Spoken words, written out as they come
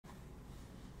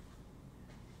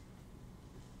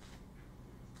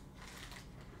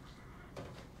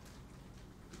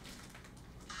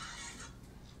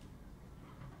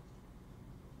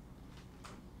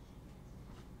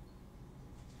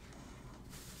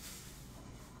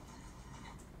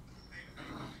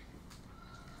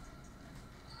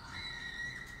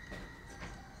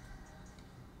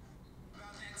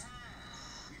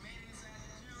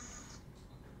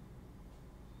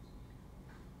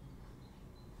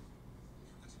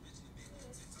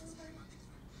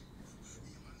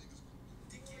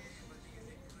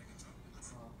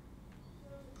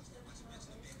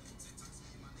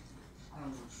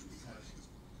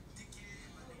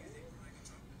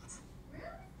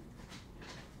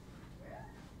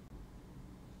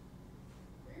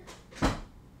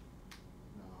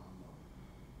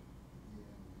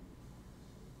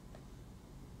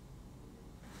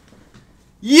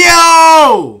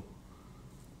Yo!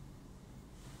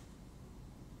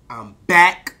 I'm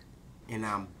back, and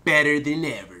I'm better than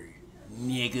ever,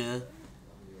 nigga.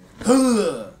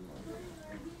 Huh.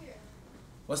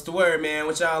 What's the word, man?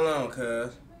 What y'all on,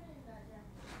 cuz?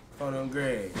 Phone on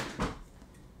Greg.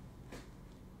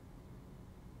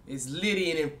 It's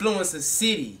Liddy and Influencer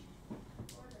City,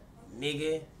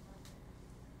 nigga.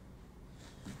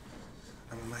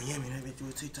 I'm in Miami, and I been through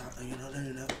a TikTok.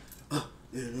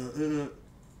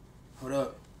 Hold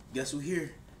up. Guess who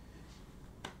here?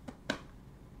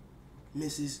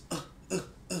 Mrs.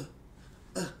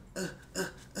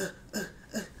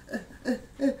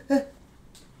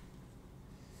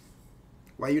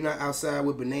 Why you not outside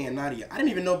with Benet and Nadia? I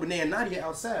didn't even know Benet and Nadia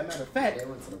outside, matter of fact. They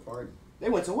went to the party. They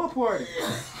went to what party?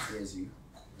 TSU.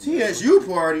 TSU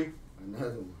party?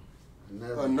 Another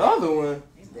one. Another one?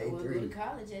 Day Well, 3. go to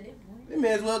college at that point. They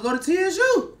may as well go to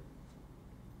TSU.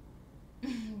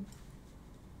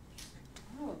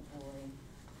 Oh boy.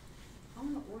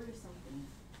 I'm gonna order something.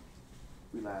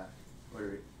 We live.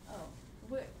 Order it. Oh.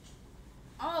 What?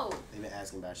 Oh, They've been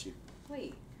asking about you.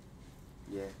 wait.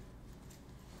 Yeah.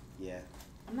 Yeah.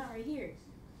 I'm not right here.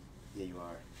 Yeah, you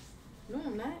are. No,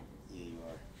 I'm not. Yeah, you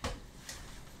are.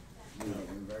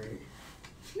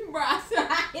 Bro,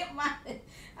 I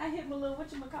hit my little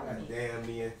whatchamacallit. Damn,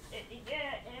 Mia.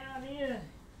 Yeah.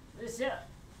 What's up?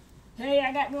 Hey,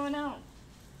 I got going on.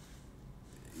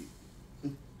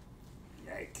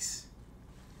 Yikes.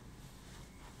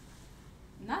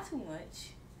 Not too much.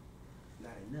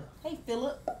 Not enough. Hey,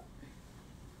 Philip.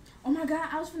 Oh my God,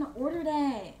 I was gonna order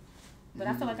that. But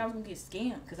I felt like I was gonna get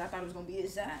scammed because I thought it was gonna be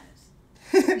his size.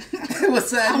 What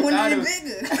size I you thought wanted it it was?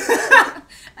 bigger.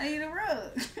 I need a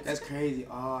rug. That's crazy.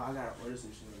 Oh, I gotta order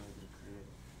some shit when I get to the crib.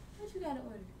 What you gotta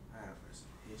order? I gotta order some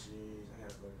pictures. I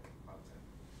gotta order all the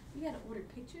time. You gotta order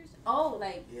pictures? Oh,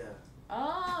 like, Yeah.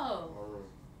 oh. My room.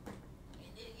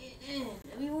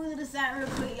 Let me move to the side real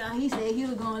quick, y'all. He said he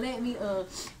was gonna let me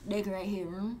decorate his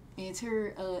room. It's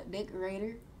her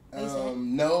decorator. They said.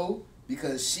 No,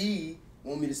 because she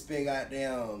want me to spend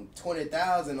goddamn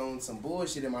 $20,000 on some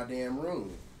bullshit in my damn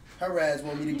room. Her ass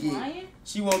want me to You get. lying?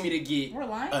 She want me to get We're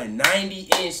lying? a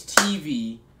 90-inch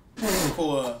TV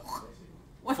for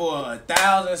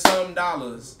 $1,000 something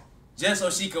just so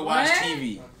she could watch What?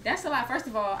 TV. That's a lot. First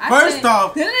of all, First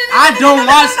off, I don't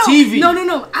watch TV.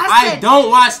 No. I don't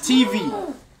watch TV.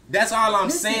 No. That's all I'm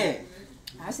Listen. saying.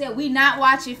 I said we not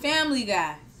watching Family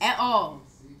Guy at all.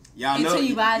 Y'all Until know,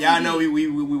 you buy a y'all TV. know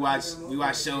we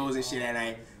watch shows and shit at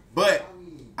night. But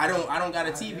I don't got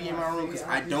a TV in my room because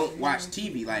I don't watch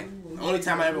TV. Like the only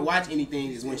time I ever watch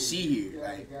anything is when she here.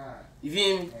 Like you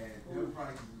feel me?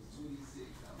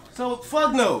 So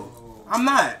fuck no, I'm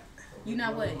not. You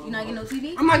not what? You not getting no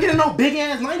TV? I'm not getting no big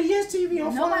ass 90-inch TV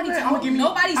on Nobody, phone. I'm gonna give me.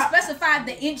 nobody specified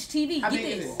the inch TV. How Get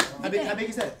big is this. it? How big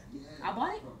is that? I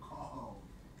bought it.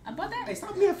 I bought that. Hey,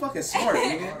 stop being fucking smart,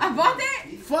 nigga. I bought that.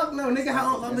 Fuck no, nigga.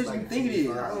 How much you think it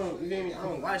is? I don't. You feel me? I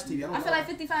don't watch TV. I feel like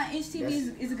 55-inch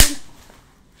TV is a good.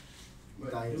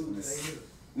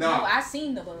 No, No. I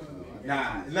seen the bug.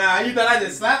 Nah. You thought I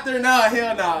just slapped her? No,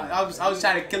 hell no. I was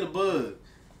trying to kill a bug.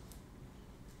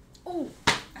 Ooh,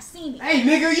 I seen it. Hey,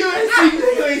 nigga, you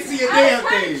ain't see a damn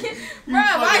thing. Bro,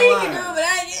 why fucking he lying. can do it, but I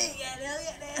ain't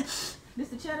get it. This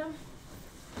the cheddar?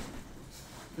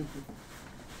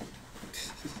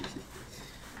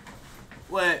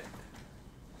 What?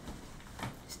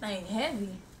 This thing heavy.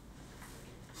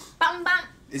 Bam, bam.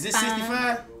 Is this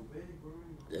 65?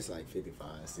 That's like 55.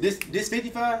 60. This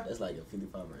 55? That's like a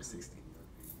 55 or a 60.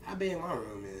 How big my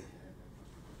room is?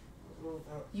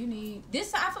 You need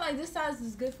this. I feel like this size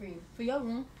is good for you, for your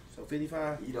room. So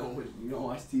 55? You don't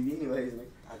watch TV anyways. Like.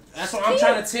 That's what I'm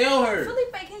trying to tell her.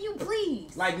 Felipe, can you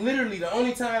please? Like literally, the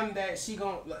only time that she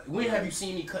gon' like, when have you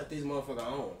seen me cut this motherfucker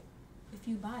on? If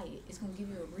you buy it, it's gonna give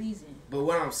you a reason But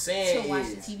what I'm saying to watch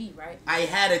is, the TV, right? I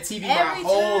had a TV Every my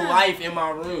whole time. life in my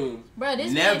room. Bro,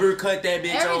 this Never man, cut that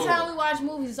bitch every on. time we watch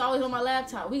movies, it's always on my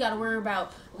laptop. We gotta worry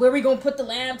about where we gonna put the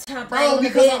laptop Bro, on the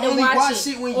because bed I to only watch watch it.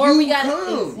 shit when Or you we gotta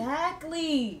come.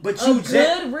 exactly. But a you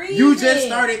good reason. you just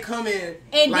started coming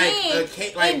And like then, a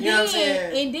cake, like you know what I'm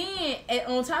saying? And then,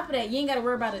 on top of that, you ain't gotta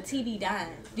worry about a TV dying.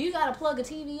 Do you gotta plug a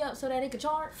TV up so that it can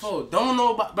charge? Bro, don't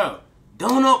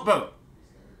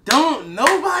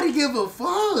nobody give a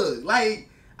fuck. Like,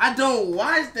 I don't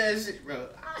watch that shit, bro.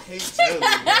 I hate you,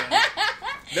 man.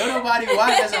 Don't nobody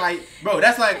watch that shit. Like, bro,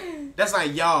 that's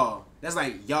like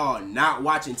y'all not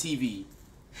watching TV,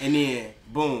 and then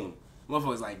boom,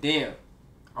 motherfuckers like, damn,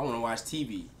 I want to watch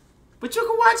TV. But you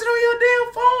can watch it on your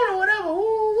damn phone or whatever.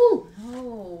 Woo.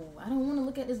 No, I don't want to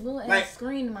look at this little ass Like-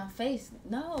 screen in my face.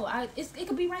 No, it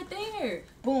could be right there.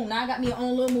 Boom, now I got me a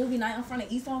own little movie night in front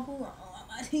of Eastern Pool on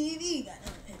my TV.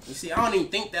 You see, I don't even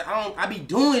think that I be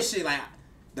doing shit like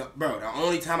the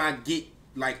only time I get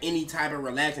like any type of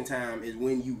relaxing time is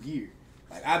when you here.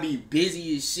 Like I be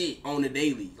busy as shit on the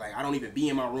daily. Like I don't even be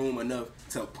in my room enough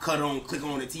to click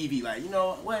on the TV. Like, you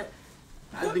know what?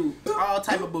 I do all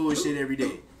type of bullshit every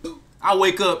day. I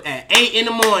wake up at 8 in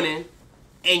the morning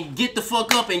and get the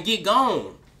fuck up and get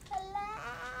gone.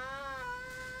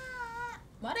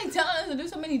 Why they telling us to do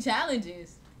so many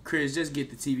challenges? Chris, just get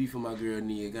the TV for my girl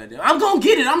Nia. Goddamn, I'm gonna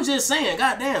get it. I'm just saying.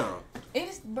 Goddamn.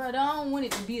 It's, bro, I don't want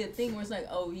it to be a thing where it's like,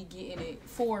 oh, he getting it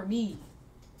for me.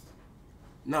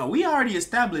 No, we already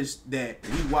established that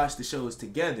we watch the shows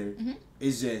together. Mhm.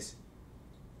 It's just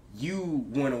you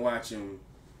want to watch them,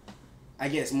 I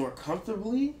guess, more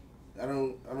comfortably. I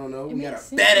don't know. It We got a makes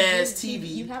sense fat to ass get TV.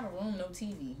 You have a room, no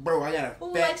TV. Bro, I got a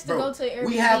Who fat likes to bro. go to Airbnb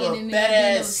We have and a then fat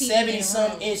there be ass no TV in the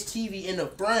 70-some room? inch TV in the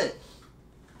front.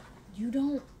 You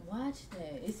don't watch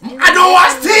that. It's I don't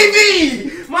watch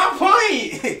TV. My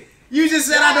point. You just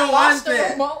said I don't watch the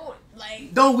that. remote,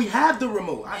 like, Though we have the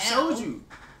remote, I Now. showed you,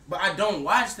 but I don't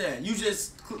watch that. You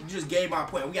just gave my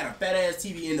point. We got a fat ass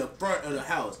TV in the front of the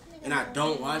house, and I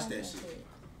don't watch that shit.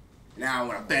 Now I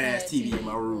want a fat ass TV in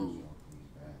my room.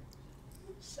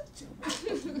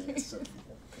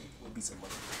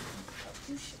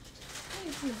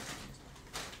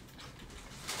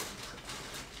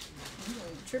 You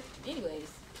gonna trip anyways.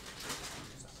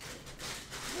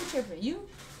 Who tripping?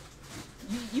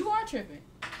 You are tripping.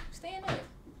 Stand up.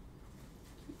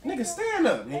 Nigga, stand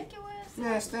up, man. Take your ass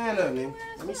Man, up. stand up, man. Take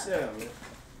your Let me ass sit down, man.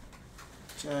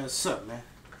 Just up, man.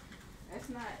 That's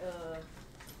not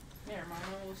never mind,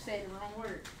 I almost said the wrong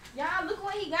word. Y'all, look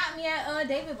what he got me at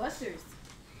David Buster's.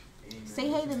 Say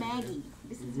hey to Maggie.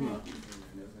 This is Maggie.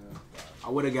 I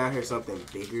would have got her something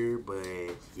bigger, but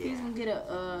He's yeah, gonna get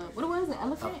a what was it? a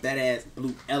Elephant? fat ass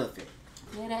blue elephant.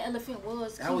 Yeah, that elephant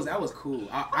was. That was cool.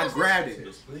 I grabbed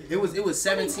it. It was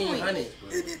 1700.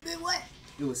 What?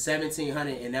 It was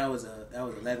 1700, and that was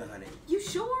 1100. You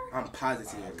sure? I'm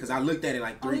positive because I looked at it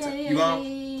like Oh three yeah, times. yeah, You yeah, gone?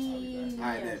 yeah.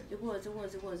 Alright, then. It was.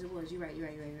 You're right.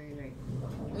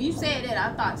 When you said that,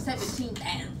 I thought 17.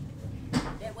 Damn.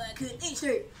 That way I could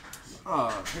insert.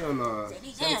 Oh, hell no.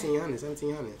 1700.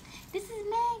 1700. This is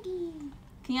Maggie.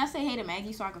 Can y'all say hey to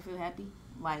Maggie so I can feel happy?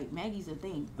 Like, Maggie's a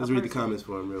thing. Let's read the comments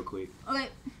for him real quick. Okay.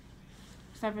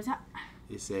 Start from the top.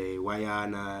 It say, why y'all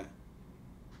not?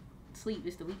 Sleep.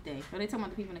 It's the weekday. Oh, they talking about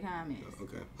the people in the comments.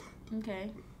 Okay. Okay.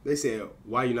 They said,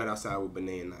 why you not outside with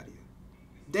Benet and Nadia?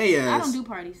 They ass. I don't do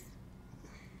parties.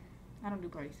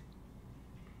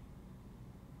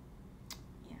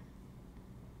 Yeah.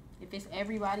 If it's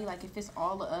everybody, like if it's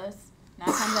all of us, 9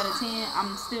 times out of 10,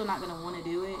 I'm still not gonna want to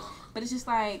do it. But it's just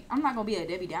like I'm not gonna be a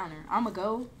Debbie Downer. I'm gonna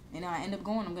go, and then I end up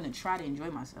going. I'm gonna try to enjoy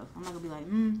myself. I'm not gonna be like,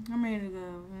 I'm ready to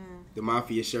go. The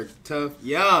Mafia shirt tough.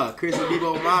 Yeah. Chris and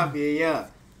Debo Mafia, yeah.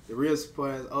 The real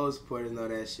supporters, old supporters know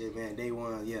that shit, man. Day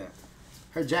one, yeah.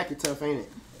 Her jacket tough, ain't it?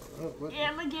 What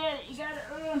Yeah, look at it. You got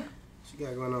a she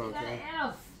got going on, you got okay? an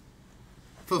F.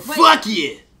 For Wait. fuck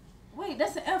yeah. Wait,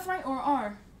 that's an F, right, or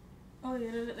R? Oh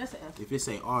yeah, that's an F. If it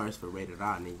say R, it's for rated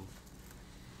R, nigga.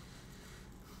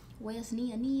 Where's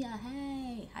Nia?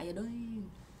 Hey, how you doing?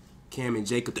 Cam and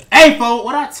Jacob. Hey, folks,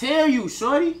 what I tell you,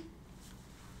 shorty?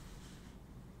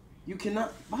 You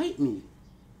cannot bite me.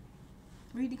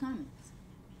 Read the comments.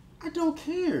 I don't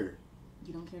care.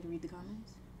 You don't care to read the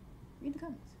comments? Read the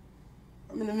comments.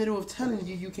 I'm in the middle of telling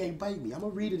you can't bite me. I'm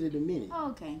gonna read it in a minute.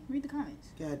 Oh, okay. Read the comments.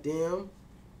 Goddamn.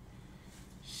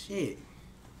 Shit.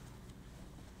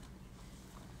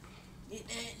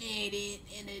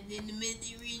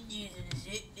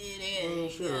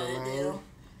 Sure, man.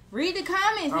 Read the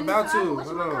comments. I'm and about to. What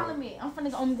you Hold on. calling me? I'm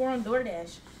finna go on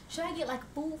DoorDash. Should I get like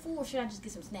food, or should I just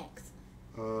get some snacks?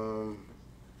 I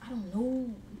don't know.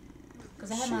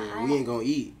 Cause I have my. Shit, we ain't gonna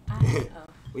eat. Oh.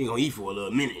 We ain't gonna eat for a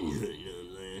little minute. You know what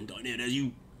I'm saying? Darnell, that's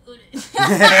you.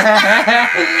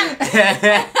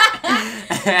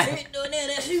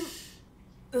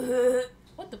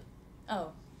 What the?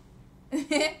 Oh.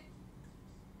 Okay.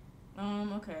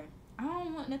 I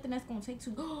don't want nothing that's gonna take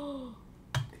too. Chris.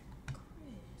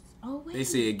 Oh wait. They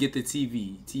said get the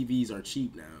TV. TVs are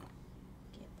cheap now.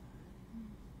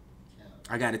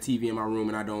 I got a TV in my room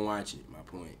and I don't watch it. My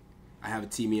point. I have a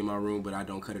TV in my room, but I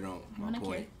don't cut it on. My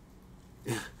point.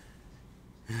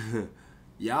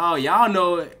 y'all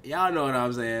know what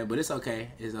I'm saying, but it's okay.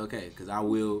 It's okay because I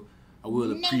will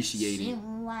appreciate it.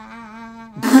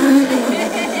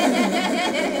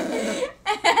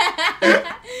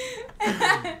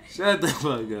 Shut the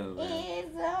fuck up, man.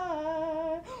 It's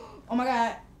oh my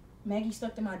god, Maggie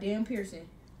stuck to my damn piercing.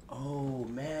 Oh,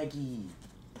 Maggie.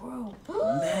 Bro.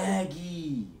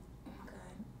 Maggie. Oh my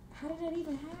god. How did that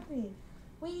even happen?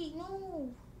 Wait, no.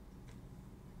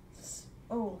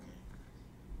 Oh.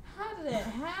 How did that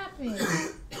happen? You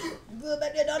good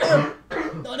back there?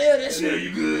 Don't do that shit. Yeah,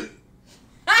 you good?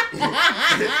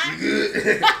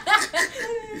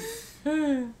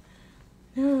 You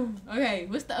good? Okay,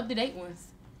 what's the up-to-date ones?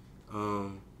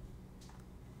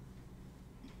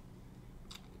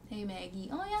 Hey, Maggie.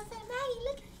 Oh, y'all said Maggie.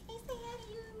 Look, they say hi to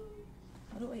you.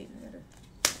 Oh, wait. I gotta...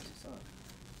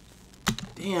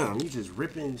 Damn, you just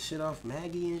ripping shit off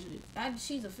Maggie and shit?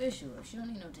 She's official. She don't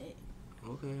need no tag.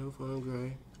 Okay, I'm fine,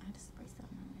 great. I had to spray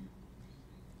something on there.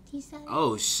 He said,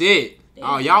 Oh shit!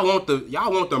 Oh, y'all want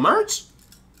the merch?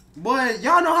 Boy,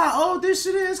 y'all know how old this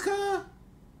shit is, cuz?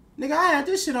 Nigga, I had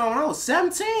this shit on when I was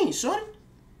 17, shorty.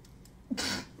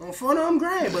 On phone, I'm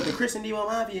great, but the Chris and Debo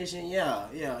Mafia shit, yeah.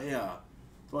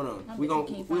 Hold on, we gonna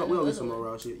get some more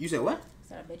raw shit. You said what? I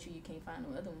said, I bet you can't find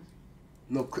no other one.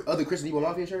 No other Chris and Debo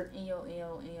Mafia shirt? In your,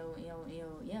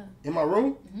 yeah. In my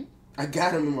room? Mhm. I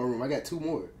got them in my room. I got 2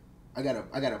 more. I got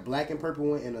a black and purple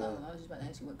one and I was just about to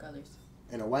ask you what colors.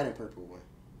 a white and purple one.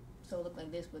 So it look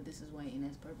like this, but this is white and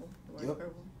that's purple. The white Yep.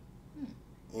 purple.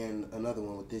 And another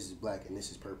one with this is black and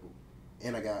this is purple.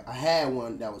 And I had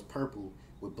one that was purple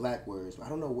with black words. But I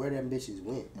don't know where them bitches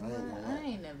went. I ain't gonna I lie.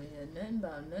 ain't never heard nothing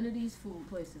about none of these food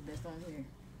places that's on here.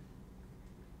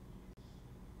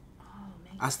 Oh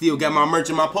man. I still got my merch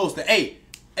in my poster. Hey,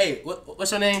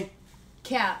 what's your name?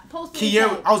 Cap. Post it.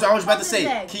 Kiera. I was about to Post say, it,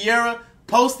 tag. Kiera.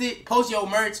 Post your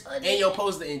merch and your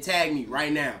poster and tag me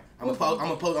right now. I'm gonna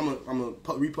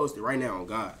repost it right now on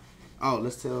God. Oh,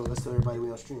 let's tell everybody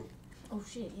we on stream. Oh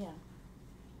shit, yeah.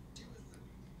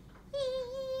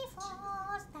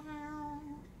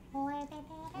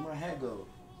 Where my hat go?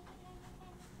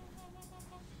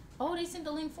 Oh, they sent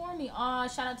the link for me. Aw,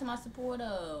 shout out to my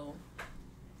supporter.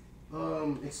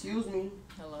 Excuse me.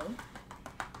 Hello.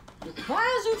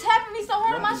 Why is you tapping me so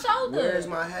hard on my shoulder? Where's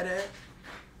my hat at?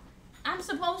 I'm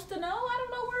supposed to know. I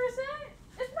don't know where it's at.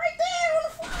 It's right there on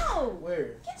the floor.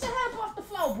 Where? Get your hat off the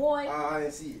floor, boy. I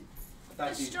didn't see it.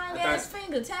 That strong ass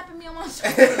finger tapping me on my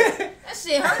shoulder. That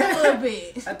shit hurt a little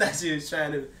bit. I thought she was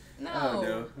trying to. No. I don't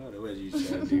know what you was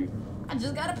trying to do. I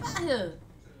just got up out here.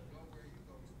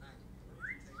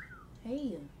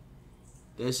 Hey.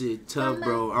 That shit tough,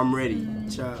 bro. I'm ready.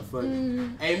 Try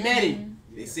fucking. Hey, Manny.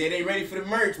 They said they ready for the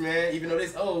merch, man. Even though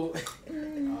this old.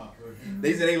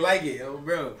 They said they like it, oh,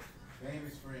 bro.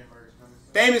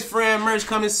 Famous friend merch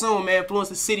coming soon, man. Influence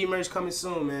the City merch coming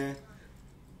soon, man.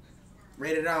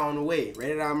 Rated R on the way.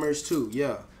 Rated R merch too,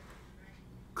 yeah.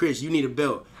 Chris, you need a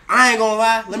belt. I ain't gonna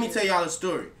lie. Let me tell y'all a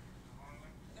story.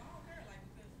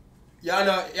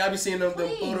 Y'all be seeing them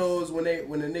photos when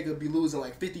the nigga be losing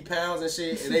like 50 pounds and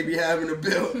shit, and they be having the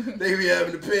belt, they be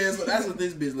having the pants. So that's what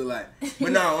this bitch look like.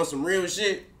 But now on some real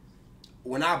shit,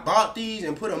 when I bought these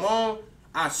and put them on,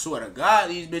 I swear to God,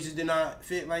 these bitches did not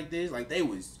fit like this. Like they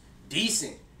was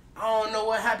decent. I don't know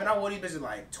what happened. I wore these bitches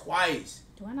like twice.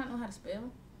 Do I not know how to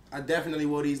spell? I definitely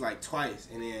wore these like twice,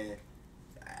 and then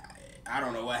I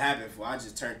don't know what happened. For I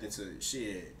just turned into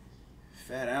shit,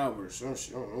 Fat Albert or some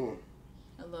shit. I don't know.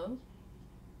 Hello?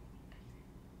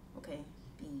 Okay.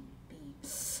 Beep.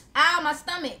 Ow, my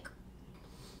stomach.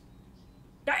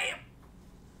 Damn.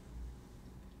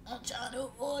 I'm trying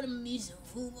to order me some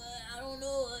food, but I don't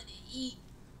know what to eat.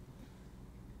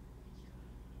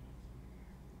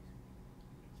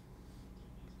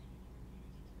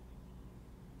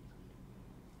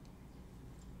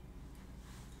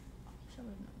 Should have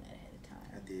known that ahead of time.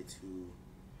 I did too.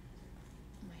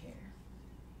 My hair.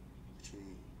 What you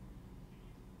mean?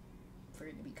 For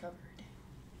it to be covered.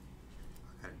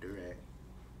 I got a durag.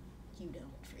 You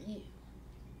don't. For you.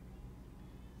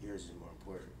 Yours is more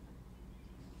important.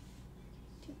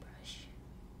 Toothbrush.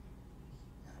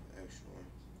 I have an extra one.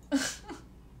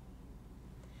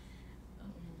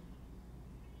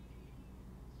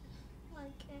 My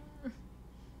camera.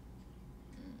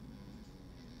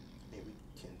 Maybe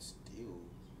we can steal.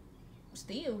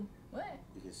 Steal? What?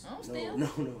 We can I don't no,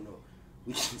 steal. no.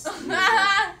 We can steal.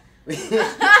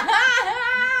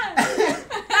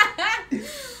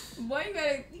 Boy,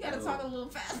 you gotta talk a little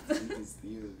faster. We can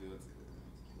steal.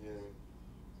 Yeah.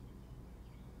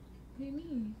 What do you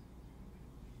mean?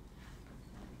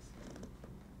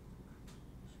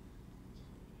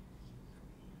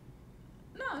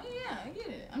 No, yeah, I get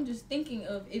it. I'm just thinking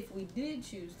of if we did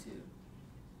choose to,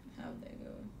 how would that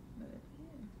go? But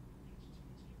yeah.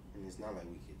 And it's not like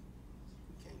we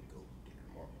can't go there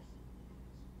tomorrow.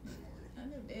 In the morning. I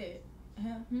know that.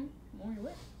 Morning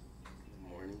what?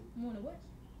 morning. Morning what?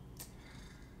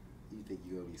 You think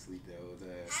you gonna be asleep that whole time?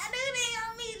 I do think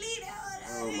I'm me lead that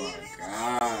Oh my You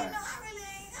God. know, I really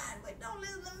ain't hot, but don't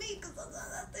listen to me because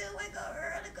sometimes I still wake up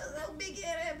early because I'm big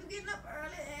headed and getting up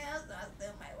early and so I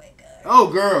still might wake up. Oh,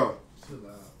 girl. Chill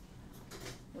out.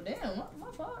 Well, damn,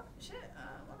 my fault. Shit,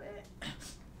 my bad.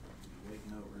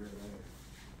 Waking up real late.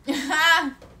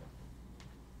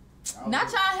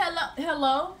 Not y'all.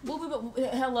 Hello.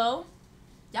 Hello.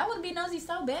 Y'all want to be nosy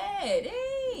so bad.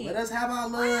 Hey. Let us have our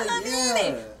Why y'all love. not doing Yeah.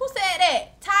 it? Who said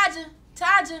that?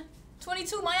 Taja.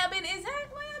 22. Why y'all been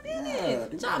exact? Why y'all been Yeah,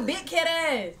 do y'all that. big cat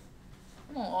ass.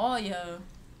 Come on, all y'all.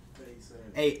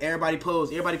 Hey, everybody pose.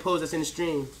 Everybody pose that's in the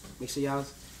stream. Make sure y'all.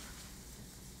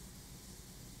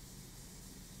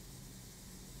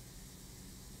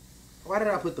 Why did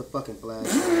I put the fucking flag?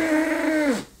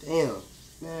 Damn.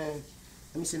 Man.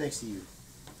 Let me sit next to you.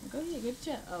 Go ahead, get the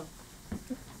chat. Oh.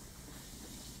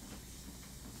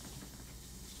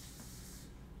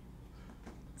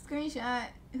 Screenshot.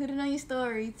 Put it on your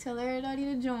story. Tell everybody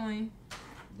to join.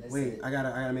 That's Wait, it. I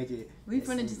gotta make it. We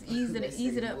finna just ease That's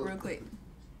it it. up real quick.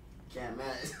 Can't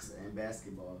match. And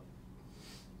basketball.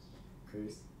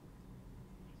 Chris.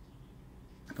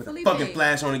 I put the Felipe. fucking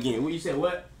flash on again. What you said?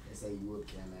 What? They say you whoop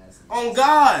Cam ass. On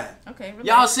God. Okay,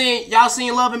 Y'all relax.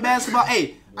 seen Love and Basketball?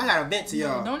 Hey, I gotta vent to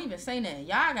y'all. Don't even say that.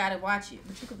 Y'all gotta watch it.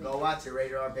 But you could Go watch it,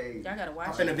 rated R page. Y'all gotta I'm watch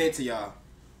finna it. vent to y'all.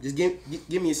 Just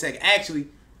give me a second. Actually,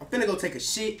 I'm finna go take a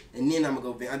shit and then I'm gonna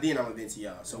go vent. And then I'm gonna vent to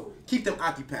y'all. So keep them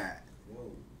occupied.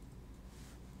 Whoa.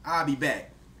 I'll be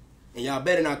back. And y'all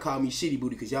better not call me shitty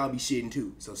booty because y'all be shitting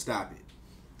too. So stop it.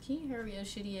 Can you hurry your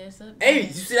shitty ass up? Hey,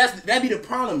 you see that be the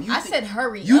problem. I said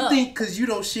hurry You up. think because you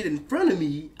don't shit in front of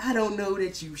me, I don't know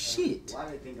that you shit. Why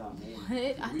do they think I'm mean?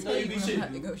 What? I We tell know you you be when I'm shitting, about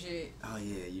to dude. go shit. Oh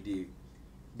yeah, you did.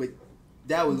 But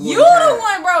that was You time. the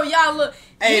one, bro. Y'all look.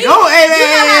 Hey, you, don't. Hey, you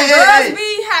know how girls hey,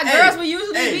 be? How hey, girls will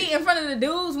usually hey. be in front of the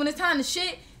dudes when it's time to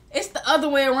shit. It's the other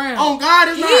way around. On God,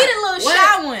 it's he not. the little What?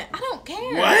 shy one. I don't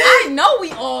care. What? I know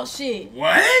we all shit.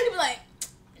 What? He be like,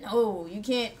 no, you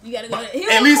can't. You gotta go. He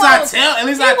At would least close- I tell. At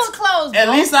least he I. would close. At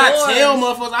both least I doors. tell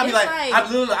motherfuckers. I be It's like, like-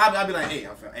 I be like, hey,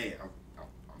 I'm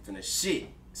finna shit.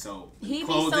 So He be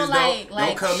close so this like- door. like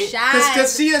Don't come in. shy.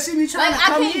 Cause she be trying Like to I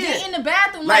come can't in. get in the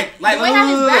bathroom. Like, the way how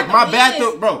his look, bathroom my is,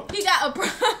 bathroom, bro. He got a.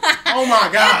 Oh my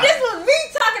God. And this was me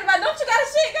talking about. Don't you gotta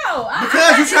shit go?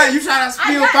 Because you try to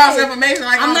spill got false it. information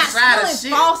like I'm I'm not side of spilling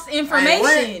shit. false Like,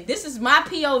 information. This is my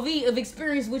POV of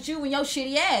experience with you and your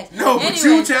shitty ass. No, but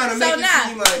you trying to make it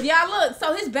seem like- y'all look.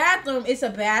 So his bathroom, it's a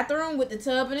bathroom with the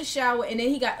tub and a shower, and then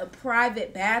he got a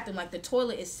private bathroom. Like the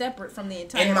toilet is separate from the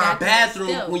entire. In my bathroom,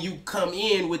 itself. when you come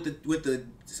in with the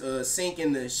sink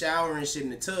and the shower and shit in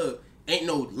the tub, ain't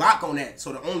no lock on that.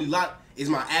 So the only lock is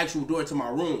my actual door to my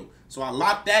room. So I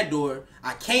lock that door.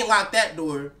 I can't lock that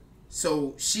door.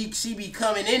 So she be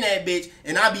coming in that bitch,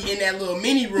 and I be in that little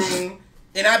mini room,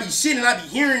 and I be shitting. I be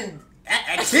hearing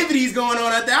activities going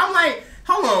on out there. I'm like,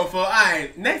 hold on, for all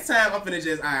right. Next time I'm finna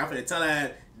tell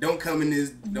her don't come in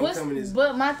this.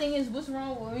 But my thing is, what's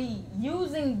wrong with me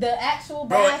using the actual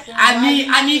Bro, bathroom?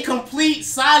 I need complete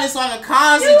silence so I can You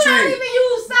concentrate. don't even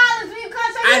use silence when you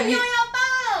concentrate. I You be need- on your phone.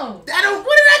 What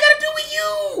did I gotta do with you?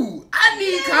 I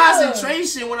need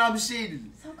concentration when I'm shitting.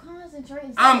 So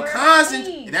concentrating. I'm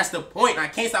concentrating. That's the point. I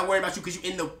can't stop worrying about you because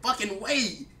you in the fucking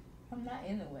way. I'm not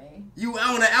in the way. You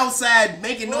out on the outside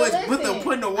making Well, noise, listen,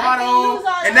 putting the I water can on, use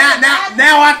all and that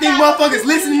now I think bathroom motherfuckers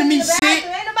stuff. listening to me In the bathroom. shit.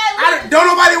 Ain't nobody listening. Don't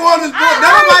nobody want to. I heard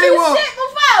Nobody you want. shit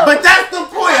before. But that's the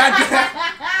point. I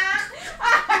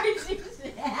heard you shit.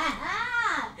 I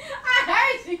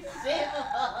heard you shit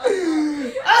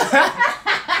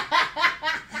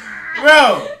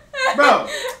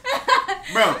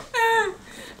bro.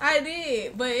 I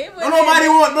did, but it was. Don't nobody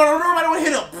want to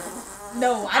hit up.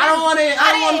 No, I don't want it.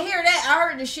 I didn't hear that. I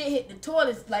heard the shit hit the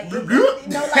toilet, like it thumped the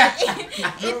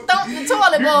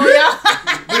toilet bowl, y'all.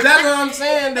 But that's what I'm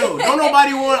saying though. I don't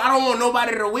want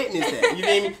nobody to witness that. You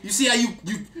feel me? You see how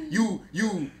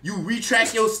you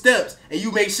retract your steps and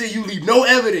you make sure you leave no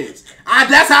evidence.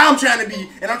 That's how I'm trying to be,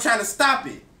 and I'm trying to stop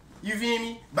it. You feel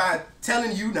me? By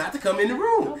telling you not to come in the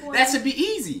room. That should be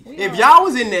easy. If y'all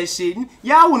was in there shitting,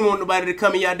 y'all wouldn't want nobody to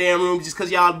come in y'all damn room just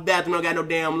because y'all bathroom don't got no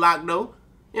damn lock though.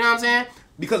 You know what I'm saying?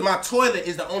 Because my toilet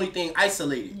is the only thing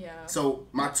isolated. Yeah. So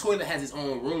my toilet has its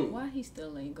own room. Why he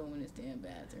still ain't going in this damn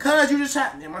bathroom? Cause you just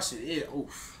try. Man, my shit is.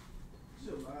 Oof.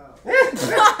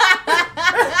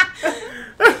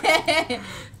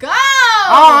 Go!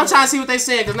 Oh, I'm trying to see what they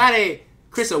saying. Cause now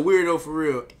Chris a weirdo for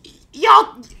real.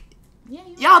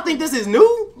 Y'all think this is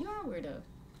new? You are a weirdo.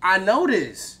 I know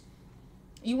this.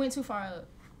 You went too far up.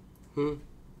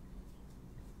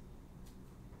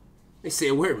 They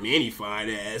said, where Manny fine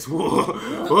ass?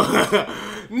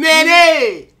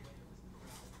 Manny!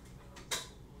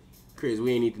 Chris,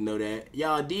 we ain't need to know that.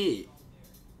 Y'all did.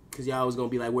 Because y'all was going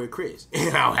to be like, where Chris?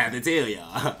 And I don't have to tell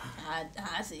y'all.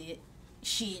 I said,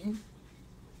 shitting.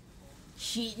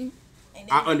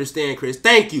 I understand, Chris.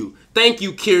 Thank you,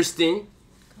 Kirsten.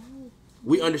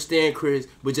 We understand, Chris,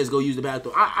 but just go use the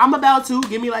bathroom. I'm about to.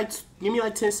 Give me like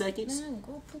 10 seconds. No,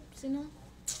 go poop, sit down.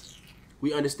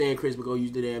 We understand, Chris, but go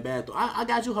use the damn bathroom. I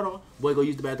got you. Hold on. Boy, go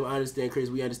use the bathroom. I understand, Chris.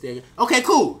 We understand. Okay,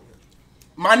 cool.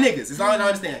 My niggas. As long as I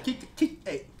understand. Keep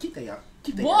that, y'all.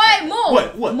 Keep that. Boy,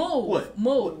 move. What?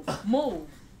 Move.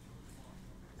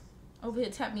 Over here,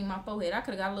 tap me in my forehead. I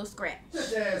could have got a little scratch.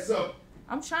 Shut your ass up.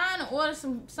 I'm trying to order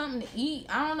something to eat.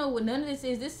 I don't know what none of this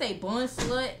is. This say bun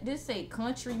slut. This say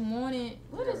country morning.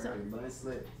 What is it? Bun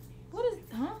slit. What is,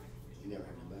 huh? You never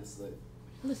heard of bun slit?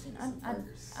 Listen,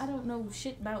 I don't know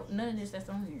shit about none of this that's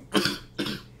on here.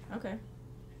 Okay.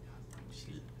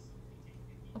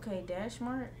 Okay, Dash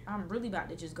Mart. I'm really about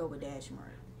to just go with Dash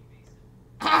Mart.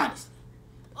 Honestly.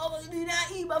 Oh, do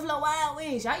not eat Buffalo Wild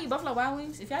Wings. Y'all eat Buffalo Wild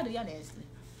Wings? If y'all do, y'all nasty.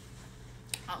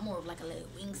 I'm more of like a little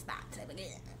Wingstop type of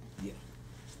guy. Yeah.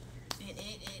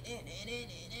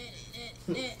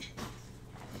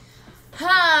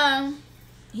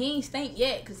 He ain't stink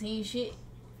yet because he ain't shit.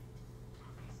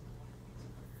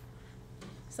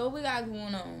 So what we got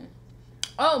going on?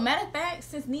 Oh, matter of fact,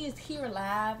 since Nia's here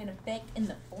live in effect in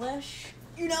the flesh,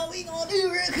 you know what we gonna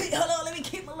do real quick. Hold on, let me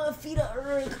keep my little feet up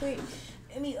real quick.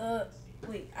 Let me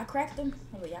wait, I cracked them.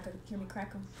 Hold on, y'all can hear me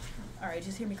crack them. All right,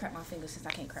 just hear me crack my fingers since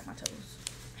I can't crack my toes.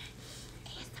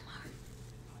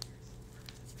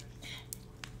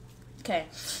 Okay.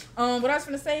 What I was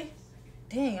gonna say?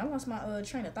 Dang, I lost my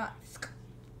train of thoughts.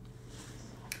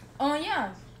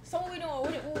 Yeah. So what we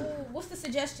doing? What's the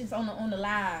suggestions on the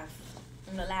live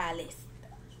list?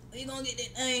 We gonna get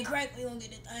that thing cracked. We gonna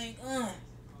get that thing on.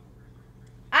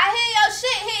 I hear your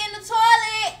shit hitting the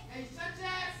toilet. Hey, shut your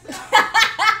ass up.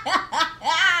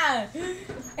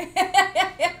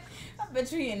 I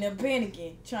bet you in there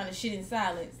panicking, trying to shit in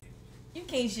silence. You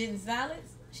can't shit in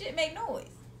silence. Shit make noise.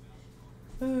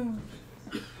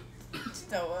 She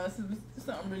told us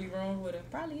something really wrong with her.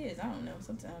 Probably is. I don't know.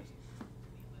 Sometimes.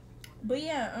 But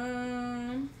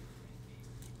yeah,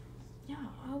 y'all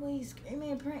always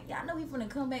screaming and praying. Y'all know we finna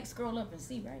come back, scroll up and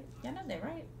see, right? Y'all know that,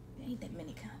 right? There ain't that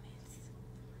many comments.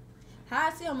 How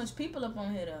I see how much people up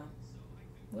on here though?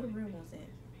 What the real ones at?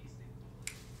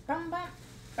 Bam bam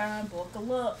bam.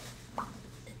 Buckle up.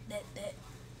 That.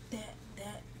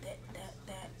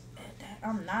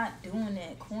 I'm not doing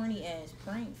that corny ass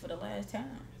prank for the last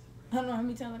time. I don't know how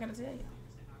many times I gotta tell y'all.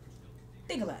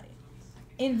 Think about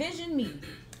it. Envision me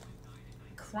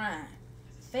crying,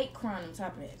 fake crying on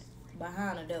top of that,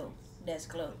 behind a door that's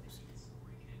closed.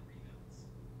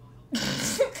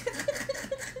 This is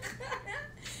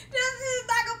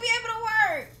not gonna be able to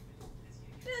work.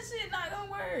 This shit not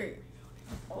gonna work.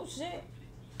 Oh shit.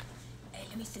 Hey,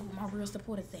 let me see what my real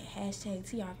supporters say. Hashtag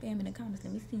TRFam in the comments.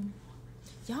 Let me see.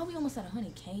 Y'all, we almost at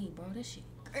 100K, bro. That shit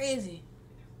crazy.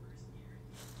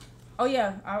 Oh,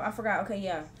 yeah. I forgot. Okay,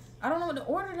 yeah. I don't know what to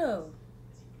order, though.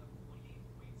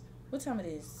 What time it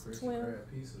is? 12.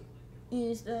 Pizza.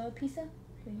 Is the pizza?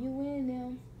 For you and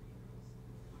them.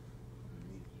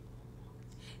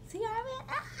 See,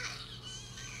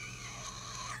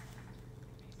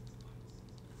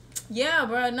 yeah,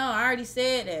 bro. No, I already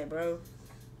said that, bro.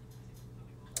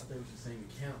 I think we should sing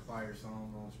a campfire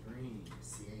song on screen.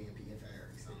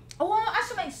 Oh, well, I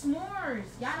should make s'mores.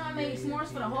 Y'all know I made s'mores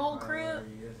for the whole crib.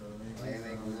 I ain't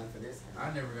making none for this.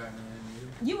 I never got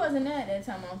none. You wasn't there at that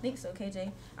time. I don't think so,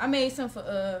 KJ. I made some for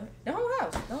the whole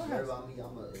house. The whole house. About me,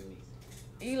 I'm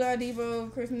Eli,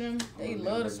 Debo, Chris, and them, they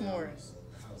love the s'mores.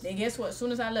 Then guess what? As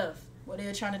soon as I left, what they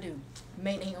were trying to do,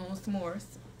 make their own s'mores.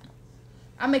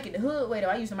 I make it the hood way though.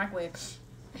 I use the microwave.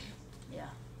 Yeah.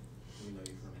 You know you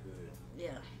from the hood.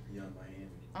 Yeah. Young Miami.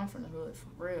 I'm from the hood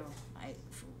for real. Like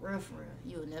for real.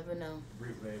 You'll never know.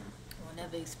 Brick baby. You'll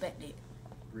never expect it.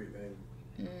 Brick baby.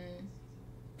 Nah.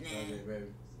 Project baby.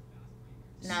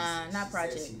 Nah, not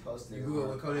project. She posted You good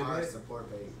with Kodak our Black? support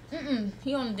page.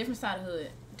 He on a different side of hood.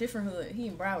 Different hood. He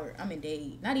in Broward. I'm in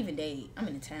Dade. Not even Dade. I'm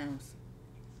in the towns.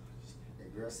 The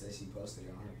girl said she posted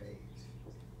it on her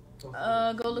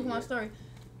page. Go look at my story.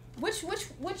 Which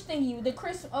thing you the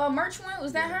Chris merch one?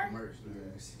 Was that her? Merch.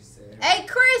 Yeah, she said. Hey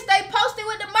Chris, they posted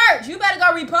with the merch. You better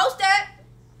go repost that.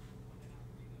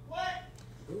 What?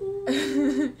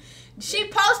 She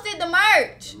posted the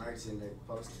merch. The merch in the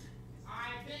posted.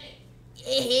 I bet.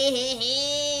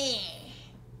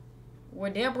 Where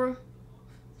Deborah?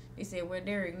 He said, where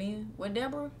Derek, Nia? Where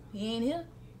Deborah? He ain't here.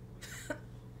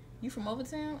 You from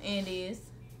Overtown? And is.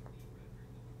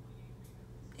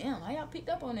 Damn, how y'all picked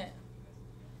up on that?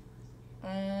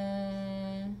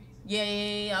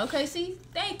 Yeah. Okay, see?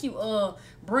 Thank you,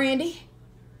 Brandy.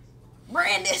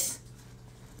 Brandis.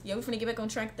 Yeah, we finna get back on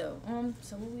track though.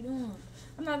 So what we doing?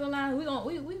 I'm not gonna lie, we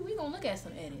gonna look at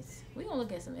some edits.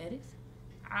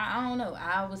 I don't know.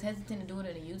 I was hesitant to do it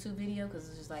in a YouTube video because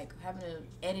it's just like having to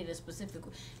edit a specific.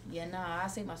 Yeah, nah, I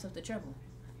save myself the trouble.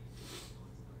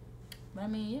 But I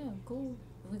mean, yeah, cool.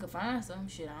 If we could find some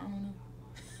shit, I don't know.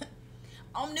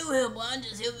 I'm new here, but I'm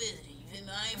just here visiting. You feel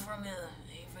me? I ain't from here.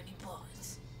 I ain't from these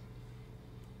parts.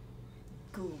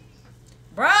 Cool.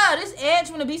 Bruh, this edge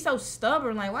wanna be so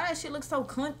stubborn. Like, why that shit look so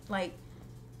like,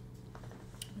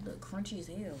 it look crunchy as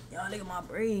hell. Y'all look at my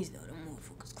braids though. Them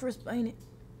motherfuckers crisp, ain't it?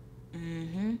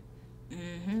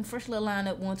 First little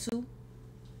lineup, 1, 2. 1,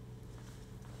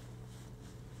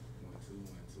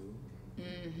 2, 1,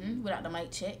 2. Without the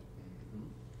mic check.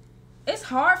 It's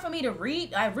hard for me to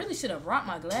read. I really should have brought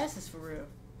my glasses for real.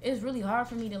 It's really hard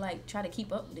for me to like try to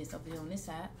keep up with this up here on this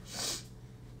side. I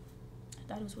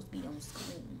thought it was supposed to be on the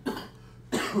screen.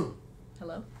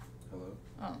 Hello? Hello.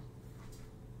 Oh.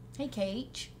 Hey,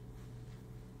 Cage.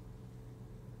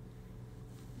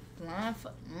 Blind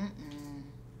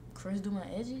Chris do my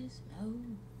edges? No.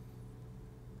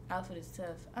 Outfit is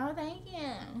tough. Oh, thank you.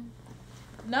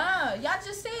 Nah, y'all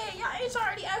just said y'all ain't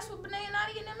already asked for Benet and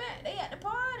Nadi and them at. They at the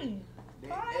party.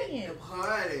 Partying.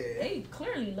 They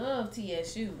clearly love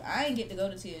TSU. I ain't get to go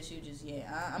to TSU just yet.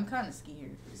 I'm kind of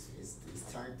scared. It's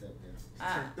turned up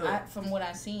there. From what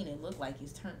I seen, it looked like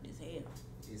it's turned as hell.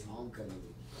 It's homecoming.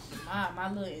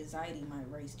 My little anxiety might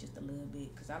race just a little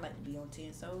bit because I like to be on 10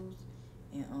 toes.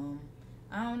 And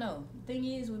I don't know. The thing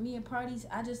is, with me and parties,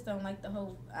 I just don't like the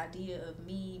whole idea of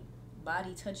me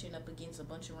body touching up against a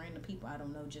bunch of random people I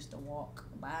don't know just to walk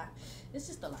by. It's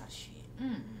just a lot of shit.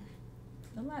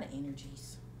 A lot of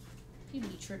energies. People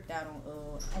be tripped out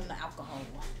on the alcohol.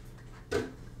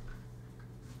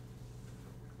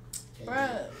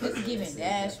 Bruh, it's giving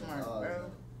dash mark,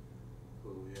 bro.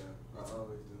 Cool, yeah. I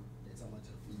always do. They talking about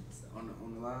your feet. So.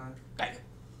 On the line.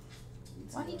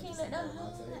 Why he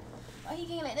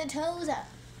can't let the toes out?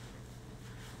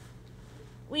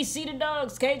 We see the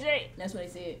dogs, KJ. That's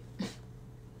what they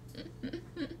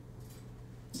said.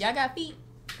 Y'all got feet?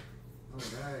 Oh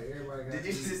God, everybody got. Did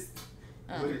you just?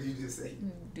 What did you just say?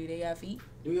 Do they got feet?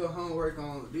 Do your homework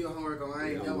on. I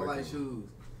ain't never like shoes.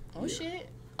 Oh shit.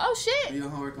 Oh shit. Do your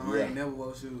homework on. I ain't never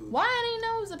wore shoes. Why I didn't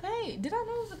know it was a page? Did I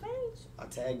know it was a page? I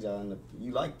tagged y'all in the.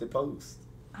 You like the post?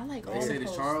 I like all They the said it's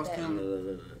posts Charles that-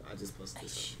 coming. I just posted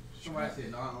this. Somebody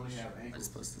said no, I only have I ankles.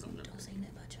 just posted something. Don't say that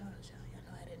about Charles, y'all. Y'all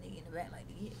know how that nigga in the back like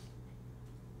to get.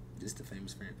 Just the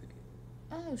famous fan page.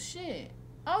 Oh shit.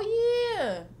 Oh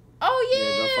yeah. Oh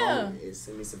Yeah, go yeah. follow me.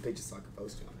 Send me some pictures so I can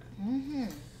post you on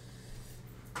that.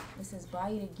 It says buy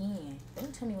it again.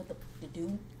 Don't tell me what to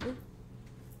do.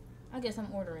 I guess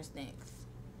I'm ordering snacks.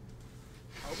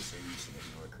 I would say you should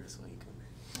ignore Chris when he come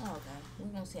in. Oh, okay. We're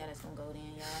gonna see how that's gonna go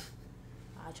then, y'all.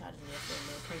 I'll try to do that for a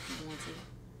little cranky one too.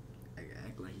 I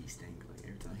act like he stink like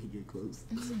every time he get close.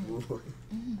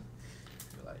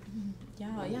 Like,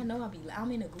 Y'all know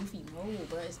I'm in a goofy mode,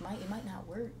 but it might not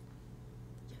work.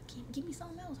 Y'all give me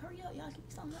something else. Hurry up, y'all. Give me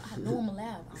something else. I know I'm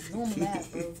alive, bro.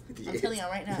 I'm telling y'all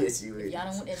right now. Yes, you if is. y'all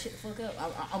don't want that shit to fuck up,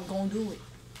 I'm gonna do it.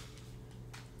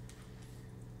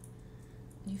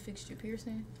 You fixed your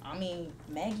piercing? I mean,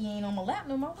 Maggie ain't on my lap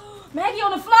no more. Maggie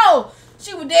on the floor.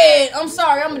 She was dead. I'm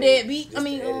sorry. I'm a deadbeat. I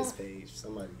mean, the edit page.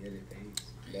 Somebody edit page.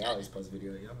 They always post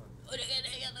video of y'all.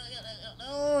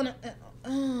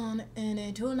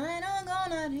 And tonight I'm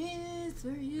gonna dance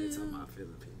for you. They talking about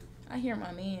Philippines. I hear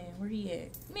my man. Where he at?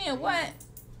 Man, what?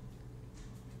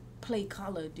 Play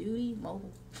Call of Duty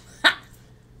mobile.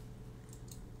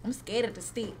 I'm scared of the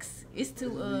sticks. It's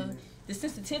too the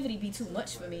sensitivity be too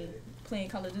much for me playing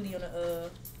Call of Duty on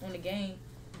the game.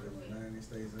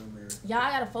 Y'all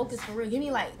gotta focus for real. Give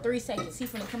me like 3 seconds. He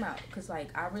finna come out. Cause like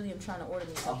I really am trying to order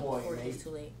me something before it gets too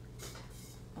late.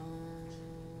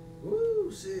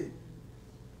 Ooh, shit.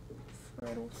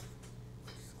 Frittles.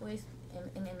 Squish.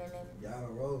 Y'all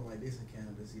don't roll like this in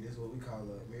Canada. See, this is what we call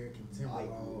an American timber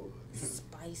log.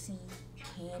 Spicy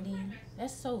candy.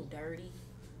 That's so dirty.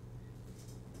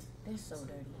 That's so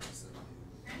dirty.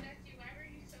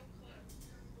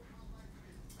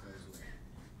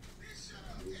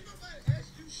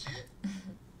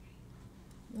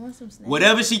 You want some snacks?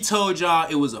 Whatever she told y'all,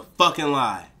 it was a fucking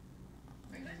lie.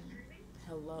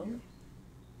 Hello?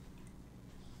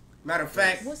 Matter of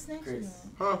fact, What's next? Chris.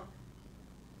 huh?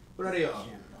 What are they all?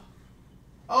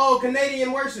 Oh,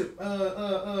 Canadian worship.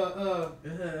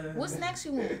 What's next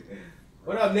you want?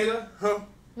 What up, nigga? Huh?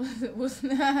 What's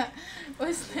next?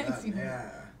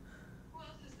 Yeah.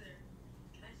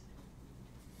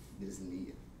 This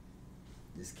Nia.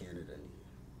 This Canada Nia.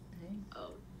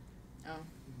 Oh.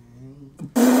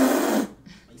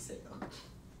 You say, oh.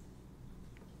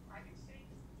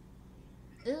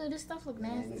 Ew, this stuff look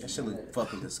nasty. That shit look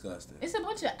fucking disgusting. It's a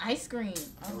bunch of ice cream.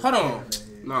 Oh. Hold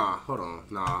on.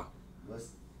 Nah. What's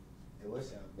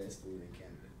your best food in Canada?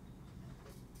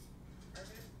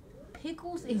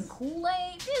 Pickles and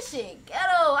Kool-Aid? This shit ghetto.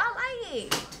 I like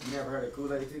it. You never heard of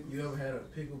Kool-Aid pickle? You ever had a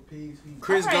pickled pig's feet?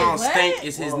 Chris Alright, Gone what? Stank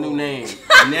is his Whoa. new name.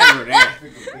 Never that.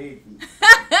 Pickle pig feet.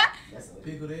 That's a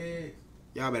Pickled eggs?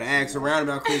 Y'all better ask around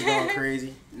about Chris Gone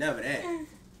Crazy. Never that.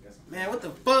 That's Man, what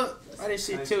the fuck? Why this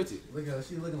shit tilted? Look at her.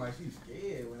 She looking like she's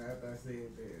scared when after I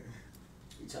said that.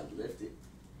 You trying to lift it?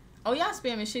 Oh, y'all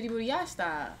spamming shitty booty. Y'all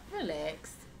stop.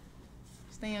 Relax.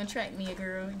 Stay on track, Mia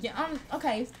girl. Yeah,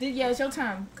 okay. Yeah, it's your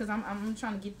turn. Because I'm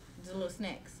trying to get the little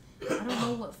snacks. I don't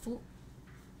know what food.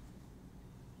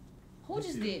 Who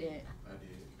just did that? I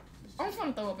did. I'm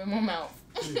trying to throw up in my mouth.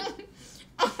 She told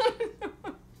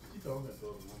me to throw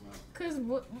up in my mouth. Cause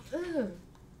what? Ugh.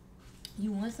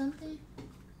 You want something?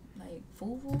 Like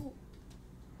food or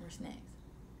snacks?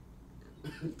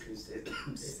 Chris said,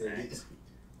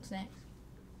 Snacks.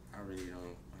 I really don't. I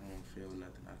don't feel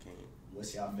nothing. I can't.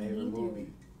 what's your favorite movie?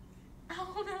 I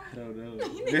don't know. I don't know.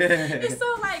 It's so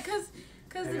like, cause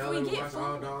Have if y'all we ever get watched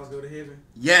All food, Dogs Go to Heaven?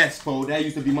 Yes, fo. That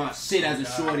used to be my shit as a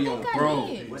shorty I on think I bro.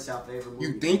 did. What's your favorite movie?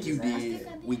 You think you Just ask. did?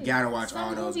 think I We did. gotta watch Some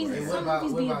all those. movies- Hey, bro. what Some about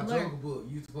movies be a blur. Jungle Book?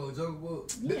 You supposed Jungle Book?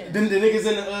 yeah. Them the niggas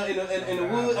in the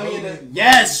wood. I mean,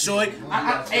 yes, shorty.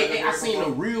 Hey, I seen the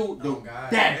real.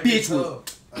 That bitch was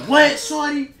what,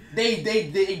 shorty? They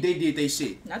did they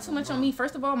shit. Not too much on me.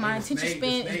 First of all, my And the attention snake-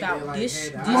 span the is snake, about they, like, this.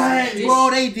 had the What, This, bro?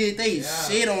 They did they Yeah.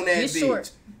 shit on that This bitch.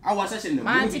 short. I watched that shit in the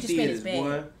My movie attention span is theaters,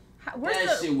 bad. boy. Where's That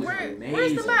the shit was where's the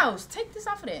amazing. mouse? Take this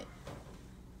off of that.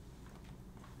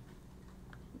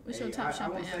 What's your Hey, top I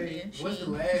shopping wanna app, say, man? what's the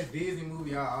Shein. last Disney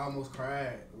movie I almost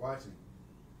cried watching?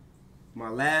 My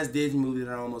last Disney movie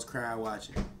that I almost cried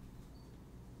watching.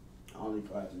 I only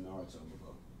cried to Naruto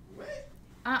before. What?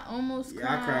 I almost cried.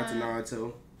 Yeah, I cried to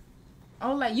Naruto.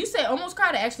 Oh, like you said, almost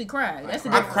cried. I actually cried. That's the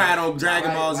I difference. cried on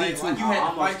Dragon Ball Z too. You had to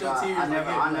almost fight your cried. tears. I to never-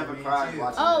 get I like, never man, cried chill.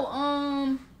 watching-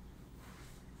 Oh,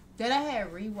 that I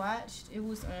had rewatched. It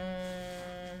was what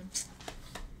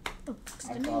the fuck's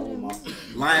the I name cried of with that my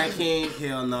movie? Lion King,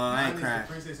 hell no, I Mine ain't is cried. The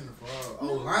Princess and the Frog. Oh,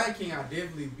 Lion King, I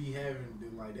definitely be having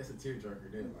like that's a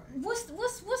tearjerker. That like. What's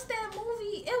that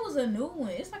movie? It was a new one.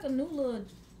 It's like a new little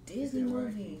Disney Yeah, Lion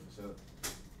movie. King, for sure.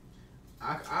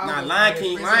 I Nah, almost Lion cried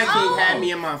King, at Lion Princess- King Oh. had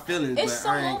me in my feelings, It's but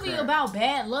some I ain't movie cried. about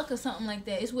bad luck or something like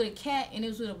that. It's with a cat and it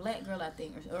was with a black girl, I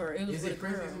think, or it was Is with it a girl.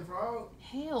 Princess and the Frog?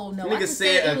 Hell no! Nigga I just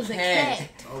said said a it was cat. a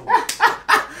cat. Oh.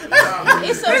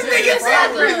 It's a This nigga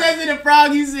said Princess and the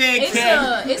Frog. You said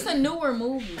cat. It's a newer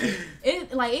movie.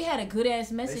 It had a good ass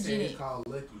They message said in it's it. called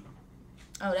Lucky.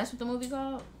 Oh, that's what the movie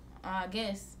called? I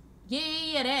guess.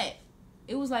 Yeah, that.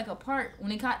 It was like a part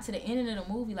when it got to the end of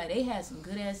the movie. Like they had some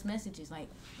good ass messages, like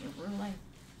in real life.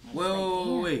 I was like, Whoa,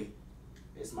 damn. wait.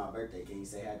 It's my birthday. Can you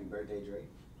say happy birthday, Drake?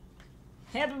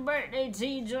 Happy birthday to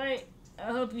you, Drake.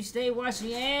 I hope you stay washing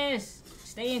your ass,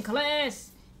 stay in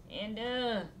class, and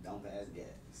Don't pass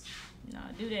gas. nah,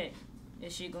 do that.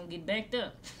 That shit gonna get backed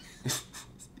up.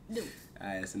 Dude,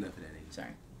 Alright, that's enough of that nigga.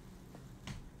 sorry.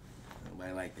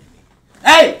 Nobody like that nigga.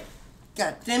 Hey!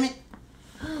 God damn it.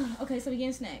 Okay, so we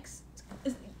getting snacks.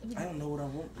 I don't know what I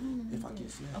want if I get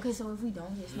snapped. Okay, so if we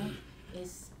don't get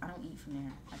snacks, I don't eat from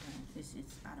there. I don't. It's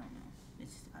I don't know.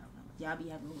 I don't know. Y'all be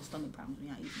having little stomach problems when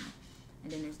y'all eat from there.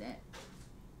 And then there's that.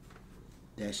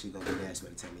 That shit gonna be nasty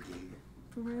by the time we get here.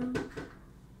 For real?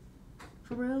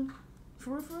 For real? For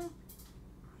real, for real?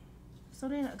 So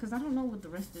then, because I don't know what the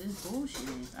rest of this bullshit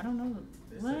is. I don't know.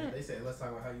 What? They said let's talk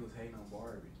about how you was hating on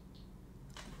Barbie.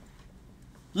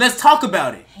 Let's talk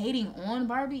about it. Hating on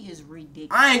Barbie is ridiculous.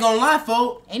 I ain't gonna lie,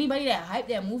 folks. Anybody that hyped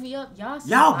that movie up, y'all some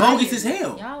Y'all bogus liars. as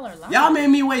hell. Y'all are lying. Y'all made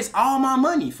me waste all my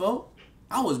money, folks.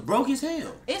 I was broke as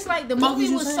hell. It's like the Fuck movie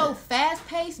is you was saying? so fast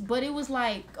paced, but it was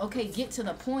like, okay, get to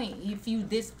the point. If you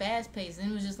this fast paced,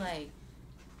 and it was just like,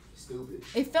 Stupid.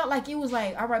 it felt like it was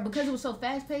like, all right, because it was so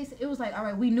fast paced, it was like, all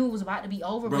right, we knew it was about to be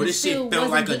over. Bro, but it this shit still felt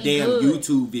wasn't like a getting damn good.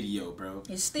 YouTube video, bro.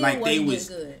 It still like wasn't they getting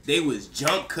good. They was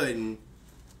jump cutting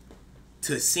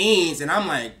to scenes, and I'm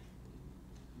like,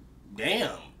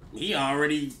 damn, he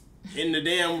already in the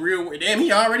damn real. Damn,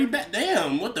 he already back.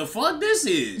 Damn, what the fuck this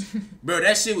is, bro?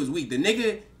 That shit was weak. The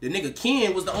nigga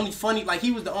Ken was the only funny. Like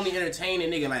he was the only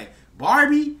entertaining nigga. Like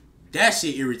Barbie, that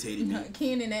shit irritated me.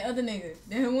 Ken and that other nigga.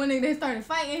 Then one nigga they started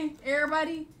fighting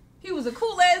everybody. He was a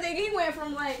cool ass nigga. He went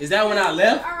from like. Is that when I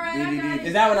left? All right, I got it.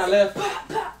 Is that when I left?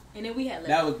 And then we had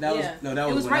left. That was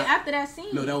It was when right after that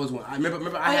scene. No, that was when I remember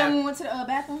Oh, yeah, when we went to the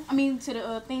bathroom. I mean, to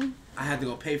the thing. I had to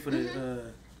go pay for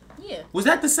the. Yeah. Was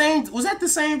that the same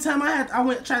time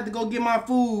I tried to go get my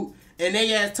food and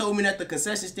they ass told me that the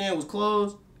concession stand was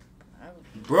closed?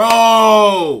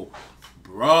 Bro.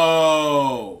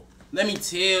 Let me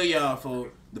tell y'all,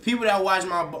 folks. The people that watch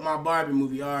my Barbie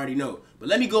movie already know. But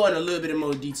let me go in a little bit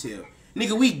more detail.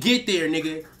 Nigga, we get there,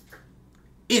 nigga.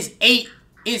 It's 8.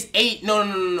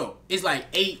 No. It's like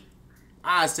 8.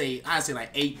 I say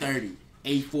like 8:30,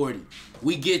 8:40.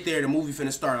 We get there, the movie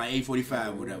finna start like 8:45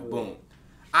 or whatever. Boom.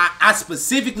 I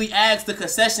specifically asked the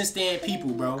concession stand people,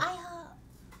 bro. I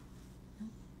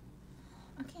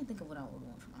can't think of what I would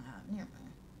want for my hot. Never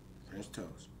mind. French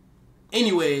toast.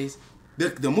 Anyways,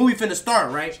 the movie finna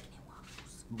start, right?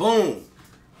 Boom.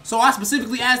 So I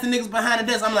specifically asked the niggas behind the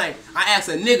desk. I asked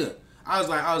a nigga. I was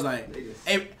like,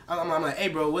 hey, I'm like, hey,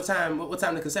 bro, what time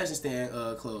the concession stand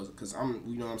close? Cause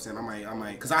you know what I'm saying? I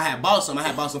might, cause I had bought some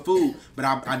food, but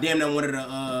I damn near wanted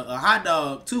a hot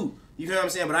dog too. You feel what I'm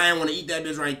saying? But I didn't want to eat that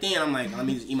bitch right then. I'm like, let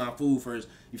me just eat my food first.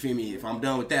 You feel me? If I'm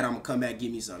done with that, I'm gonna come back and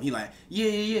get me something. He like,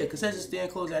 yeah. Concession stand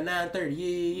closed at 9:30.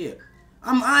 Yeah.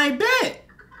 I bet.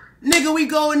 Nigga, we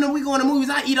go in the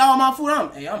movies. I eat all my food.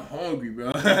 I'm hungry,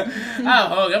 bro. I'm hungry.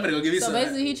 I'm gonna go get me So some.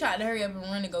 basically, he tried to hurry up and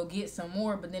run to go get some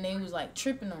more, but then they was like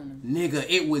tripping on him. Nigga,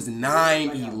 it was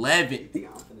 9:11. You think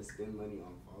I'm finna spend money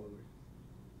on followers?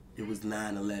 It was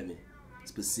 9:11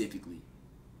 specifically.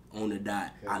 On the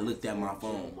dot, I looked at my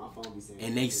phone,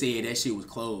 and they said that shit was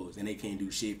closed, and they can't do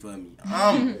shit for me.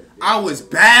 I was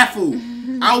baffled.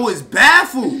 I'm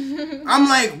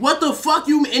like, what the fuck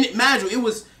you? And imagine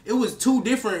it was two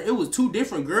different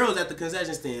girls at the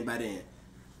concession stand by then.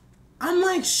 I'm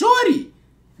like, shorty,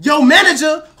 your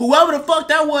manager, whoever the fuck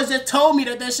that was, just told me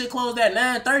that shit closed at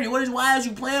 9:30. Why is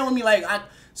you playing with me? Like,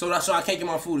 so I can't get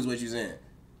my food is what you saying?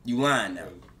 You lying now.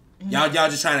 Y'all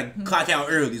just trying to clock out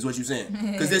early is what you saying.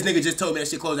 Cause this nigga just told me that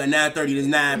shit closed at 9:30. It's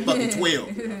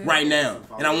 9:12 right now.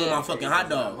 And I want my fucking hot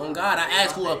dog. Oh God, I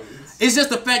asked for it's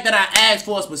just the fact that I asked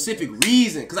for a specific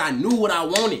reason. Cause I knew what I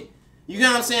wanted. You get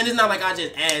what I'm saying? It's not like I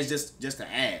just asked just to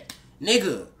add.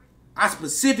 Nigga, I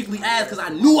specifically asked cause I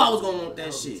knew I was gonna want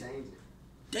that shit.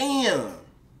 Damn.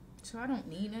 So I don't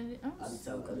need it. I'm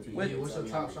so confused. Wait, what's your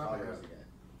top shopping app?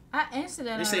 I answered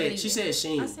that already. She said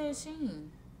Shein. I said Shein.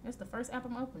 That's the first app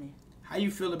I'm opening. How you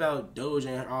feel about Doja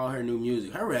and all her new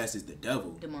music? Her ass is the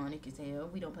devil. Demonic as hell.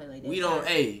 We don't play like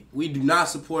that. We do not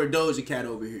support Doja Cat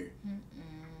over here.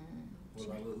 What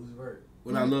about Lil Uzi Vert?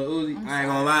 What about Lil Uzi? I ain't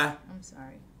gonna lie. I'm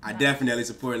sorry. I definitely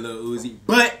support Lil Uzi.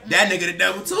 But that nigga the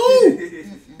devil too.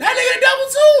 That nigga the devil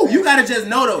too. You gotta just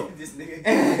know though. This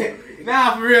nigga.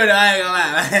 Nah, for real though, I ain't gonna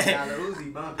lie. Nah, the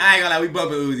Uzi bumping. I ain't gonna lie, we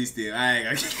bumping Uzi still. I ain't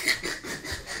gonna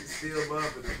Still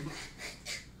bumping.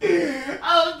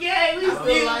 Okay, we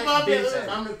still bumping Uzi.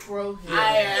 I'm the crow. I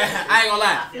ain't gonna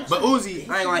lie. But Uzi,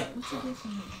 I ain't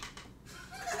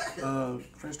gonna lie.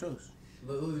 French toast.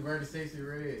 Lil Uzi Vert and Sexy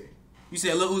Red. You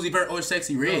said Lil Uzi Vert or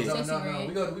Sexy Red? No. Sexy Red.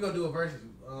 We gonna do a versus.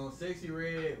 Sexy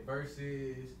Red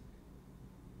versus.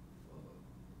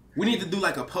 We need to do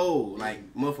like a poll,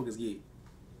 like motherfuckers get.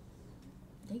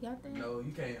 They got that? No,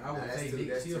 you can't. I would Nah, say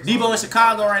that's too- Debo in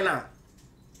Chicago right now.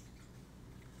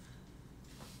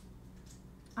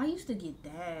 I used to get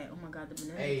that. Oh my God, the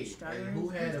banana Hey, strawberries. who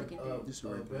had I a used to get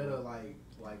that. better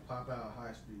like pop out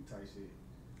high street type shit?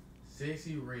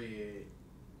 Sexy Red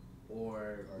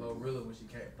or Glorilla when she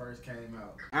first came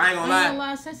out? I ain't gonna I ain't lie. gonna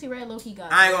lie, Sexy Red low-key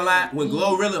got I ain't gonna lie. When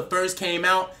Glorilla first came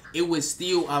out, it was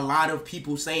still a lot of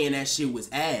people saying that shit was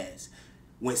ass.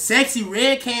 When Sexy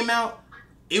Red came out,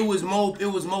 it was more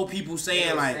people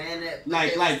saying like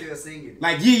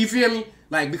yeah, you feel me?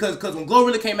 Like because when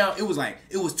Glorilla came out, it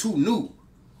was too new.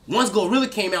 Once Glorilla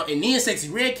came out and then Sexy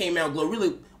Red came out,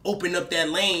 Glorilla opened up that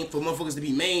lane for motherfuckers to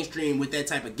be mainstream with that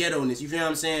type of ghetto-ness. You feel what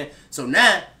I'm saying? So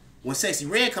now when Sexy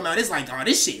Red come out, it's like, oh,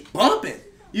 this shit bumping.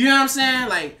 You know what I'm saying?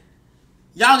 Like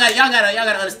y'all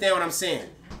gotta understand what I'm saying.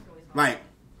 Like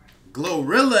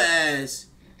Glorilla as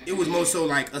it was more so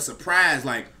like a surprise,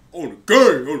 like on the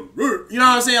gun, you know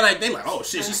what I'm saying? Like they like, oh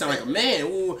shit, she sound like a man.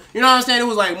 Ooh. You know what I'm saying? It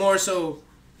was like more so,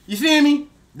 you feel me?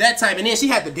 That type, and then she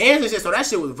had the dance and shit, so that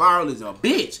shit was viral as a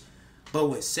bitch. But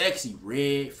with Sexy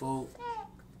Red, folks.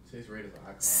 Sexy Red is an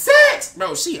icon. Sex!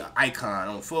 Bro, she an icon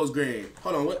on first grade.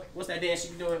 Hold on, what's that dance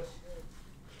she be doing?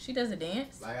 She does a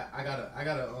dance. Like I got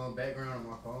a background on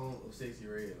my phone of Sexy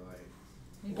Red.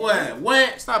 Like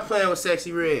What? Stop playing with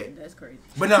Sexy Red. That's crazy.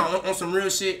 But no, on some real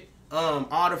shit, all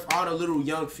the little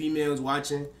young females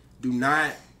watching, do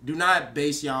not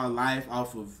base y'all life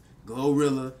off of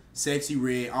Glorilla, Sexy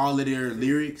Red, all of their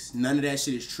lyrics, none of that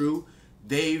shit is true.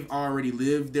 They've already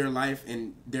lived their life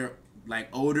and they're like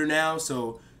older now,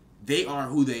 so they are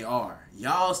who they are.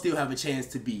 Y'all still have a chance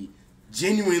to be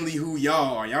genuinely who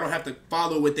y'all are. Y'all don't have to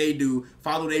follow what they do,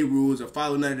 follow their rules, or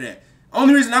follow none of that.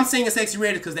 Only reason I'm singing Sexy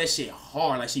Red is because that shit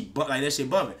hard, like that shit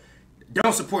bumping.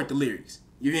 Don't support the lyrics.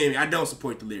 You feel me? I don't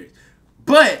support the lyrics,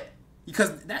 but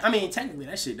because technically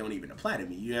that shit don't even apply to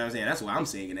me. You know what I'm saying? That's why I'm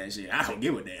singing that shit. I don't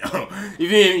give a damn. You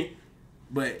feel me?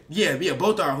 But yeah,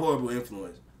 both are a horrible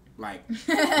influence. Like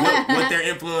what they're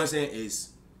influencing is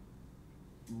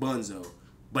bunzo.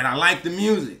 But I like the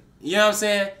music. You know what I'm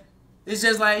saying? It's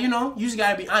just like, you just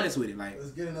gotta be honest with it. Like,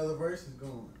 let's get another verses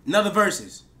going. Another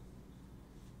verses.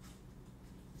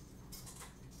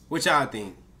 What y'all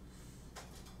think?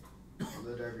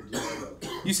 Lil Durk or G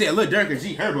Herbo. You said Lil Durk or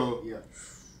G Herbo? Yeah.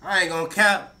 I ain't gonna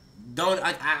cap.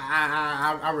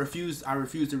 I refuse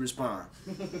to respond.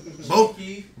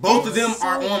 Both of them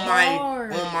are on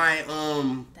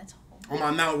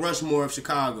my Mount Rushmore of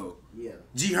Chicago. Yeah.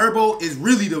 G Herbo is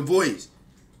really the voice.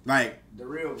 Like the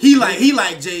real. He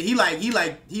like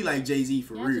Jay-Z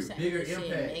for real. Bigger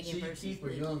impact, Chief Keef or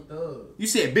Young Thug. You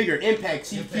said bigger impact,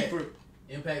 Chief Keef.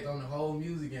 Impact on the whole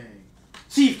music game.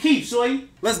 Chief Keef, shorty.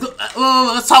 Let's go.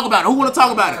 Let's talk about it. Who wanna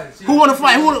talk about it? Who wanna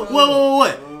fight?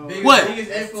 What?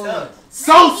 Biggest influence.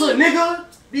 Sosa, nigga.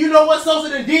 Do you know what Sosa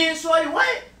done did, shorty?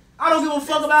 What? I don't give a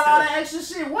fuck about all that extra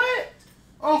shit. What?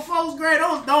 On folks grade,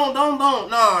 don't.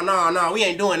 No. We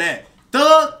ain't doing that.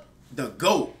 Thug, the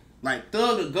GOAT. Like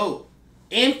Thug, the GOAT.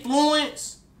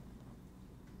 Influence,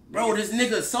 bro. This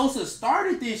nigga Sosa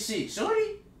started this shit,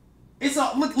 shorty. It's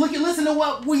a listen to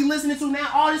what we listening to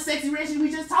now. All this Sexy Red shit we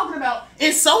just talking about.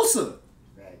 It's Sosa.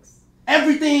 Facts.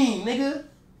 Everything, nigga.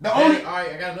 All right,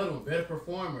 I got another one. Better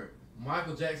performer,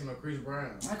 Michael Jackson or Chris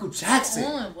Brown? Michael Jackson.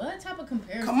 What type of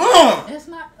comparison? Come on. That's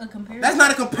not a comparison. That's not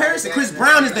a comparison. Chris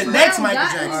Brown is the next Michael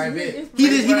Jackson. All right, bet.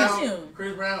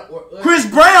 Chris Brown or Usher? Chris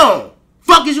Brown.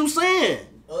 Fuck is you saying?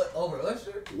 Over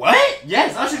Usher? What?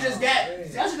 Yes, Usher just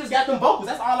got them vocals.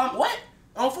 That's all I'm. What?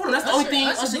 On phone. That's the only thing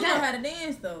Usher know got. how to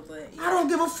dance though, but yeah. I don't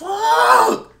give a fuck.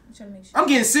 I'm trying to make sure. I'm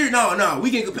getting serious. No.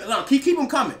 We can compare. No, keep them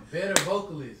coming. Better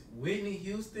vocalist, Whitney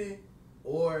Houston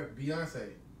or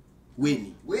Beyonce?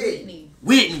 Whitney,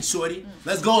 shorty.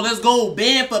 Let's go.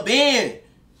 Band for band.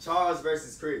 Charles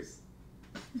versus Chris.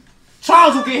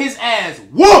 Charles will get his ass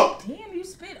whooped. Damn, you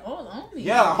spit all on me.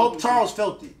 Yeah, I hope Charles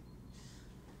felt it.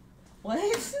 What?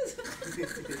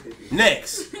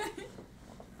 Next.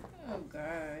 Oh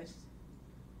gosh.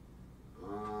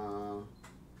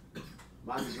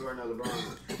 Michael Jordan or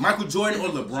LeBron? Michael Jordan or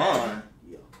LeBron?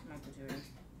 Yeah. Michael Jordan.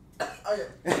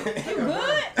 You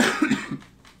good?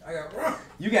 I got Bron.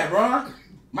 You got Bron?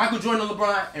 Michael Jordan or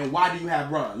LeBron? And why do you have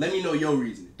Bron? Let me know your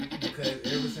reasoning. Because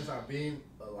ever since I've been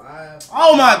alive.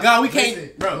 Oh my God, we can't.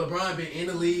 Listen, bro. LeBron been in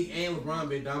the league and LeBron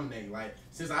been dominating. Like,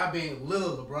 since I've been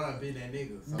little, LeBron been that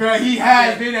nigga. So Bro, he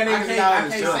has been that nigga. I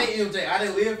can't say MJ. I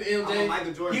didn't live for MJ. I'm a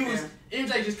Michael Jordan fan.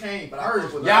 MJ just came But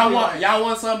first. Y'all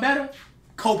want something better?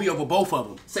 Kobe over both of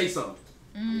them. Say something.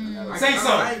 Say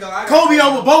something. Kobe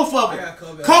over both of them.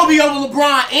 Kobe over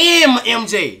LeBron and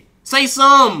MJ. Say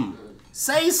something.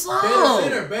 Say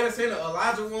something. Better center,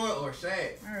 Elijah Warren or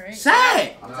Shaq? All right.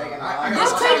 Shaq. I'm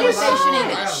taking This conversation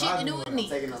ain't got Elijah shit to do Warren. with me.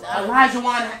 taking Elijah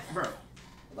Warren, bro.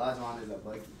 Elijah Warren is a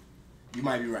bucket. You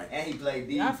might be right. And he played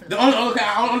D. The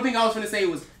only thing I was finna say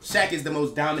was Shaq is the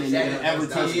most dominant nigga ever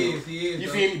touched him. He is. You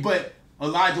feel me? But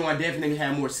Elijah Warren definitely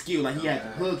had more skill. Like he had the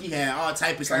hook, he had all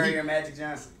type of stuff. Curry or Magic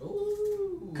Johnson?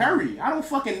 Ooh. Curry. I don't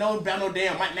fucking know about no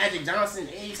damn Magic Johnson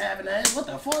age having that. What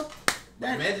the fuck?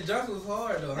 Magic Johnson was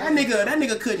hard though. That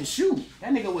nigga couldn't shoot.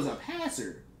 That nigga was a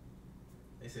passer.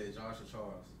 They said Josh or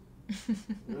Charles.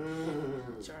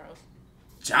 Charles.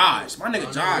 Josh, my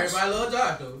nigga Josh. Everybody love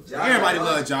Josh though. Everybody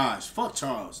love Josh. Fuck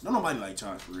Charles. Don't nobody like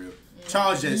Charles for real.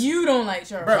 Charles just. You don't like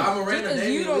Charles. Bro, Ja Morant or Just because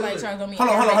Damian you don't like Lillard? Charles don't mean Hold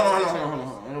on. everybody likes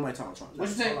Charles. Ain't nobody talking Charles. What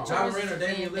you say? Ja Morant or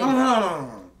Damian Hold Lillard?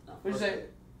 on. What you say?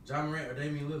 Ja Morant or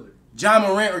Damian Lillard? Ja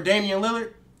Morant or Damian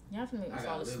Lillard? Y'all finna make me I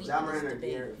fall got asleep. Ja Morant or with this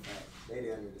De'Aaron debate. Fox?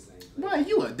 They under the same place. Boy,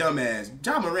 you a dumbass.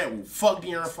 Ja Morant will fuck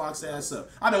De'Aaron Fox ass up.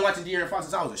 I've been watching De'Aaron Fox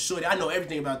since I was a shorty. I know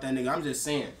everything about that nigga. I'm just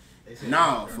saying. They said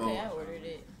Nah, Ja. fool. Okay, I ordered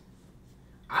it.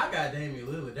 I got Damian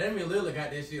Lillard. Damian Lillard got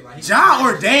that shit like. Ja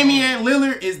or Damian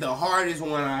Lillard is the hardest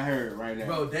one I heard right now.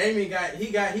 Bro, Damian he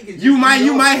can. You might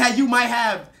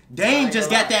have. Dame just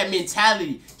got that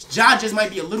mentality. Ja just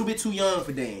might be a little bit too young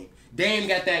for Dame. Dame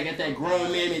got that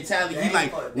grown man mentality. He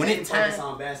like when it focus time.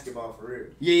 on basketball for real.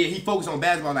 Yeah, he focused on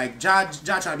basketball. Like Ja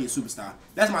trying to be a superstar.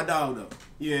 That's my dog though.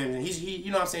 Yeah, he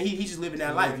you know what I'm saying. He just living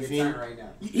that life. You feel me? Right now.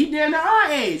 He damn near our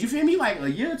age. You feel me? Like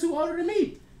a year or two older than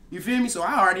me. You feel me? So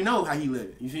I already know how he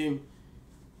living. You feel me?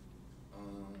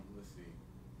 Let's see.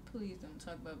 Please don't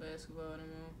talk about basketball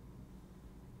anymore.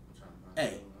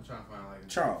 Hey. I'm trying to find like a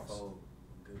Charles.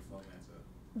 good folk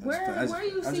matchup. Where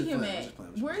you see him at?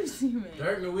 Where you see him at?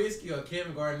 Dirk Nowitzki or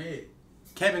Kevin Garnett?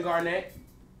 Kevin Garnett.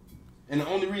 And the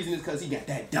only reason is because he got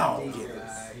that dog in him.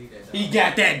 He He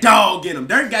got that dog in him.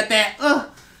 Dirk got that,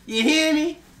 you hear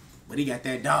me? But he got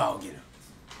that dog in him.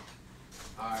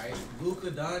 Alright,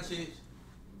 Luka Doncic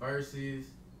versus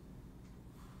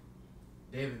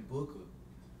Devin Booker.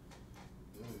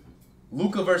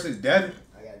 Luka versus Devin.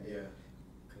 I got Yeah. Devin.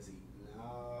 Cause he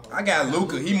no. I got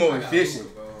Luka. He more efficient.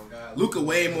 Luka Luka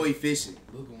way more efficient.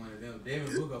 Luka one of them.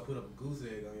 Devin Booker put up a goose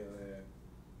egg on your ass.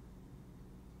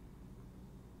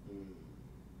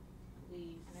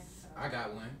 Please, next time. I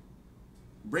got one.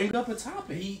 Bring up a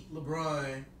topic. Heat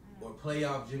LeBron or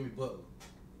playoff Jimmy Butler.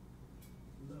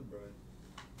 LeBron.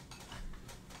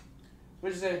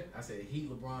 What'd you say? I said Heat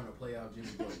LeBron or playoff Jimmy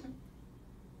Butler.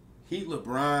 Heat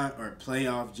LeBron or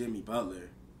playoff Jimmy Butler?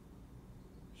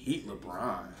 Heat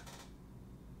LeBron.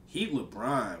 Heat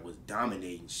LeBron was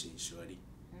dominating shit, shorty.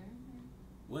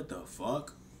 What the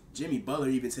fuck? Jimmy Butler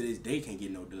even to this day can't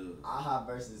get no dubs. IHOP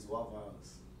versus Waffle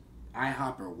House.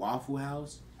 IHOP or Waffle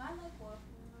House? I like waffle.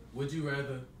 Would you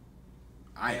rather?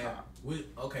 IHOP.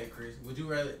 Okay, Chris. Would you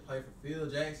rather play for Phil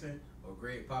Jackson or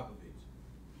Greg Popovich?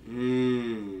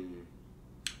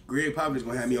 Greg Popovich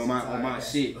gonna have me on my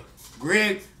shit.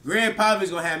 Greg Popovich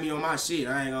gonna have me on my shit.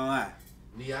 I ain't gonna lie.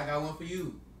 Nia, I got one for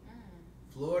you.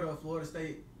 Florida or Florida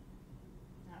State?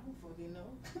 I don't fucking know.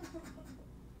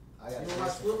 I got You know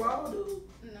watch football, dude?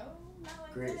 No, not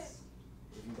like Chris. that.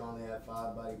 If you can only have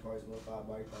 5 body parts, what 5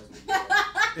 body parts would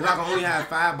you If I can only have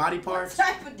 5 body What parts,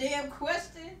 type of damn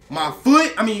question? my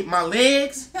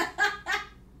legs.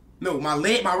 No, my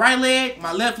right leg,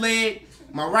 my left leg,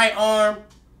 my right arm,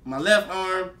 my left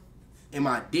arm, and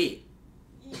my dick.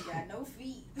 You ain't got no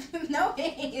feet, no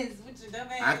hands with your dumb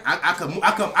I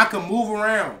ass. I can move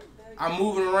around. I'm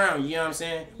moving around. You know what I'm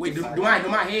saying? Wait, do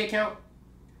my head count?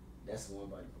 That's one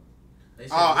body part. They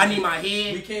said Oh, I we need my We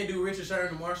head. can't do Richard Sherman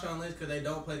and Marshawn Lynch because they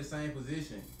don't play the same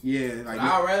position. Yeah, But like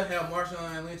I'd rather have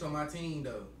Marshawn Lynch on my team,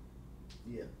 though.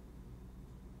 Yeah.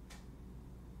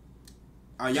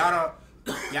 y'all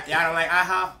don't like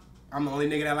IHOP? I'm the only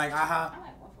nigga that like IHOP. I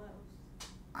like Waffle House.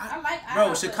 I like Bro,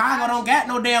 IHOP, Chicago but don't got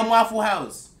no damn Waffle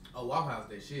House. Oh, Waffle House,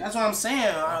 that shit. That's what I'm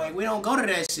saying. Like, we don't go to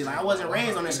that shit. Like, I wasn't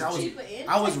raised on that shit.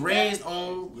 I was raised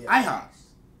on IHOP.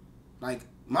 Like,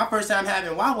 my first time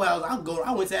having Waffle House,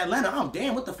 I went to Atlanta. I'm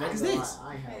damn, what the fuck is this?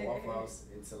 I ain't had Waffle House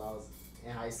until I was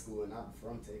in high school and I'm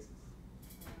from Texas.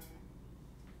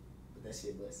 But that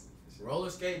shit blessed me. Roller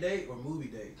skate date or movie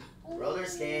date? Roller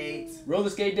skates. Roller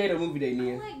skate date or movie date, I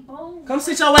Nia? like both. Come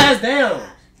sit your ass down.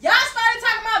 Y'all started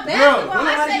talking about Bro, basketball. I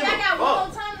nobody said give y'all a got fuck. one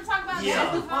more time to talk about Yeah,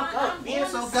 basketball. fuck up. I'm Being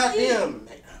going so to sleep. goddamn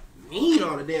mean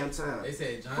all the damn time. They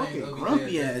said Johnny Fucking Ugly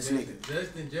grumpy Ass ass nigga.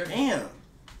 Justin Jefferson. Damn.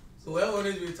 So whoever it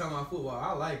is we talking about football,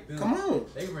 I like them. Come on.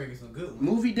 They bringing some good ones.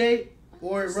 Movie date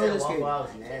or Said roller Waffle skate? House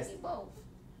I nasty. take both.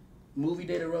 Movie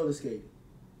date or roller skate?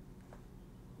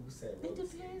 Who said It roller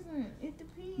skate? depends. It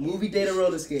depends. Movie date or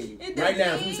roller skate? It Right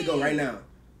now, if we used to go right now.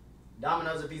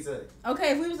 Domino's or Pizza Hut?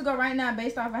 Okay, if we was to go right now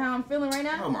based off of how I'm feeling right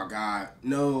now, Oh my god.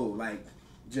 No, like,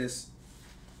 just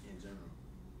In general.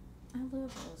 I love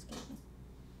roller skating.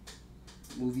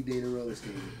 movie date or roller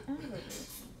skate. I love roller skating.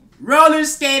 Roller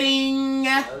skating!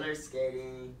 Roller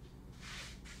skating.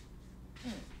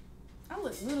 I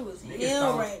look little as Niggas,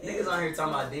 hell right now. niggas on here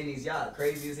talking about Denny's. Y'all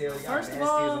crazy as hell. Y'all First nasty of as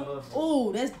a all, motherfucker.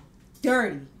 ooh, that's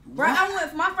dirty. Bro, I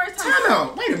went for my first time. Time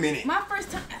out. Wait a minute. My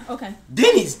first time. Okay.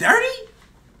 Denny's dirty?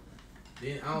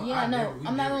 Then, Yeah, no,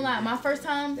 I'm not gonna lie. My first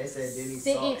time They said Denny's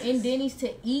sitting sauce. in Denny's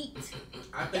to eat,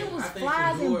 it was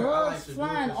flies and bugs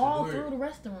flying all through the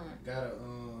restaurant. Got a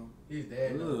his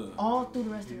dad. Ugh. All through the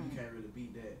You restaurant. can't really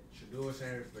beat that. Shador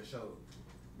Sanders for sure.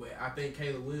 But I think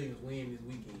Caleb Williams win this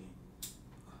weekend.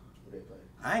 Who they play?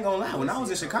 I ain't gonna lie. When I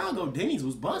was in Chicago, Denny's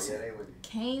was Yeah, busting. they win.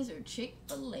 Canes or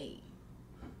Chick-fil-A.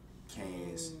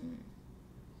 Canes.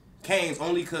 Canes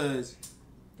only cause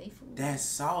They food. that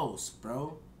sauce,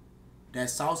 bro. That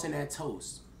sauce and that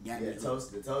toast. Got Yeah, me. the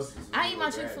toast is I eat my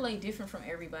real bad. Chick-fil-A different from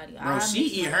everybody. Bro, she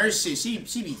eat her shit. She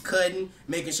be cutting,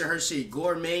 making sure her shit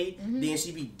gourmet. Then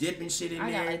she be dipping shit in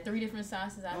I there. got like 3 different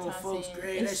sauces I Oh, toss folks, in.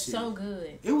 great, It's that shit. so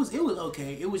good. It was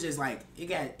okay. It was just like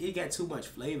it got too much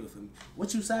flavor for me.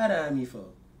 What you side eyeing me for?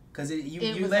 Cause you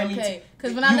It was let me okay.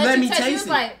 Because when you I let me you taste it, it taste was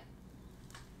like,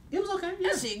 it was okay. Yeah.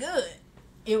 that shit good.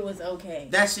 It was okay.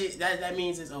 That shit that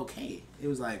means it's okay. It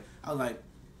was like I was like,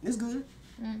 it's good.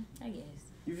 I guess.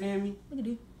 You feel me? We can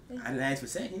do. I didn't ask for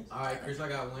seconds. All right, Chris, I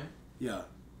got one. Yeah.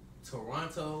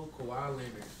 Toronto, Kawhi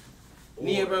Leonard.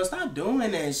 Yeah, bro, stop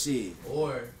doing that shit.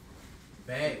 Or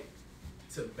back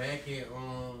in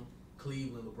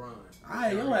Cleveland, LeBron.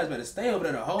 Alright, your ass better stay over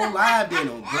there the whole live then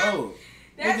on bro.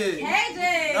 That's Nigga-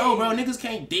 KJ. No, bro, niggas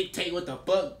can't dictate what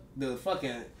the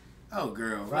fucking. Oh,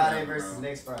 girl. Friday whatever, versus bro.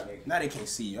 next Friday. Now they can't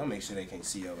see you. I'll make sure they can't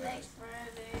see your Next ass.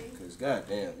 Friday. Cause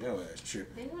goddamn, your ass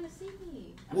tripping. They want to see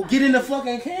me. Well, get in the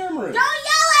fucking camera. Don't yell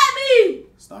at me.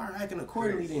 Start acting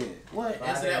accordingly then. What?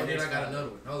 Answer that one, then I got another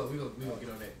one. Hold on, we gonna get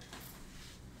on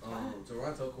that.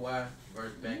 Toronto, Kawhi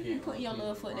versus back You in. put your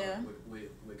little foot down.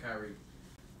 With Kyrie.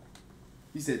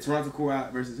 You said Toronto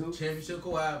Kawhi versus who? Championship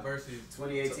Kawhi versus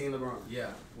 2018 LeBron. Yeah,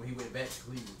 when he went back to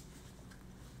Cleveland.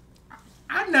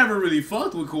 I never really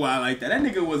fucked with Kawhi like that. That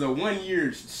nigga was a 1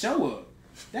 year show up.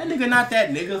 That nigga not that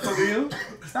nigga for real.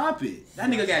 Stop it. That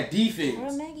nigga got defense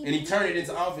and he turned it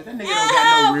into offense. That nigga don't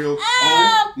got no real.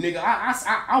 Oh, nigga,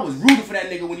 I was rooting for that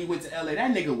nigga when he went to LA.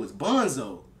 That nigga was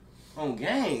Bonzo. On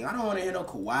gang. I don't want to hear no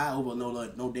Kawhi over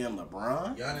no damn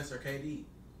LeBron. Giannis or KD?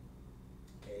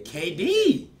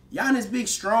 KD. Giannis big,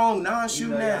 strong, You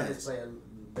non-shooting know, Giannis ass. play a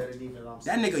better defense.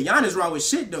 That nigga Giannis raw with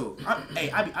shit though.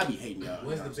 I be hating y'all.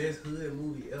 What's the best hood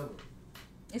movie ever?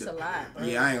 It's a lot, bro.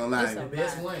 Yeah, I ain't gonna lie. It's The a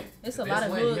best lot. one. It's The a lot best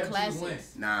of one. hood You have to choose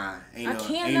classics. one. Nah, I ain't no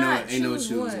cannot choose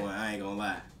choose one. one. I ain't gonna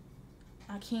lie.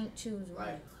 I can't choose one.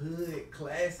 Like hood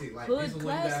classic. Like Hood this is what you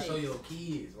gotta classics. show your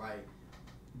kids. Like,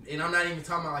 and I'm not even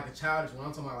talking about like a childish one.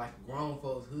 I'm talking about like grown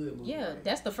folks hood movie. Yeah, like,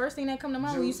 that's the first thing that come to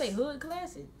mind when you Juice. say hood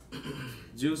classic.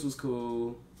 Juice was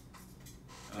cool.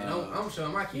 And I'm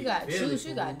showing my kids. You got Billy Juice,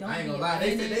 you fool. got Don't I ain't Be gonna a lie.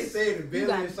 They Menace. say the Billy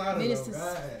got and Shada Menace though. to-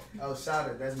 God. Oh,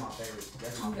 Shada, that's my favorite.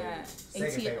 That's my You favorite. got Second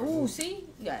ATL. favorite Ooh, movie. see?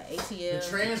 You got The ATL.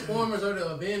 Transformers or the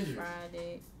Avengers?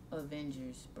 Friday.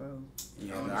 Avengers, bro.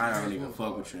 Yeah, Oh, but I don't even Transformers fuck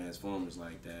hard. with Transformers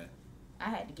like that. I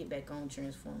had to get back on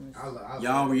Transformers.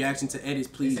 Y'all reaction to edits,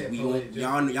 please. said We poetic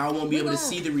won't, y'all won't be We able to gon-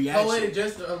 see the Poetic reaction.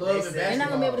 just a love They and said- They're not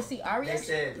gonna be able to basketball. see our They reaction.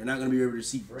 said They're not gonna be able to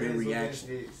see their Friends with reaction.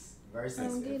 Benefits versus I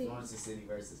don't get it. Influencer City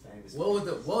versus Famous. What was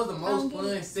the I most don't get fun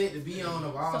it. set to be on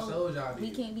of all So, shows y'all did? We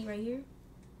can't be right here.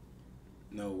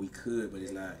 No, we could, but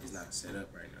it's not set up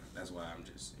right now. That's why I'm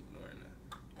just ignoring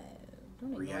that.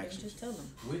 Don't ignore it. Reactions. Just tell them.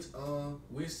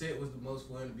 Which set was the most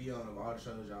fun to be on of all the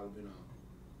shows y'all have been on?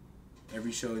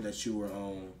 Every show that you were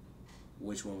on,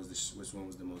 which one was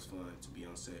the most fun to be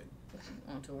on set?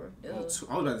 On tour. Duh. I was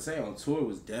about to say on tour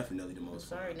was definitely the I'm most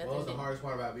sorry, fun. nothing. What was the did- hardest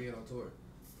part about being on tour?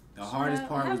 The hardest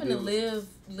part was having to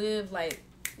live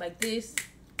like this.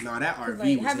 Nah, that 'Cause, RV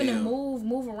like was having to hell.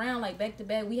 move around like back to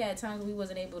back. We had times we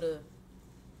wasn't able to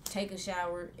take a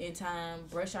shower in time,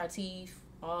 brush our teeth,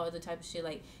 all other type of shit.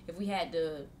 Like if we had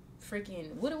to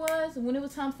freaking what it was when it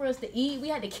was time for us to eat, we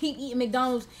had to keep eating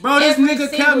McDonald's. Bro, this every nigga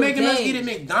kept single making us day. eat at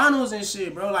McDonald's and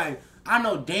shit, bro. Like, I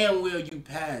know damn well you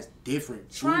passed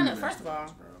different Trying to food first of all,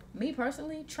 restaurants, bro. me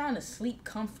personally trying to sleep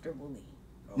comfortably.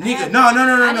 Nigga, no.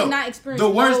 I did not experience The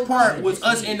worst no part was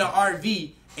comfort us in the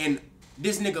RV and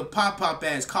this nigga pop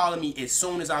ass calling me as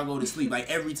soon as I go to sleep, like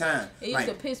every time. It used Like,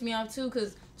 to piss me off too,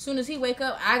 cause soon as he wake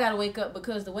up, I gotta wake up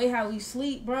because the way how we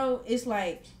sleep, bro, it's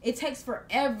like it takes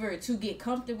forever to get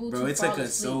comfortable. bro, to it fall took us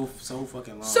asleep. so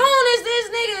fucking long. Soon as this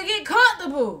nigga get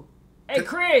comfortable, Hey,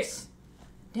 Chris.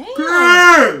 damn.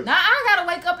 Grr! Now I gotta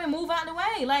wake up and move out the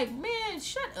way. Like, man,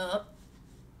 shut up,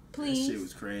 That please. shit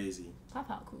was crazy. Pop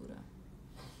out cool though.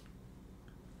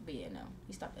 But yeah, no,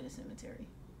 he stopped at the cemetery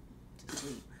to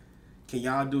sleep. Can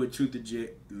y'all do a truth or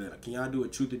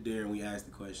dare and we ask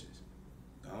the questions?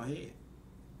 Go ahead.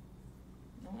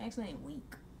 Don't ask me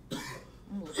weak.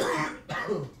 I'm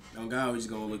looking. Don't God, we just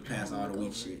gonna look past all the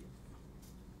weak shit.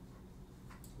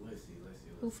 Let's see.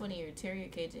 Who funnier, Terry or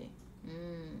KJ?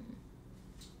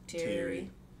 Terry. Terry.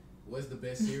 What's the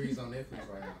best series on Netflix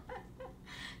right now?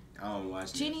 I don't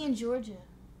watch Ginny in Georgia.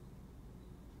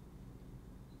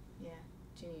 Yeah,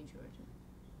 Ginny in Georgia.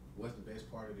 What's the best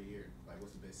part of the year? Like,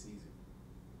 what's the best season?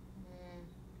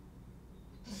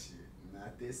 Shit,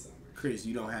 not this summer. Chris,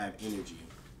 you don't have energy.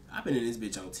 I've been in this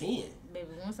bitch on 10. Baby,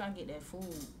 once I get that food,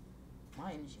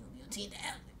 my energy will be on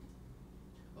 10,000.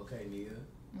 Okay, Nia.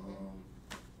 Mm-hmm.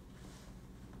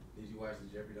 Did you watch the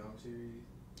Jeffrey Dahmer series?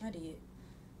 I did.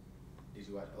 Did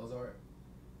you watch Ozark?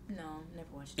 No, never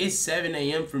watched it. It's 7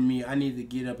 a.m. for me. I need to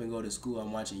get up and go to school.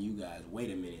 I'm watching you guys. Wait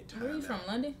a minute. Where you Time from, out.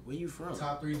 London? Where you from?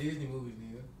 Top 3 Disney movies,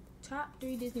 Nia. Top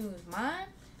 3 Disney movies.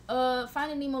 Mine?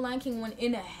 Finding Nemo, Lion King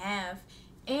 1.5,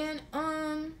 and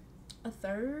a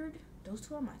third. Those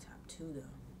two are my top 2 though.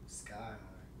 Sky High.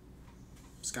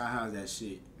 Sky High's that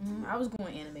shit. I was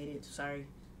going animated. Sorry.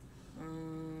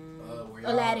 Were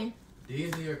y'all Aladdin.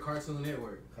 Disney or Cartoon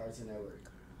Network? Cartoon Network.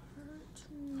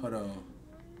 Hold on.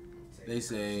 They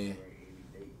say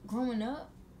Growing up,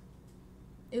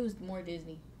 It was more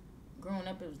Disney. Growing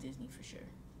up, it was Disney for sure.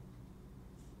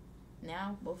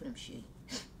 Now, both of them shitty.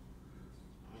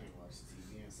 I ain't watched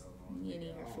TV in so long. Me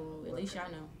neither, fool. At least y'all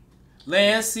know.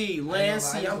 Lancy, I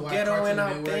used to I'm watch ghetto Cartoon and I'm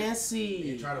Network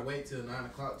fancy. And try to wait till 9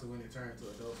 o'clock to when it turned to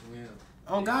Adult Swim.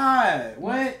 Oh God,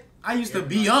 what? I used to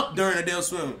be up during Adult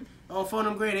Swim. On Phone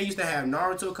Them Great, they used to have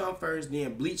Naruto come first,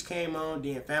 then Bleach came on,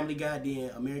 then Family Guy,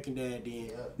 then American Dad, then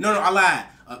no, I lied.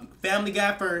 Family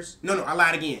Guy first. No, I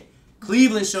lied again.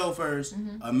 Cleveland Show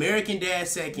 1st, American Dad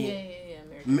second. Yeah.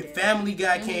 American Dad. Family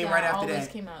Guy Family came Guy right after always that.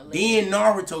 came out late. Then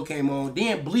Naruto came on.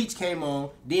 Then Bleach came on.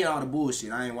 Then all the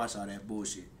bullshit. I ain't watched all that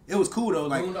bullshit. It was cool though,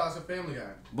 like Boondocks and Family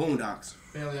Guy. Boondocks,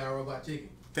 Family Guy, Robot Chicken.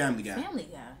 Family Guy. Family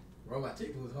Guy. Robot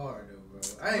Chicken was hard though, bro.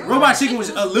 I ain't Robot Chicken was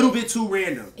a little bit too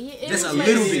random. It Just was a like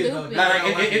little bit. stupid. Like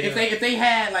if they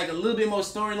had like a little bit more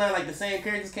storyline, like the same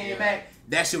characters came back,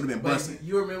 that shit would have been But busting.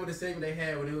 you remember the segment they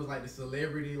had when it was like the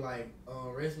celebrity like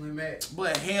wrestling match?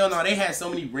 But hell no, they had so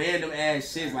many random ass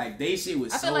shits. Like they shit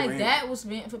was I so feel like random. that was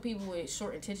meant for people with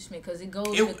short attention span because the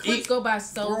It- clips go by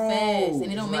so bro, fast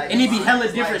and it don't make and it be hella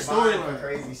it's different like Vine storyline.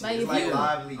 Crazy shit. Like, It's if like you-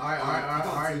 lively. All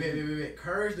right. Wait.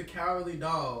 Courage the Cowardly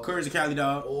Dog. Courage the Cowardly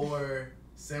Dog. Or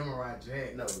Samurai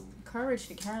Jack. No, Courage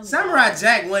the Cowardly. Samurai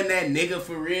Jack wasn't that nigga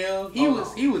for real. He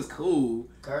was cool.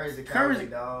 Courage the Courage- Cowardly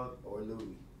Dog or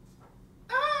Louis.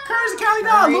 Courage the Cowardly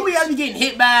Dog. Louis has be getting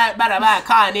hit by a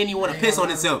car and then he want to piss on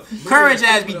himself. Courage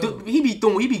has he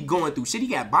be going through shit. He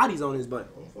got bodies on his butt.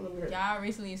 Y'all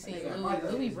recently seen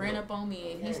Louis ran up on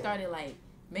me and he started like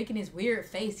making this weird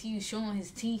face. He was showing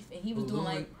his teeth and he was doing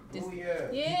like this. Oh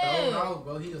yeah. He throwing off,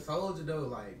 bro. He a soldier though.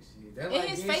 Like shit. That And like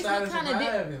his getting face shot look and kinda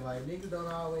surviving. Like niggas don't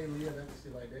always live after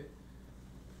shit like that.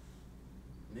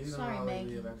 Niggas Sorry, don't always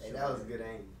Maggie. live after Hey, shit that like was a good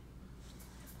aim.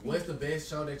 What's the best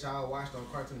show that y'all watched on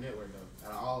Cartoon Network though?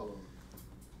 Out of all of them.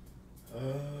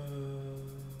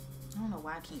 I don't know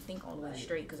why I can't think all the way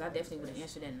straight because I definitely would have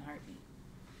answered that in a heartbeat.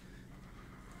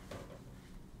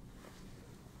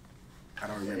 I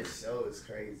don't remember. That show is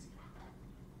crazy.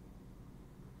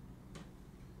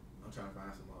 I'm trying to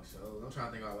find some more shows. I'm trying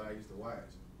to think about what I used to watch.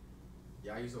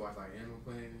 Y'all used to watch like Animal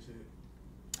Planet and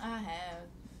shit. I have.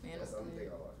 Man, That's the only thing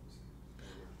I watched.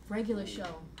 regular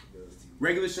show. Those TV.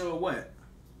 Regular show or what?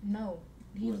 No.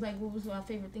 He was like, what was my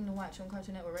favorite thing to watch on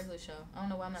Cartoon Network? Regular show. I don't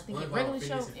know why I'm not thinking. SpongeBob, Regular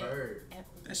show. Phineas and Ferb.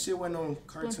 That shit wasn't on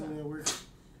Cartoon SpongeBob. Network.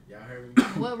 Y'all heard me?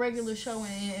 What regular show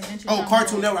and Adventure Oh, Time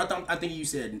Cartoon was on? Network. I think you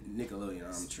said Nickelodeon.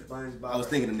 I'm tripping. SpongeBob. I was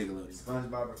thinking of Nickelodeon.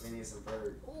 SpongeBob or Phineas and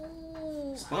Ferb.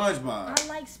 Ooh. SpongeBob. I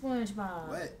like SpongeBob.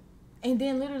 What? And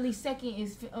then literally second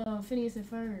is Phineas and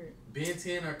Ferb. Ben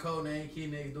 10 or Codename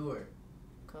Kid Next Door.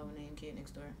 Codename Kid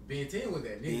Next Door. Ben 10 was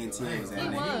that nigga. Ben 10 though. I ain't was gonna He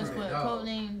that lie, nigga. was, that but dog.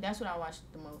 Codename, that's what I watched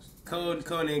the most.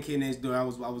 Codename Kid Next Door. I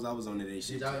was on to that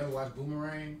shit. Did y'all ever watch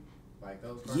Boomerang? Like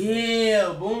those cartoons?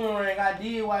 Yeah, Boomerang. I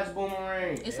did watch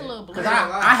Boomerang. It's a little Cause blurry.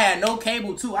 I had no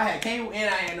cable too. I had cable and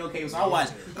I had no cable, so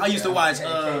I used to watch. Bro,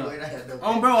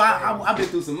 I been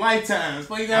through some lifetimes.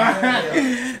 But you know,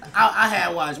 I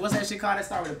had watched. What's that shit called? That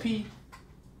start with a P.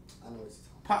 I know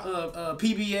what you're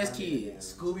talking PBS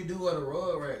Kids. Scooby Doo or the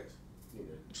Rugrats?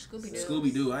 Scooby Doo.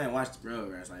 Scooby Doo. I ain't watched the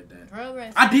Rugrats like that.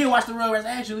 Rugrats. I did watch the Rugrats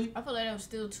actually. I feel like that was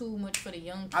still too much for the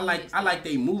young kids. I like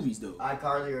they movies though.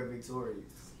 iCarly or Victorious?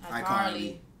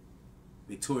 iCarly.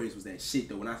 Victorious was that shit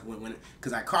though. When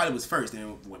cause iCarly was first, then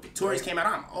when Victorious came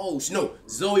out,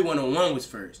 Zoe 101 was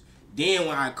first. Then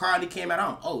when iCarly came out,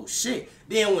 I'm oh shit.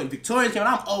 Then when Victorious came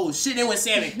out, I'm oh shit. Then when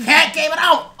Sam and Cat came out,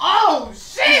 I'm oh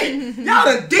shit. Y'all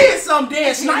done did something,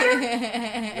 Dan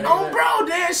Snyder. Oh bro,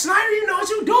 Dan Snyder, you know what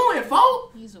you doing,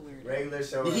 folks. He's a weirdo. Regular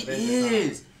show. or He Adventure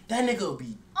is. That nigga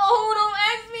be. Oh,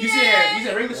 don't ask me You that.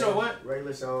 said regular show Time? what?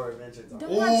 Regular show or Adventure Time? Them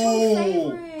are two Ooh.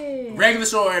 favorites. Regular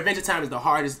show or Adventure Time is the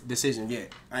hardest decision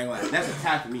yet. I ain't gonna lie. That's a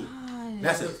tie for me. God.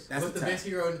 That's What's a the tie. best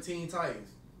hero in the Teen Titans?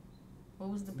 What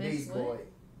was the best Beast what? Boy.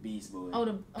 Beast Boy.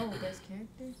 Best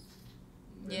character?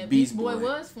 Yeah, Beast Beast Boy Boy.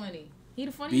 was funny. He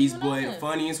the funniest Beast one Boy, on the there.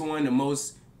 funniest one,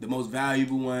 the most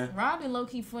valuable one. Robin low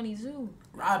key funny too.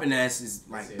 Robin ass is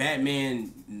like That's it.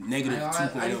 Batman negative I used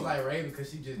to 2.0. like Raven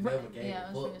because she just never gave Yeah,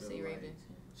 I a was fuck. gonna say though, like, Raven.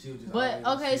 she was just But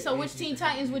always okay, shit, so and which she Teen just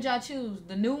Titans did would it. y'all choose?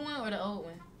 The new one or the old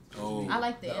one? Oh, I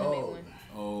like the The anime old. one.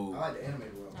 I oh. like the anime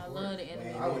one. I love the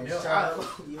anime. I would And never. Charlotte-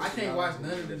 I can't watch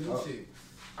none of the new shit.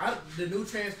 The new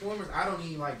Transformers, I don't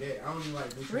even like that. I don't even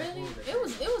like new Really?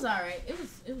 Transformers. It was alright.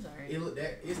 It was alright. It look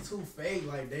that it's too fake.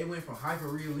 Like they went from hyper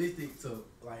realistic to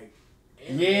like.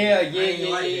 anime. Yeah. I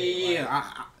ain't like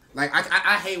that. Like,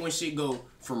 I hate when shit go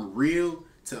from real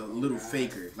to a little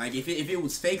faker. Like if it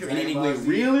was faker and then it Dragon Ball went Z.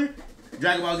 realer,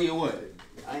 Dragon Ball Z or what?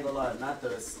 I ain't gonna lie, not the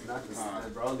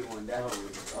Broly one. That one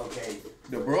was okay.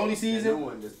 The Broly The season? new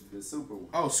one, the super one.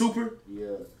 Oh, Super? Yeah.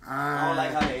 I don't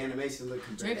like how the animation look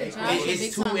compared.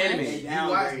 It's too animated.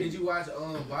 Did you watch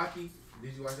Baki?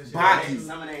 Did you watch that shit? Baki.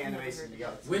 Some of the animation.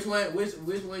 Which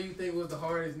one you think was the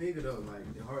hardest nigga though?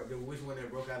 Like which one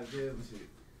that broke out of jail and shit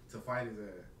to fight his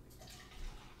ass?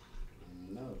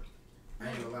 No. I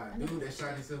ain't gonna lie, dude that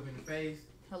shot himself in the face.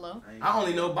 Hello? I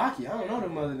only know Baki. I don't know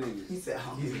them other niggas. He said,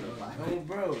 Oh,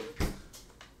 bro.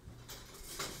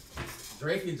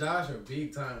 Drake and Josh are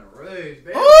big time rush.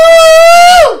 Ooh!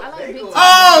 I like Big Time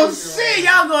Oh, Rush. shit.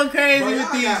 Y'all going crazy Bro, with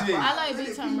y'all these got bitches. I like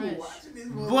Big Time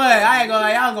Rush. Boy, I ain't gonna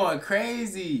lie. Y'all going We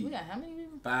crazy. got how many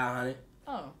people? 500.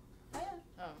 Oh. Yeah.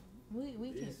 Oh. We This can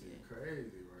see is it. crazy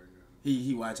right now.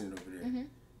 He watching it over there. Mhm.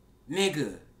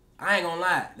 Nigga, I ain't gonna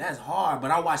lie. That's hard, but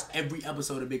I watched every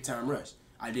episode of Big Time Rush.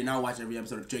 I did not watch every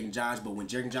episode of Drake and Josh, but when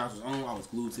Drake and Josh was on, I was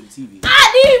glued to the TV.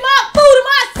 I need my food in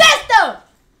my system!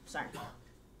 Sorry.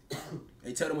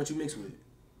 Hey, tell them what you mix with.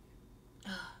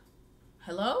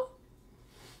 Hello?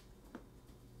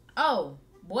 Oh,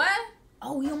 what?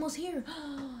 Oh, we almost here.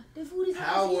 The food is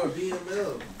Power almost here.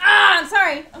 BML. Ah, I'm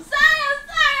sorry. I'm sorry.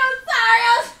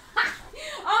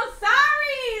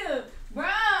 Bro,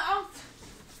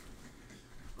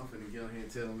 I'm finna get on here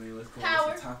and tell them, man, let's go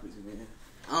Power. on some topics, man.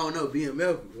 I don't know,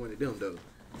 BML one of them though.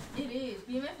 It is.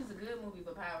 BMF is a good movie,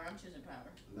 but Power. I'm choosing Power.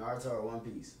 Naruto or One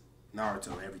Piece?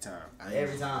 Naruto every time.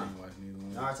 Every time. I ain't watching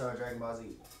neither one. Naruto or Dragon Ball Z?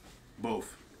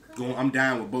 Both. I'm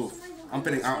down with both.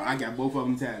 I got both of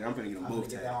them tatted. I'm finna get them I'm both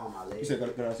gonna get that tatted. on my leg. You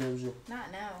said can I say with you?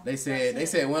 Not now. They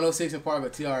said 106 in Park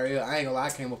with TRL. I ain't gonna lie, I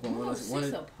came up on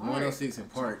 106 in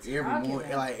Park every Talking morning,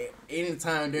 about. like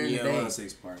anytime during Yeah, the day.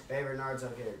 106 part. Favorite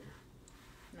Naruto character?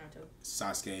 Naruto.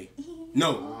 Sasuke.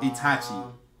 No,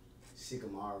 Itachi.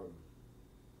 Shikamaru.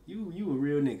 You a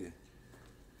real nigga.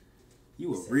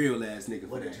 You a real ass nigga for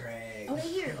What a that. drag. Oh, they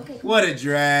here. Okay. What a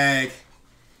drag.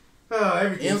 Oh,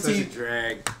 everything's such a such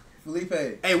drag. Felipe.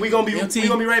 Hey, we gonna be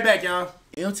right back, y'all.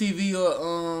 MTV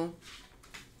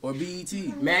or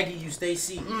BET. Maggie, you stay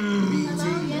seat.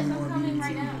 Hello, yes, I'm coming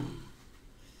right now.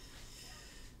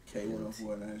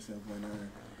 K104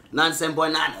 97.9.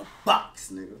 97.9 a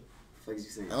box, nigga. Fuck is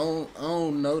you saying? I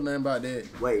don't know nothing about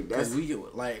that. Wait, Cause that's we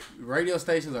like radio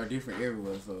stations are different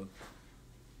everywhere, so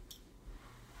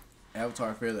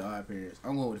Avatar, Fairly Odd Parents.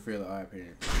 I'm going with Fairly Odd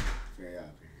Parents. very odd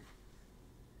parent.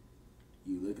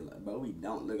 You look alike, but we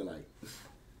don't look alike.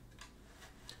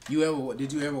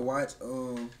 Did you ever watch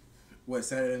what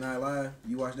Saturday Night Live?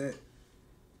 You watch that?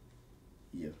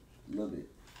 Yeah, a little bit.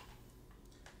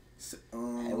 S-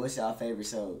 Hey, what's y'all favorite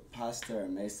show? Pasta or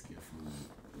Mexican food?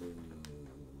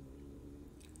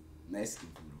 Mexican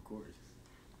food, of course.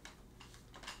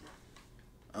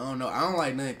 I don't know. I don't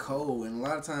like nothing cold, and a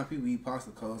lot of times people eat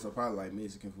pasta cold, so I probably like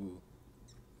Mexican food.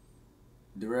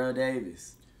 Darrell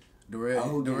Davis.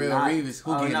 Darrell knocked? Reeves,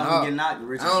 who Oh, getting no, who knocked? getting knocked?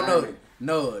 Richard I don't know. Sherman.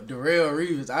 No, Darrell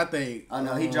Reeves. I think. Oh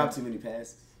no, he dropped too many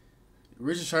passes.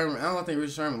 Richard Sherman. I don't think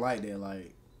Richard Sherman like that.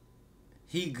 Like,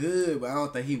 he good, but I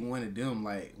don't think he one of them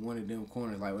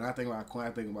corners. Like when I think about corner,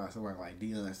 I think about somebody like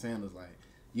Deion Sanders. Like,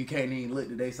 you can't even look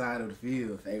to their side of the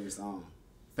field. Favorite song?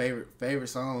 Favorite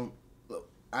song. Look,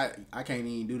 I can't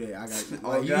even do that. I got Oh,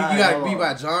 like, you God, got to hold be on.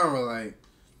 by genre. Like,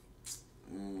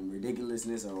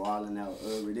 Ridiculousness or Wildin' Out?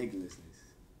 Ridiculousness.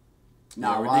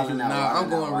 nah, Nah, ridiculous. Wildin' Out. Nah, I'm Wildin'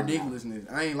 going Out, Wildin' Out. ridiculousness.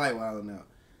 I ain't like Wildin' Out.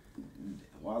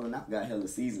 Wildin' Out got hella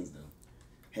seasons though.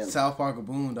 Hella. South Park or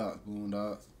Boondocks.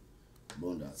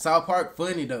 Boondocks. South Park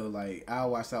funny though. Like, I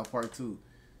watch South Park too.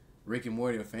 Rick and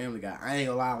Morty or Family Guy. I ain't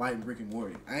gonna lie, I like Rick and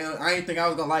Morty. I ain't think I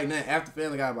was gonna like nothing after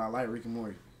Family Guy, but I like Rick and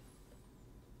Morty.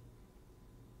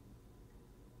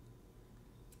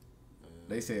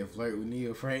 They said flirt with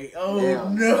Neil Frank. Oh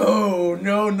Yeah. no.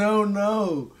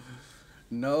 No.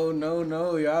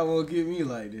 Y'all won't get me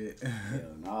like that. Hell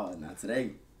no, not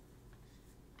today.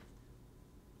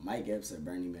 Mike Epps or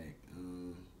Bernie Mac?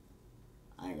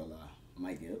 I ain't gonna lie.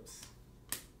 Mike Epps.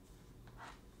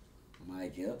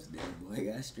 Mike Epps, that boy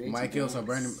got stretchy. Mike Epps or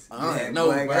Bernie? That No,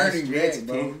 boy got Bernie stretchy, Mac,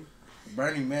 bro. King.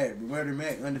 Bernie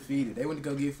Mac, undefeated. They went to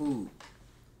go get food.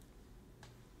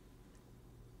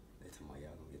 They talking about y'all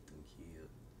gonna get them killed.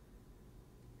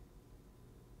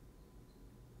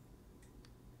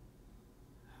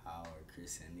 Howard,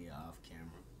 Chris, and Nia off camera.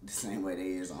 The same way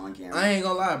they is on camera. I ain't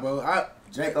gonna lie, bro.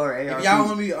 Drake or ARP. If y'all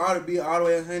want me to be all the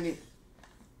way 100,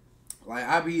 like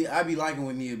I be liking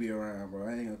when Nia be around, bro.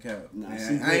 I ain't gonna cap. Nah, And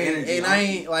she good I ain't, energy, and huh? I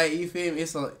ain't like, you feel me?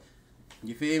 It's a,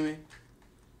 you feel me?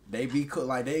 They be cool,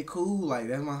 like they cool, like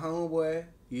that's my homeboy.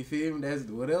 You feel me? That's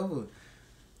whatever.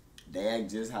 They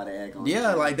act just how they act on Yeah,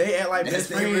 camera. like they act like That's best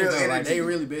their friends real though. Like they energy.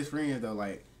 really best friends though.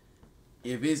 Like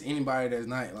if it's anybody that's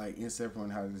not like inseparable in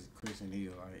the house, it's Christian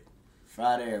Hill. Like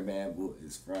Friday or Bad Boy?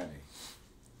 It's Friday.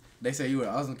 they say, you an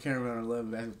awesome cameraman. I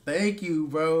love basketball. Thank you,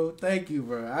 bro. Thank you,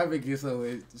 bro. I've been getting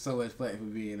so much flack for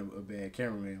being a bad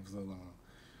cameraman for so long.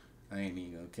 I ain't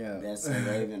even gonna care. That's a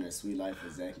Raven or Sweet Life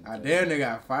of Zach. I damn near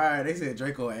got fired. They said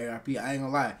Draco ARP. I ain't gonna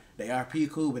lie. The ARP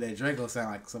cool, but that Draco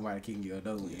sound like somebody kicking your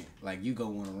door in. Like you go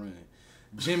want to run.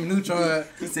 Jimmy Neutron.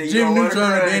 He said you Jimmy don't wanna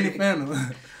Neutron and run. Danny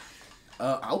Phantom.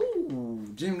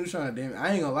 Jimmy Neutron and Danny.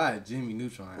 I ain't gonna lie. Jimmy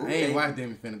Neutron. I ain't watched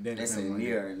Danny Phantom. They said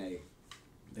Nia or Nay.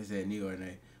 They said Neo or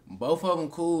Nay. Both of them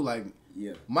cool. Like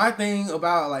Yeah. my thing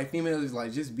about like females is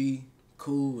like just be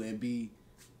cool and be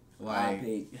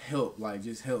like help, like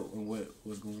just help in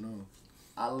what's going on.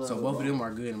 I love So both of them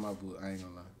are good in my book. I ain't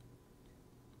gonna lie.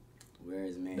 Where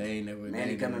is Manny? They ain't never. Manny they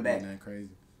ain't coming never back. done nothing crazy.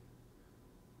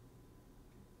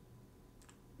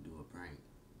 Do a prank.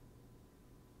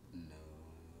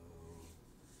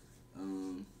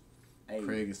 No. Hey,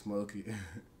 Craig and Smokey.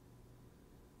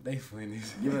 They funny.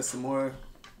 give us some more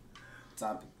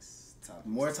topics.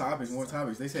 More topics.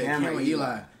 They said Cameron Cameron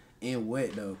Eli in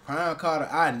what though? Prime Carter.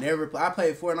 I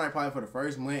played Fortnite probably for the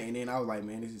first month, and then I was like,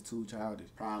 man, this is too childish.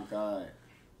 Prime card.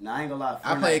 No, I ain't gonna lie.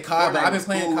 I played COD, but I've been was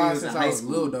playing cool when COD we since in I high was school.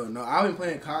 little though. No, I've been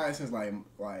playing COD since like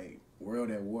World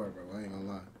at War, bro. I ain't gonna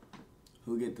lie.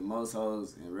 Who get the most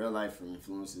hoes in real life from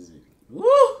influencers? Woo!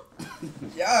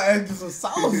 Y'all acting some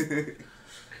sauce.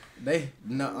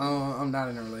 I'm not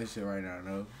in a relationship right now.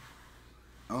 No,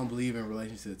 I don't believe in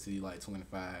relationships till you like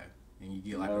 25 and you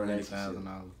get like No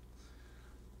 $100,000.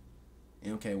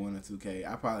 MK1 or 2K.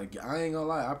 I ain't gonna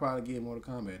lie. I probably get Mortal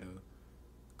Kombat though.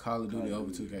 Call of Duty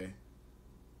over 2K.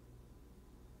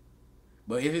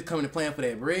 But if it's coming to playing for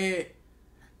that bread,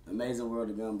 Amazing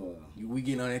World of Gumball. we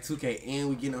getting on that 2K and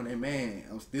we getting on that man.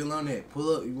 I'm still on that.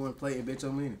 Pull up. You want to play and bet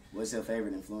your money. What's your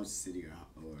favorite influencer city or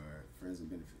friends with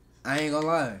benefits? I ain't gonna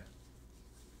lie.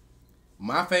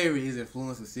 My favorite is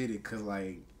Influencer City because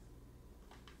like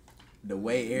the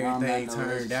way everything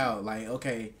turned out. Like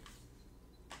okay.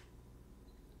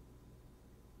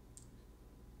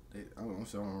 I'm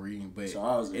sorry I'm reading, but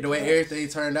the way everything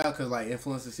turned out, cause like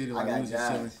Influencer City, like I we got was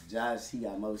just chilling. Josh, he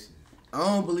got motion. I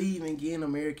don't believe in getting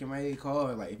American-made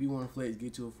cars. Like if you want to flex,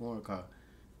 get you a foreign car.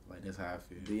 Like that's how I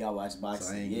feel. Do y'all watch boxing?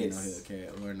 So I ain't getting no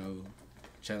Hellcat or no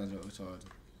Challenger or Charger.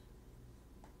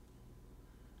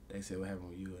 They said what happened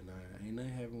with you and I. Ain't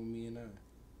nothing happened with me and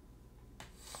I.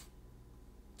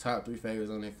 Top 3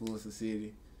 favorites on Influencer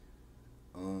City.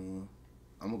 I'm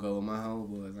gonna go with my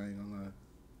homeboys. I ain't gonna lie.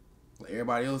 Like,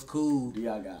 everybody else cool. Do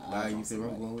y'all got Like you said,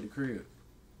 I'm going with the crib.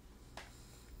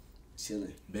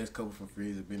 Chilling. Best couple from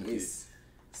Friends and Benefits.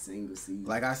 It's single season.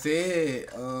 Like I said,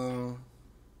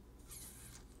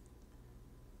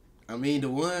 I mean the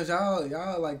ones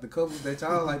y'all like the couples that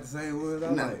y'all like the same ones.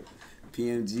 I No. like.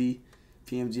 PMG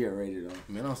are rated R.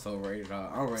 Man, I'm so rated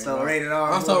R. I'm rated So R. rated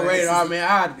R. I'm so rated R, man.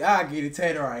 I get it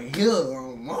tatted right here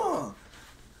on mom.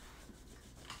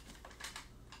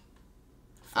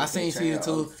 I seen season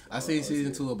 2. I seen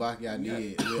season 2 of Baki. I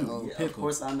did with Pickle. Of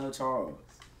course, I know Charles.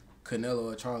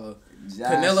 Canelo or Charlo. Josh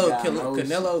got motion.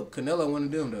 Canelo one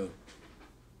of them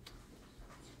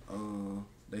though.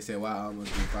 They said why I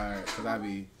almost get fired because I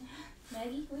be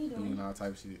Maggie, what are you doing doing? all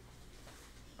type of shit.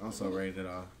 I'm so rated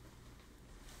R.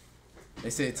 They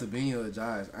said Tabinho or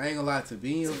Josh. I ain't gonna lie,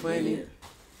 Tabinho funny, Yeah.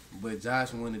 but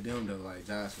Josh one of them though. Like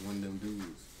Josh one of them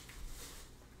dudes.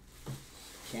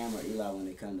 Cam or Eli when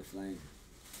they come to flame.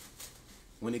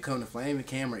 When it come to flaming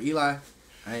Cam or Eli,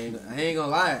 I ain't gonna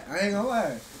lie.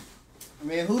 I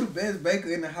mean, who the best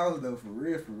baker in the house though? For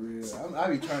real. I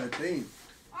be trying to think.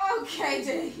 Okay,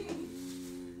 Jay.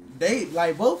 They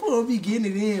like both of them be getting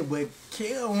it in, but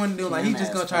Cam one of them like he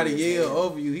just gonna try to yell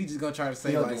over you. He just gonna try to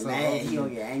say He like gonna get something. mad. over He you. gonna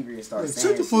get angry and start Like, saying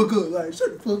shut the fuck up! Like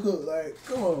shut the fuck up! Like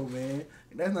come on, man.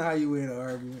 That's not how you win an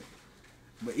argument.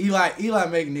 But Eli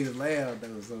making niggas laugh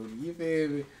though. So you feel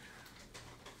me?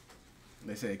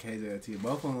 They said KZLT.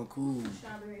 Both of them cool.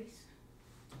 Strawberries.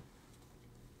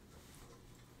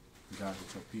 Josh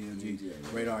with your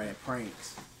PMG. Radar at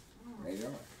pranks. Rated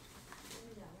R.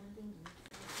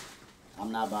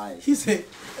 I'm not biased. He said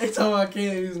they told I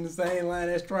can't using the same line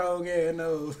that strong ass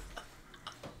nose.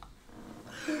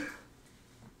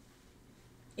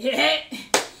 Yeah.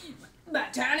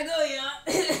 About time to go,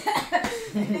 y'all.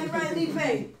 Ain't that right, Lee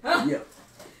Yeah.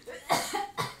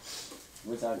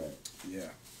 What y'all got? Yeah,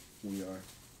 we are.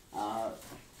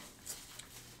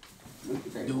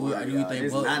 Do we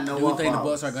think the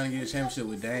Bucks are gonna get a championship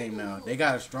with Dame now? They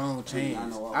got a strong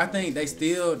chance. I think they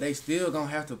still gonna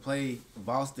have to play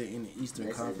Boston in the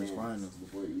Eastern Conference Finals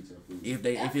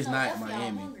if it's not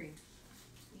Miami.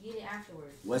 Get it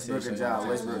afterwards. Westbrook or I Ja? love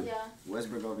Westbrook. y'all.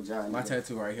 Westbrook over Ja. My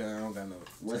tattoo right here, I don't got no.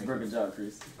 Westbrook or Ja,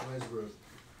 Chris? Westbrook.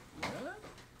 What?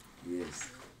 Yes.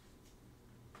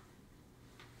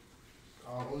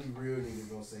 Only real niggas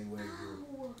gonna say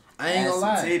Westbrook. I ain't gonna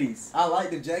Ass lie. and titties. I like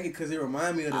the jacket because it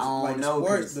remind me of the, I don't like the know,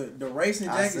 sports, Chris. the racing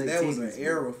I jackets. say That was an titties,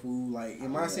 era, fool. Like in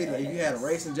my Oh, city, if you had a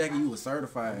racing jacket, you was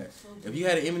certified. If you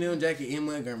had an Eminem jacket in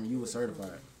Montgomery, you was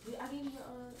certified. I gave you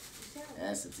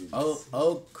Ass and titties.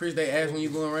 Oh, Chris, they asked when you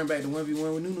going to run back to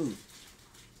 1v1 with Nunu.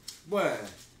 Boy,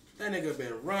 that nigga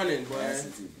been running, boy. Ass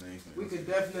and titties. We could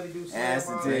definitely do slam Ass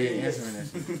and ball. They ain't titties. answering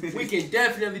that shit. We can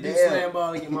definitely do Damn. slam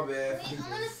ball again. My bad. Wait, I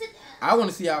wanna sit down. I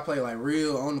want to see y'all play like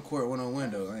real on the court,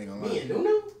 one-on-one though. I ain't gonna Me lie. and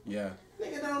Nunu? Yeah.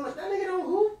 That nigga don't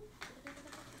hoop.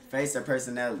 Face or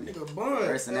personality? Nigga bun.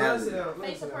 Personality. Sit down, let me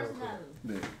face sit of down.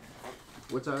 personality.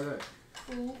 What y'all got?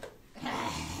 Food.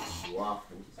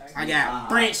 Waffle. I got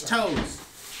French toast.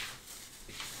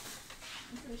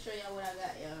 I'm gonna show y'all what I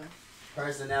got, y'all.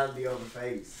 Personality over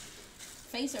face.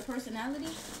 Face or personality?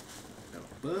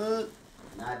 Bug.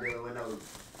 Not dealing with no.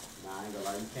 Nah, I ain't gonna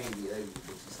lie. You can't be ugly,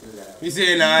 but you still gotta. He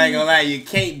said, "No, I ain't gonna lie, you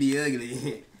can't be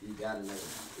ugly." You gotta know.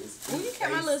 It's Oh, you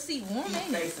kept my little seat warm, feet,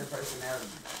 ain't it? face, and personality.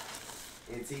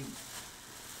 And teeth.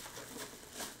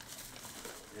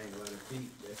 Ain't gonna let the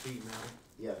feet. That feet now.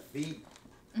 Yeah, feet.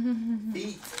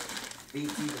 Feet,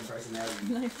 teeth, and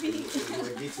personality. Like feet. It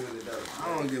will get you in the door.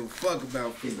 I don't give a fuck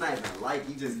about feet. It's not even like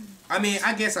you just. I mean,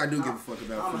 I guess I do give a fuck I'm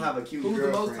about gonna feet. have a cute Who's the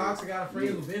girlfriend. most toxic out of friends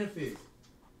Yeah. with benefits?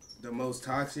 The most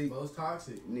toxic. Most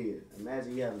toxic. Nigga,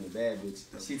 imagine you having a bad bitch.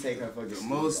 She take her fucking shoes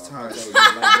most off. toxic. Her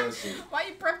toes look like that shit. Why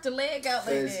you prep the leg out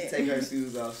like Cause she that? take her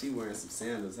shoes off. She wearing some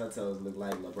sandals. Her toes look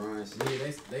like LeBron shit.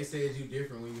 Yeah, they said you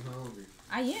different when you hungry.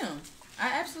 I am.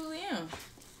 I absolutely am.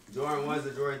 Jordan 1s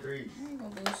or Jordan 3s? I ain't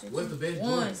gonna bullshit. What's the best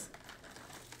Ones.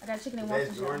 I got chicken The and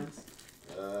best waffles.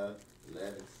 Jordans?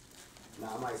 11s.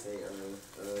 Nah, I might say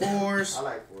Fours. I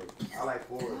like 4s. I like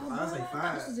 4s. Oh, I say boy,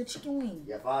 five. This is a chicken wing.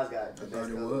 Yeah, 5's got the I best thought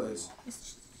it color. was.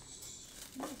 It's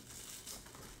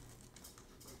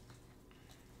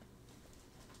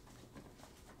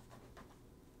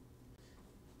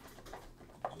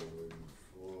Jordan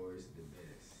 4's the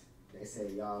best. They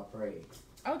say y'all pray.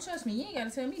 Oh, trust me, you ain't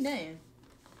gotta tell me nothing.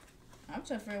 I'm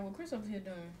trying to figure out what Chris over here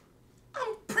doing.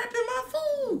 I'm prepping my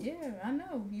food. Yeah, I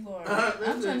know you are.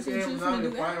 I'm trying to see what you was gonna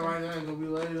do after. right now. Gonna be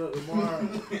laid up tomorrow.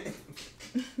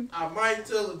 I might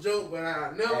tell a joke, but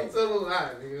I never Hey. tell a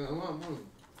lie. Nigga, I'm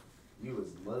You was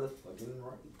motherfucking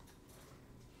right.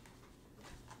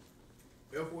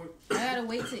 Airport. I gotta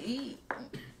wait to eat.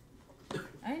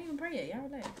 I ain't even pray yet. Y'all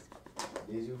relax.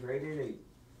 Did you pray today?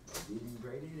 Did you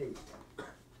pray today?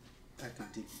 I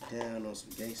could dig down on some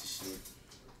gangster shit.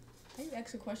 How you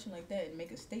ask a question like that and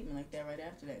make a statement like that right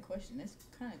after that question? That's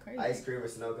kind of crazy. Ice cream or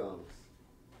snow cones?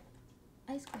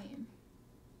 Ice cream.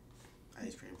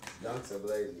 Ice cream. Dunks or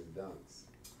blazers? Dunks.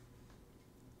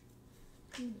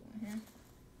 What you doing here?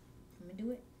 Let me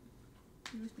do it.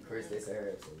 Yours be Chris, long. they say her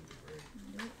episode. Let me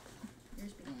do it.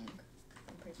 Yours be long.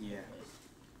 compared to Yeah. yours.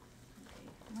 Okay.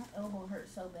 My elbow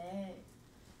hurts so bad.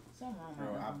 Something wrong with Bro,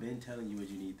 my elbow. I've been telling you what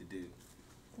you need to do.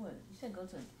 What? You said go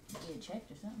to get it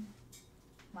checked or something?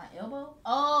 My elbow?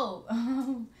 Oh!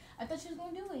 I thought you was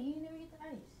going to do it. You never get the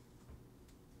ice.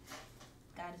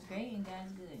 God is great and God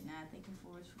is good. Now I thank him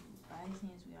for his food. By his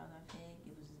hands we all got fed.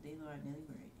 Give us this daily our daily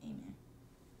bread. Amen.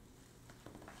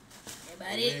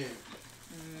 Everybody?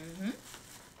 Mm-hmm.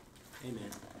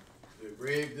 Amen. Good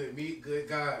bread, good meat, good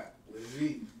God. Let's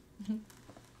eat.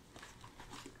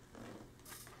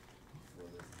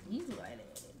 You like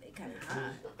that. They kind of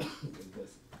high.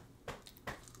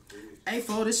 Hey,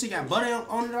 fool, this shit got butter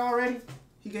on it already?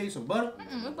 He gave you some butter?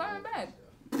 It's burning back.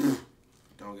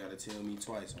 Don't gotta tell me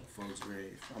twice on folks'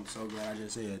 grave. I'm so glad I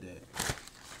just said that.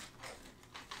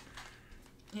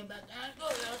 Everybody gotta go,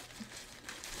 y'all.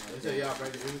 They tell y'all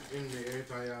back in there every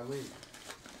time y'all leave.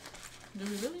 Do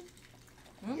we really?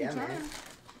 Well, Yeah, we trying. man.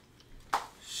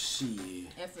 Shit.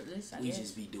 Effortless, I We guess.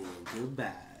 just be doing good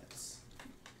vibes.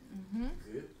 Mm-hmm.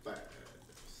 Good vibes.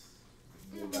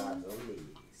 Good vibes only.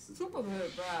 Super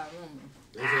good vibe, woman.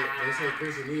 They say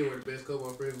Chris and Nia were the best couple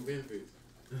on friends with benefits.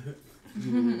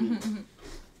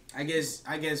 I guess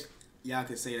y'all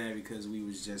could say that because we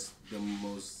was just the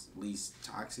most least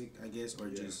toxic, I guess, or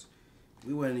Yeah. just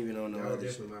we wasn't even on no Y'all other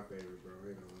definitely shit. my favorite, bro. I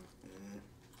ain't gonna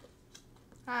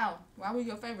lie. How? Why was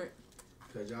your favorite?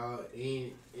 Cause y'all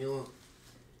ain't, y'all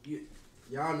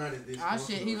not as dysfunctional Ah,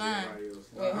 shit, he as lying. everybody else.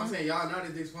 Wait, I'm huh? saying y'all not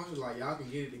as dysfunctional. Like y'all can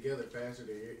get it together faster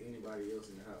than anybody else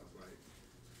in the house. Like,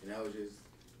 and that was just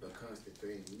a constant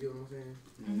thing. You get what I'm saying?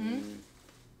 Mm-hmm.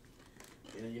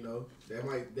 And you know that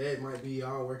might be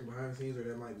y'all working behind the scenes, or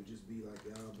that might just be like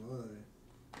y'all bond.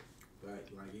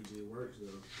 Like it just works though.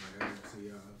 Like I don't see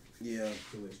y'all Yeah.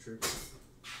 too much tripping.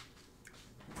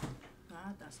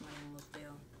 I thought somebody looked there.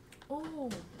 Oh,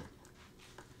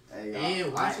 Hey,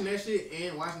 And watching that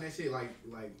shit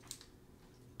like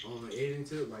on the editing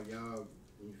tip, like y'all,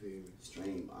 you feel me?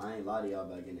 Stream. I ain't lie to y'all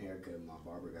about getting a haircut. My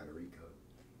barber got a recut.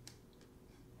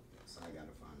 So I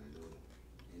gotta find a new one.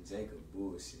 And Jacob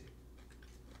bullshit.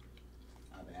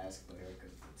 I've been asking for a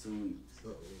haircut for 2 weeks. So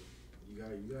you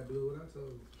gotta do what I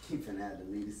told you. You finna have to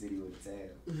leave the city with a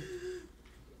tab.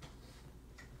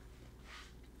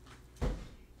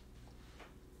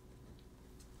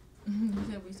 you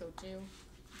said we so chill.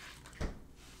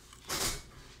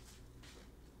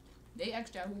 They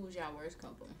asked y'all who was y'all worst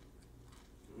couple.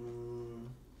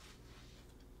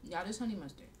 Y'all just honey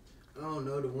mustard. I don't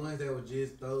know, the ones that were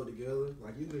just thrown together,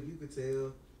 like you could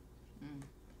tell.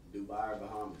 Dubai or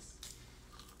Bahamas.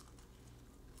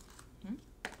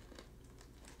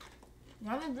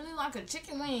 Y'all look really like a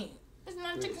chicken wing. It's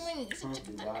not a chicken wing. It's a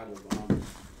chicken wing. Dubai or Bahamas.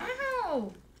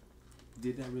 Ow!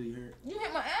 Did that really hurt? You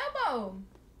hit my elbow.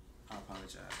 I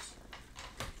apologize.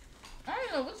 I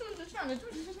don't know. What you was just trying to do?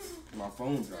 My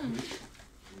phone dropped.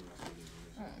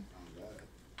 Oh, God.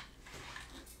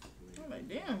 I'm like,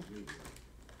 damn.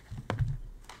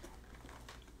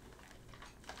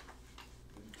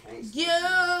 Can't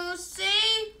You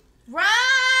see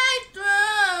right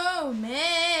through me.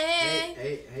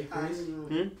 Hey, Chris.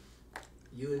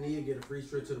 You and Nia get a free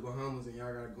trip to the Bahamas and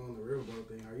y'all gotta go on the riverboat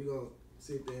thing. Are you gonna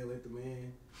sit there and let the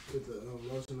man put the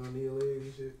lotion on Nia legs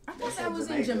and shit? I thought that was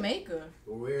in Jamaica.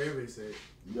 Or wherever it's at.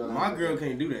 My girl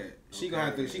can't do that. She gonna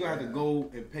have to go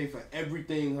and pay for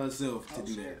everything herself to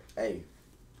do that. Hey,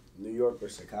 New York or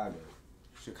Chicago?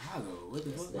 Chicago? What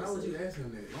the fuck? Why would you ask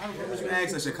him that? Why the fuck would you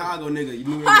ask a Chicago nigga? You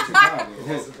knew in Chicago?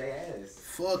 That's what they asked.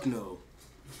 Fuck no.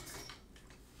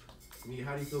 Nia,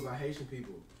 how do you feel about Haitian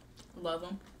people? Love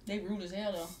them. They rude as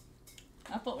hell though.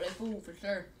 I fuck with their food for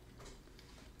sure.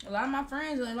 A lot of my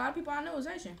friends, a lot of people I know is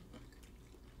Haitian.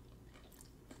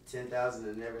 10,000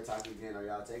 and never talk again. Are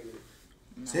y'all taking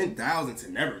it? 10,000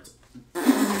 to never. My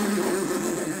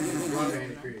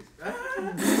man, Chris.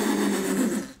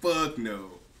 Fuck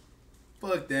no.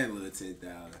 Fuck that little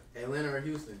 10,000. Atlanta or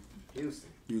Houston? Houston.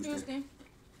 Houston.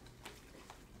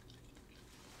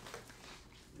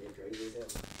 They're crazy as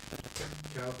hell.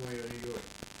 California or New York?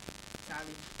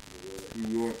 Cali.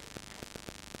 New York.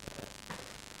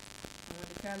 I went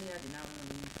to Cali. I did not want to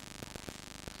leave.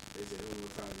 They said who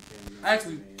would probably came out.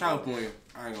 Actually, California.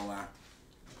 I ain't gonna lie.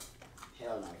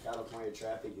 Hell no. California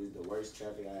traffic is the worst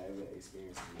traffic I ever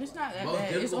experienced. in my It's life. not that Most bad.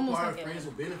 It's difficult almost part like of friends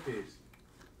Atlanta. with benefits.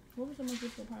 What was the most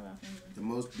difficult part about friends? The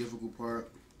most difficult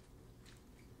part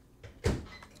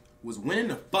was winning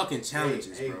the fucking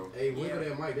challenges, hey, bro. Hey, wiggle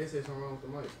that mic. They said something wrong with the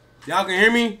mic. Y'all can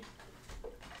hear me?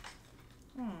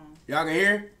 Hmm. Y'all can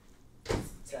hear?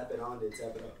 Tap it on, then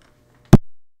tap it up.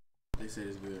 They said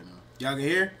it's good now. Y'all can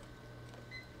hear?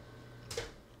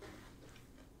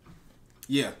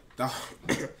 Yeah.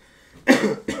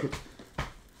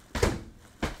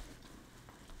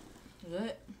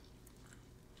 Good.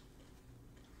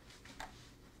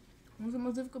 What's the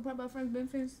most difficult part about friends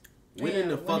benefits? Winning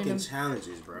the fucking them,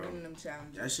 challenges, bro. winning them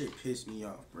challenges. That shit pissed me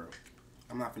off, bro.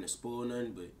 I'm not finna spoil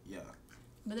nothing, but yeah.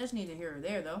 But that's neither here or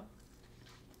there, though.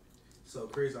 So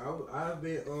Chris, I've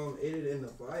been editing the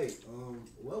fight.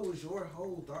 What was your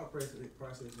whole thought process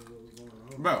of what was going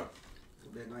on? Bro.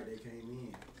 That night they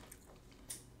came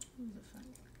in.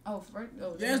 Oh, first,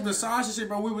 oh, Yeah, it's the Sasha shit,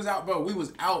 bro. We was out, bro. We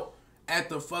was out at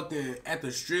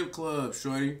the strip club,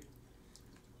 shorty.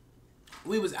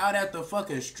 We was out at the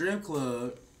fucking strip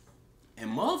club,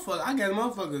 and I guess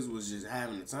motherfuckers was just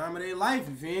having the time of their life,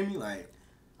 you feel me? Like,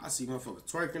 I see motherfuckers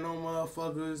twerking on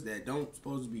motherfuckers that don't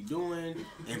supposed to be doing,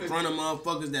 in front of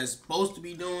motherfuckers that's supposed to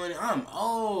be doing.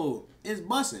 It's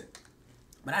busting.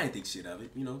 But I didn't think shit of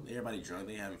it, you know. Everybody drunk,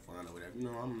 they having fun or whatever. You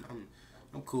know,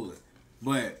 I'm cooler.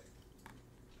 But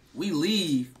we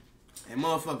leave, and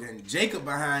motherfucking Jacob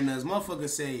behind us, motherfucker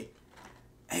say,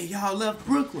 "Hey, y'all left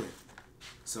Brooklyn."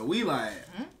 So we like,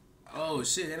 oh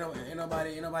shit, ain't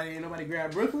nobody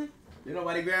grab Brooklyn? Ain't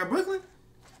nobody grab Brooklyn?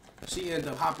 She ended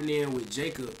up hopping in with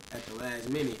Jacob at the last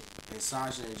minute, and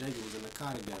Sasha and Jacob was in the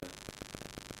car together.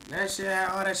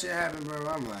 All that shit happened, bro.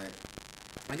 I'm like,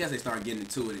 I guess they started getting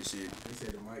into it and shit. They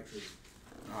said the mic trick.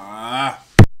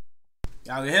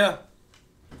 Y'all can hear?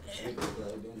 Is it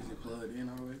plugged in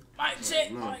already? Mic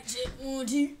check, 1,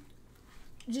 2.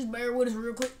 Just bear with us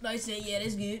real quick. They said, yeah,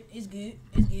 that's good. It's good.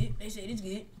 It's good. They said it's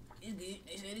good. It's good.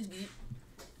 They said it's good.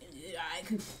 It's good. Alright,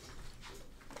 cool.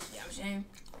 Yeah, I'm saying.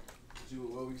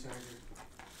 What we saying?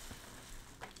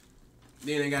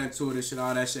 Then they got into it and shit,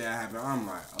 all that shit happened. I'm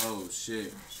like, oh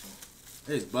shit.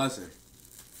 It's busting.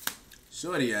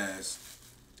 Shorty ass.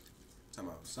 Talking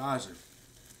about Sasha.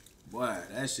 Boy,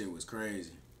 that shit was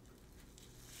crazy.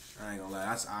 I ain't gonna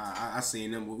lie. I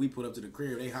seen them when we put up to the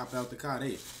crib. They hop out the car.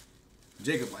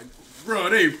 Jacob like, bro,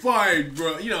 they fighting,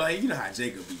 bro. You know how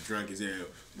Jacob be drunk as hell.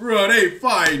 Bro, they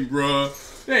fighting, bro.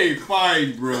 They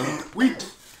fighting, bro.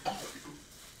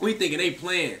 We thinking they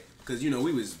playing. Cause we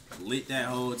was lit that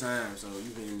whole time. So you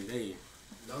feel me?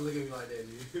 Don't look at me like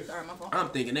that, dude. Sorry, my fault. I'm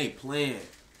thinking they playing.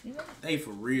 You right. They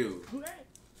for real. You right.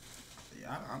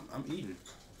 Yeah, I'm eating.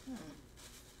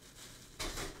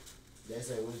 They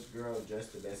say which girl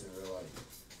dressed the best in real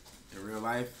life. In real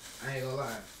life, I ain't gonna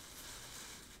lie.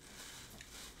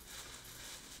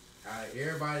 Out of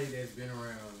everybody that's been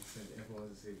around since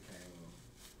Influencer City came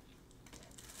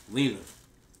on, Lena.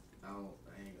 I don't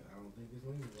think it's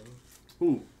Lena, bro.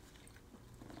 Who?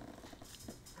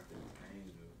 I think it's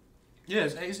Angel.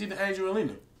 Yes, it's either Angel or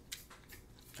Lena.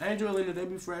 Angel or Lena, they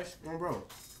be fresh, bro.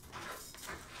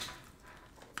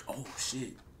 Oh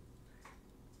shit.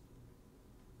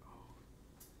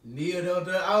 Nia don't.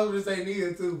 I was gonna say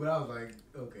Nia too, but I was like,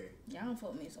 okay. Y'all don't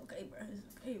fuck me. It's okay, bro. It's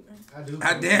okay, bro. I do.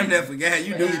 I damn that forgot.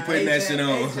 You do be putting that shit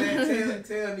on.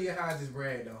 Tell Nia how I just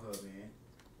bragged on her, man.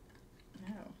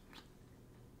 No.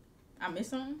 I missed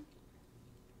something?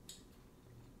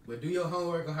 But do your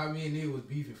homework on how me and Nia was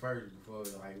beefing first before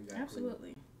we got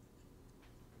Absolutely.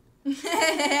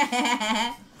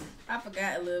 I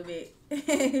forgot a little bit.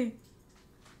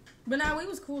 But nah, we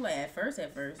was cool at first.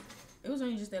 It was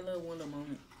only just that little window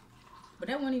moment. But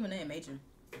that wasn't even that major.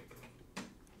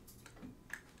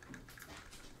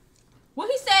 What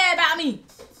he said about me?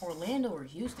 Orlando or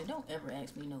Houston? Don't ever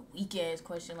ask me no weak ass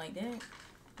question like that.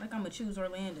 Like I'ma choose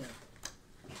Orlando.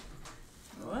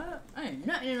 What? I ain't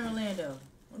nothing in Orlando.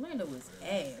 Orlando was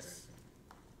ass.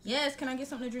 Yes, can I get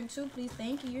something to drink too, please?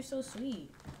 Thank you. You're so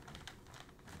sweet.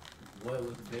 What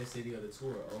was the best city of the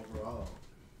tour overall?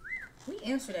 We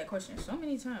answered that question so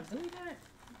many times. Do we not?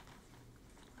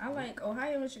 I like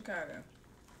Ohio and Chicago.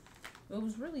 It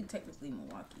was really technically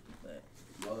Milwaukee, but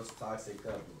Most toxic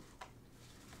couple.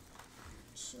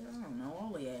 shit, I don't know. All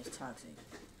the ass toxic.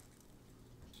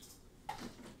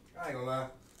 I ain't gonna lie.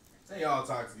 They all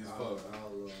toxic as fuck.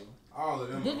 All of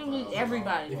them. Literally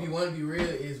everybody. If you want to be real,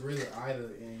 it's really Ida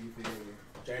and you feel me.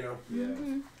 Jano. Yeah.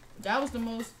 Mm-hmm. That was the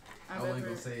most I I've wasn't ever.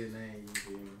 gonna say his name. You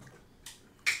feel me?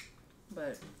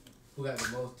 But Who got the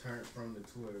most turned from the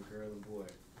tour, girl and boy?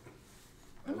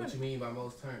 Like, what you mean by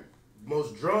most turned?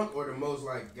 Most drunk or the most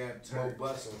like got Mo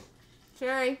busting?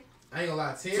 Cherry. I ain't gonna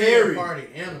lie, Terry. Terry party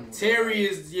animal. Terry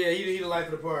is he the life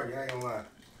of the party. I ain't gonna lie.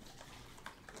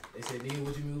 They said, Nia,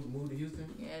 would you move to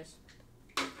Houston? Yes,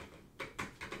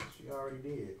 She already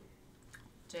did.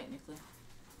 technically.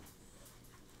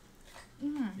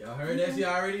 Y'all heard that? She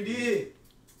already did.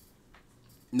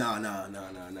 No.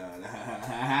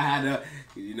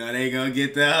 You know they gonna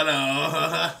get that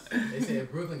on. They said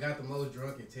Brooklyn got the most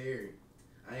drunk in Terry.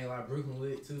 I ain't like Brooklyn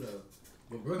lit too though.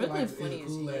 But Brooklyn like, is a funny as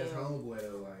cool ass hell. homeboy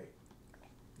though. Like,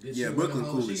 this Yeah, shit Brooklyn went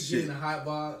home, cool she as get in shit. the hot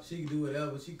box. She can do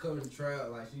whatever. She covered the trap.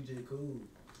 Like she just cool.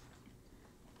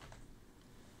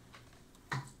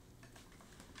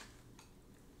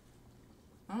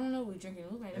 I don't know what we drinking.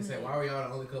 Look like They said, why were y'all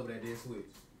the only couple that did switch?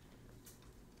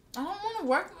 I don't want to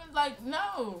work with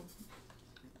no.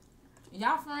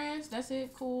 Y'all friends, that's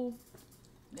it, cool.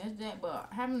 That's that. But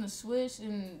having to switch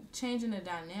and changing the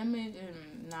dynamic,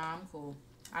 and nah, I'm cool.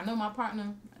 I know my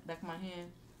partner, back of my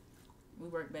hand. We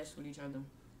work best with each other.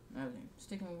 Really.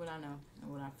 Sticking with what I know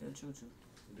and what I feel true to.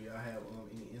 Do y'all have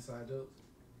any inside jokes?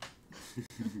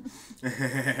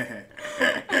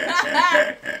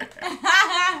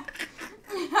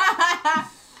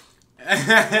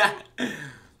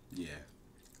 Yeah.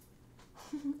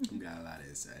 We got a lot of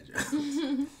inside jokes.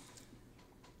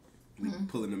 We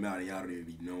pulling them out and y'all don't even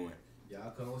be knowing.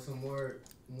 Y'all come with some more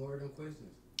of them questions.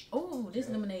 Oh, this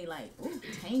lemonade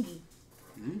tangy.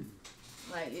 Mm.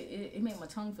 Like it made my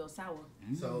tongue feel sour.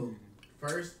 So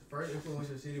first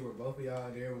influential city were both of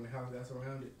y'all there when the house got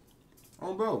surrounded.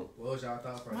 Oh, bro. What was y'all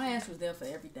thought process? My ass was there for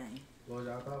everything. What was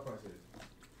y'all thought process?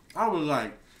 I was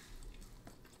like,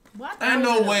 Well, I thought Ain't I was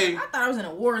no in a- way. I thought I was in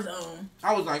a war zone.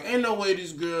 ain't no way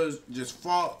these girls just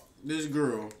fought this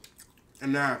girl,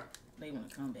 and now They want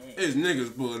to come back. it's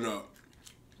niggas pulling up.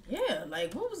 Yeah,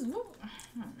 like what? I don't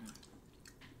know.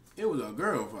 It was a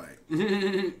girl fight.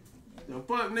 The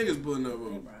fuck niggas pulling up They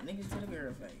on. brought niggas to the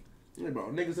girl fight. They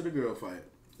brought niggas to the girl fight.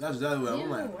 That's exactly what I'm Yeah,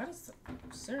 like. why does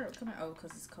syrup come out? Oh,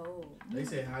 because it's cold. They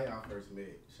said how y'all first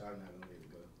met. Shot not gonna let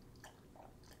it go.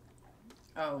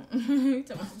 Oh, you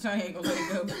tell me Johnny ain't gonna let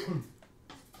it go.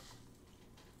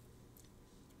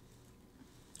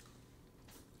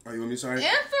 Oh, you want me sorry?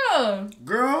 Answer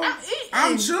Girl, I'm eating.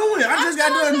 I'm chewing. I just got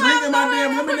chewing, done drinking my go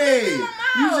damn ahead, put this in lemonade. my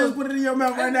You mouth. just put it in your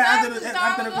mouth right now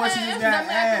after the question just got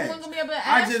asked.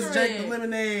 I just drank the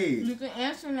lemonade. You can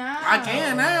answer now. I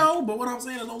can now, but what I'm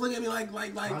saying is don't look at me like. How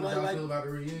did y'all feel about the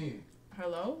reunion?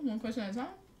 Hello? One question at a time?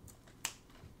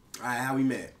 Alright, how we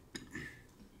met?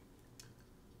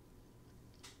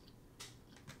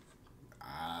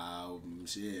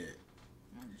 Shit.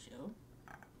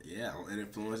 Yeah, on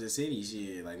Influencer City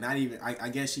shit. Like, not even, I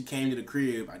guess she came to the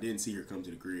crib. I didn't see her come to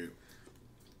the crib.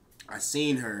 I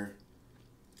seen her,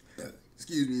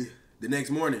 excuse me, the next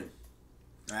morning.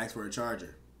 I asked for a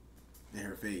charger in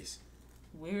her face.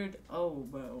 Weirdo,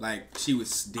 bro. Like, she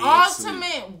was dead Ultimate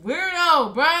asleep.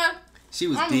 weirdo, bruh. She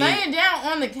was I'm dead. laying down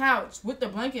on the couch with the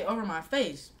blanket over my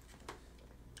face.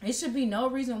 It should be no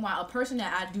reason why a person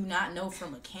that I do not know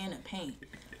from a can of paint,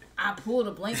 I pull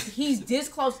the blanket. He's this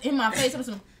close in my face. I'm just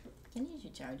like, can you use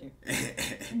your charger? Boy,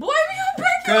 we gonna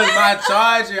break your Cause my ass.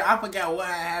 charger, I forgot what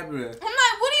happened. I'm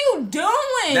like, what are you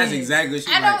doing? That's exactly what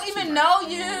she I like. don't even know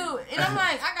you. And I'm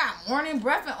like, I got morning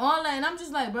breath and all that. And I'm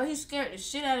just like, bro, he scared the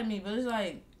shit out of me. But it's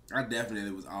like, I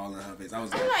definitely was all in her face. I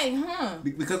was I'm like, like, huh?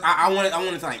 because I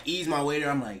wanted to like ease my way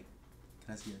there. I'm like,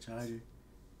 can I see your charger?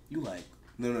 You like,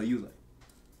 no, you like.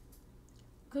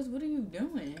 Cause what are you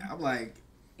doing? I'm like,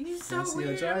 He's Can I so see your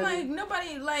weird. I'm charger? like,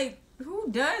 nobody, like,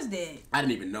 who does that? I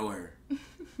didn't even know her.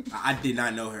 I did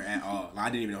not know her at all. Like, I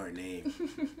didn't even know her name.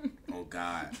 Oh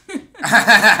God.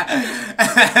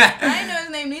 I didn't know his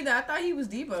name neither. I thought he was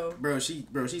Debo. Bro,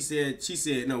 she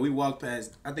said no. We walked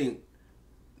past. I think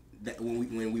that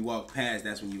when we walked past,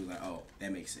 that's when you was like, oh,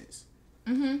 that makes sense.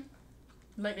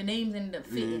 Like the names ended up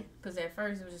fitting. Cause at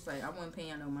first it was just like I wasn't paying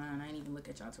y'all no mind. I didn't even look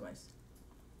at y'all twice.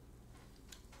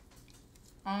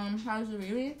 How was the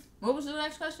reunion? What was the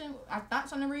next question? Our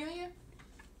thoughts on the reunion?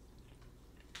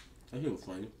 That shit was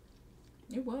funny.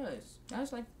 It was. That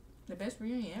was like the best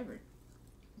reunion ever.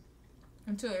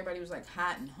 Until everybody was like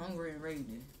hot and hungry and ready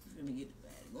to really get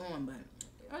it going. But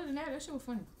other than that shit was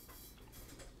funny.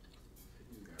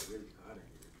 It got really hot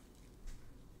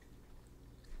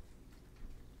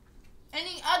in here.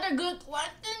 Any other good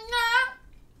questions now?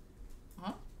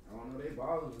 Huh? I don't know, they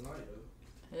balling tonight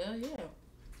though. Hell yeah.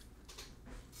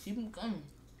 Keep them coming.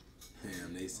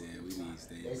 Damn, they said we need to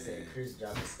stay They said mad. Chris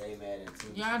dropped a Stay Mad in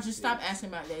 2 Y'all just stop asking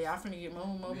about that. Y'all finna get more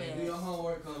Man, do mad. your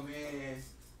homework on man.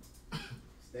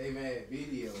 Stay mad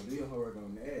video. Do your homework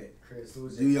on that. Chris,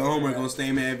 who's Do your homework on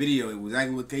Stay Mad video. It was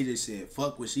exactly what KJ said.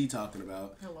 Fuck what she talking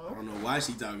about. I Hello? don't know why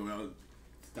she talking about.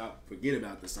 Forget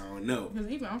about the song. No. Because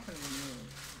even I'm finna get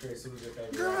mad. Chris, who's your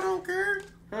favorite Girl, I rapper? don't care.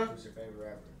 Huh? Who's your favorite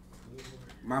rapper?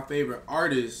 My favorite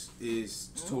artist is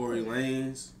Tory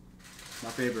Lanez. My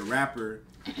favorite rapper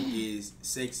is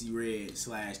Sexy Red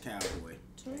 / Cowboy.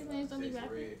 Tory Lanez don't be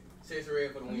rapping. Sexy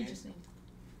Red for the Let me win. just sing.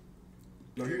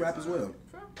 No, he rap as well.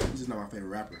 Bro. He's just not my favorite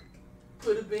rapper.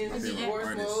 Put a Benz in in the the horse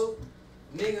horse artist. mode.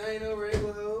 Nigga ain't no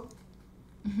regular hoe.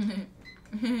 Am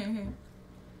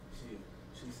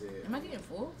She said. I getting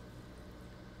full?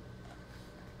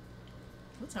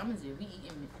 What time is it? We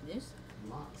eating this?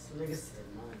 Mox. Nigga said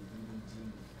mine.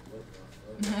 BBG. What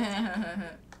the fuck?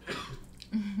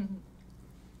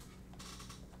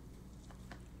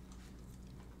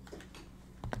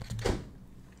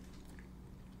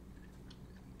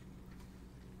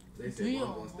 They said Real.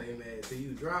 I'm gonna stay mad till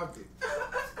you dropped it.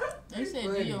 They said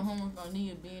do your homework on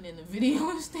Nia being in the video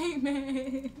and stay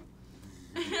mad.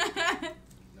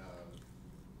 Nah.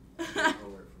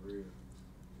 Homework for real.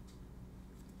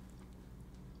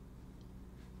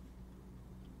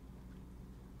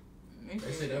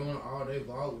 They said they want an all day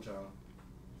vlog with y'all.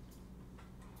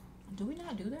 Do we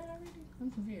not do that already? I'm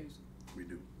confused. We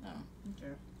do. Oh,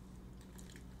 okay.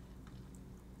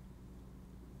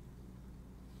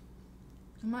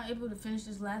 Am I able to finish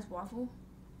this last waffle?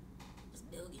 It's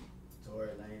billion. Tory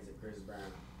Lanez and Chris Brown.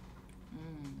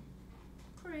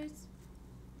 Chris.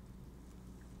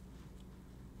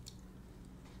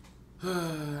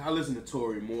 I listen to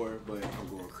Tory more, but I'm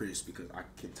going Chris because I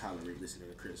can tolerate listening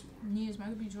to Chris more. Yes,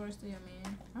 Michael B. Jordan still your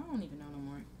man. I don't even know no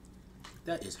more.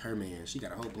 That is her man. She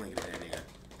got a whole blanket of that nigga.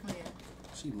 Oh yeah.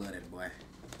 She love that boy.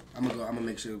 I'm gonna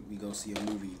make sure we go see a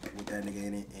movie with that nigga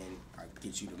in it, and I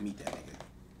get you to meet that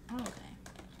nigga. Okay.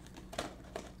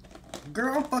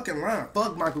 Girl, I'm fucking lying.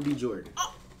 Fuck Michael B. Jordan.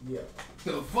 Yeah.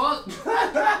 The fuck?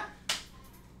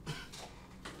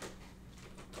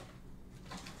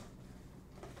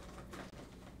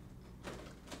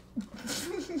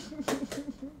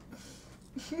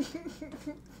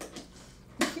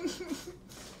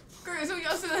 Chris, who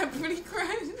y'all said that pretty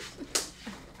Chris?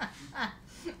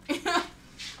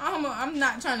 I'm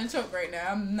not trying to choke right now.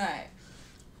 I'm not.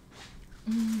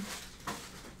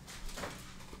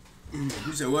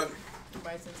 You said what?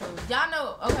 Bryson Tiller. Y'all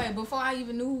know, okay, before I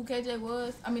even knew who KJ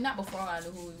was, I mean, not before I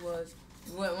knew who he was.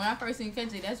 When I first seen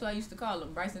KJ, that's what I used to call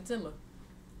him, Bryson Tiller.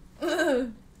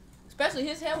 Especially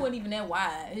his hair wasn't even that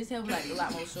wide. His hair was like a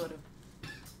lot more shorter.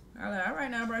 I was like, all right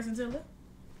now, Bryson Tiller.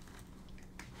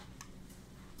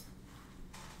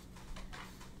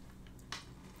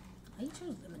 Why you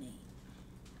choose lemonade?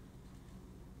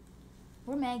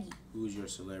 Where Maggie? Who's your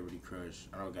celebrity crush?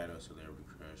 I don't got no celebrity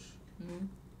crush. Mm-hmm.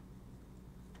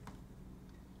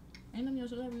 Ain't them your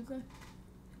celebrity crush?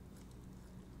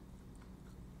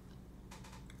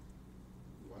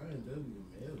 YNW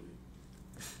Melly.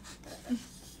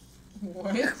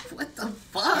 What? What the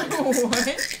fuck? What?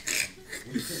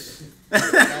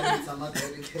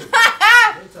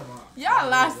 Y'all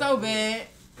lie so bad.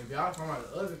 If y'all talking about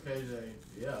the other KJ,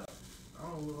 yeah. I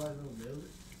don't look like no Melly.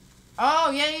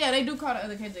 Oh, yeah, they do call the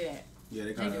other KJ that. Yeah,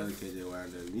 they call the other KJ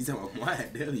YNW. You talking about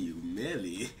YNW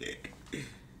Melly?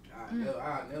 I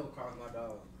never cross my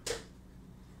dog.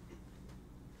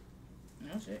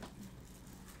 No shit.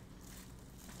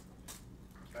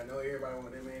 I know everybody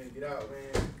want that man to get out,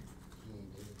 man.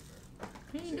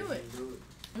 He didn't do it. Do it.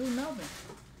 It was Melvin.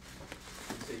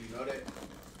 You said you know that?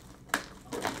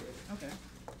 Okay.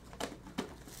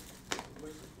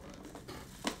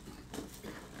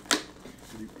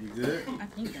 You good? I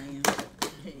think I am.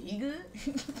 You good?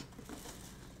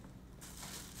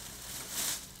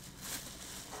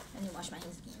 I need to wash my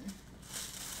hands again.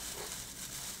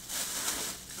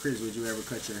 Chris, would you ever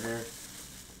cut your hair?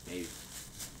 Maybe.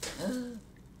 Oh.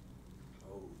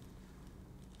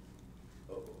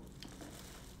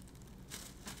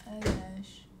 Oh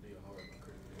gosh.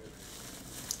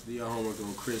 Do your homework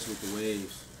on Chris with the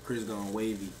waves. Chris gone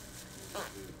wavy.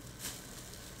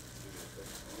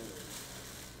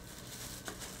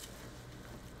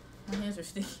 My hands are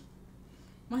sticky.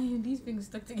 These fingers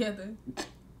stuck together.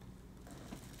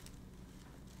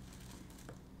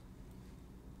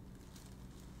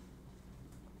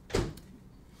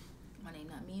 My name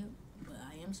not Mia, but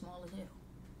I am small as hell.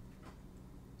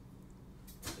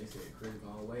 They said Chris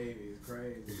gone wave is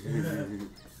crazy.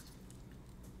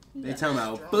 They talking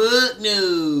about fuck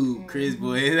no, Chris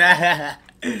boy.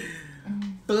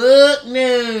 Fuck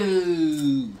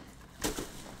no.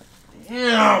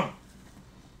 Damn.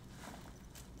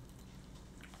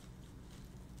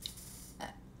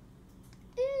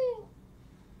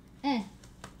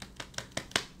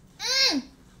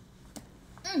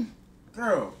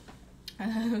 Girl.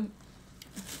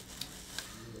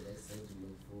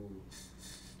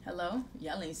 Hello?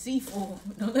 Y'all ain't seafood.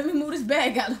 Don't let me move this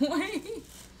bag out of the way.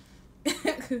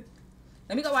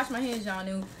 Let me go wash my hands, y'all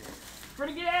new.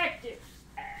 Pretty get active.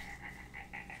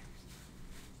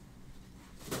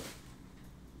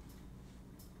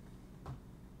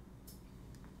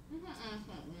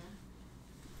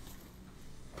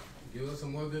 Give us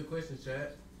some more good questions,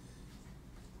 chat.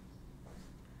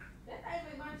 That ain't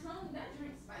make my tongue. That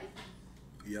drink spicy.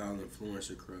 Y'all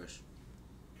influencer crush.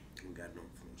 We got no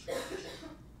influencer.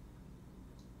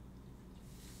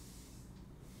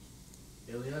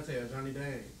 Eliante or Johnny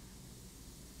Dang?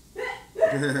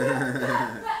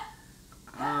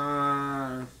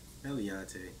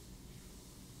 Eliante.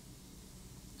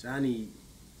 Johnny,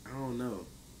 I don't know.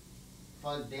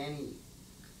 Fuck Danny.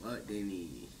 Fuck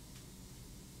Danny.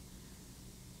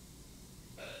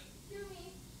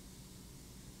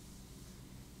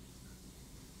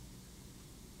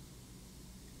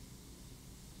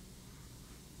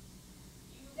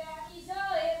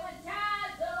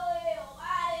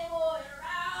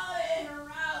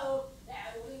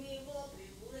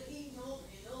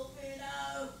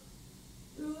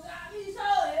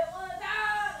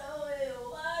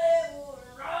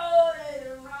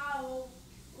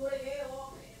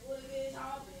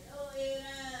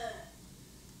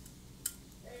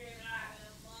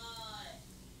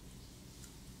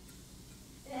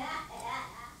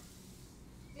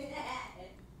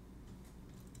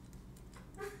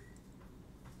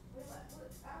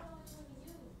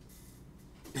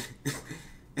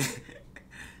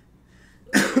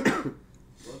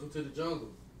 Welcome to the jungle.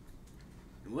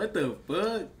 What the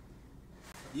fuck?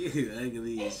 You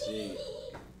ugly as shit.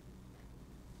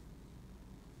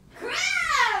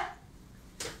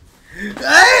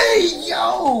 Hey,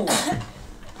 yo!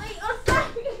 Wait, I'm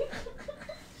sorry.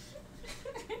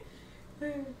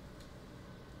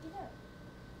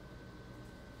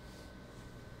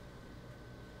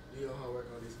 Do your homework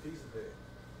on this piece of it.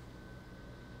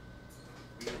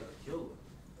 Being a killer.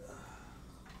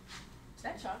 Is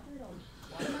that chocolate or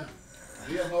watermelon?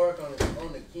 Do your homework on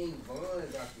the King Von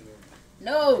documentary.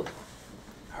 No.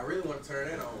 I really want to turn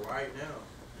that on right now.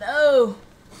 No.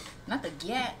 Not the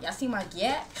Gat. Y'all see my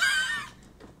Gat?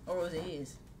 Or was it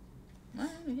his? Mine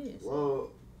was his. Whoa.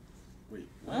 Wait,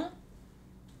 Huh?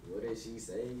 What did she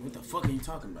say? what the fuck are you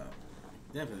talking about?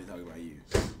 Definitely talking about you.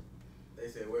 They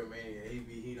said where man,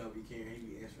 he don't be caring, he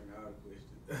be answering all the questions.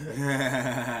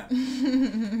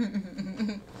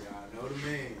 Y'all know the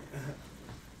man.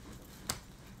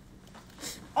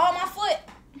 Oh, my foot.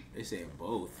 They said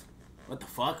both. What the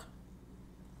fuck?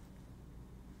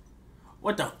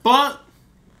 What the fuck?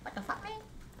 What the fuck, man?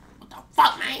 What the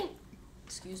fuck, man?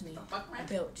 Excuse me. fuck, I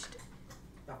belched.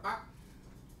 The fuck?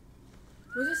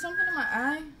 Was it something in my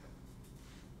eye?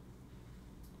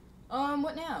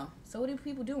 What now? So what do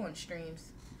people do on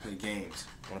streams? Play games.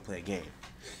 I want to play a game.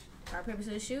 Rock, paper,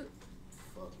 scissors, shoot?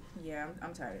 Fuck. Yeah,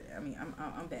 I'm tired of that. I mean,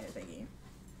 I'm bad at that game.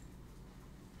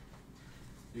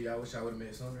 Dude, I wish I would have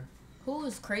met sooner. Who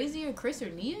is crazier, Chris or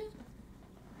Nia?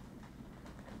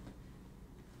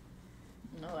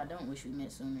 No, I don't wish we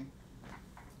met sooner.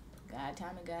 God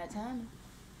timing, God timing.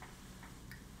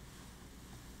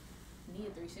 Nia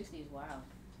 360 is wild.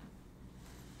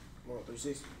 Come on,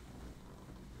 360.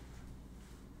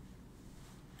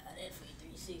 That for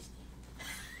 360.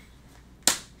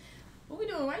 What we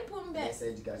doing? Why you pulling me They back?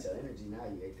 said you got your energy now.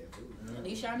 You ate that food. At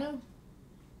least y'all know.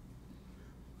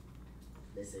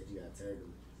 They said you got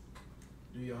turbulent.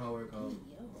 Do your homework on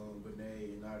Yo. Benet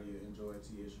and Nadia enjoy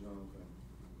TSU homecoming.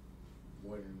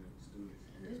 More than the students.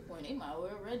 At this point, they might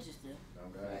well register. Oh,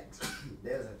 God. Right.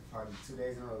 There's a party 2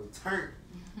 days in a row. Turn.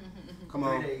 Come 3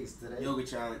 on. days today. Yoga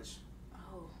challenge.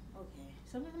 Oh, okay.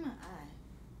 Something in my eye.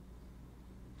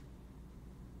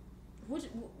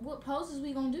 What poses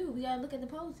we gonna do? We gotta look at the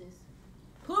poses.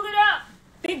 Pull it up,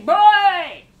 big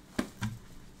boy.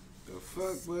 The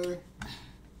fuck, boy?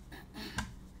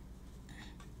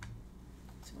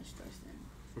 Too much stress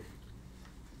there.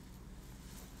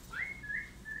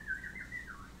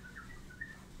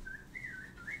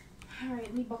 Alright,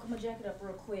 let me buckle my jacket up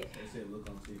real quick. They said look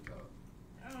on TikTok.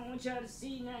 I don't want y'all to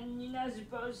see nothing you're not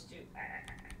supposed to.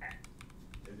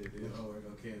 They did their homework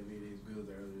on Cam being his bills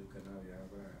earlier because Nadia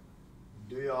outside.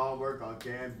 Do your homework on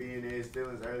Cam being in his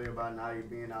feelings earlier about Nadia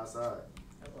being outside.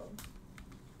 Hello.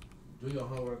 Do your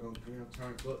homework on Cam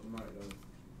turn up tonight though.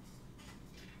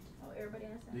 Oh, everybody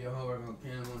understand? Do your homework on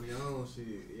Cam on your own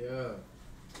shit. Yeah.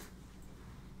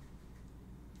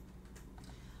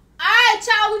 Alright,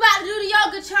 y'all, we about to do the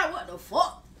yoga challenge. What the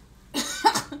fuck?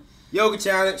 Yoga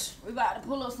challenge. We about to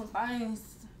pull up some things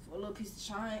for a little piece of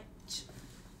change.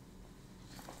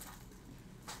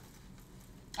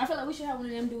 I feel like we should have one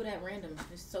of them do it at random,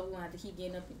 just so we won't have to keep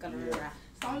getting up and coming around.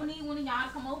 So I'm gonna need one of y'all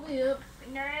to come over here.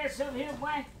 Bring your ass up here,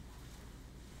 boy.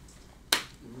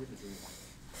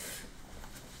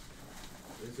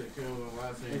 They said Cam on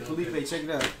why saying Hey, don't Felipe, take- check it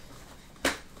out.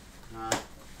 Huh?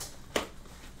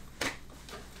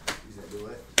 You said do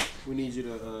what? We need you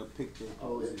to pick the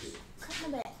poses.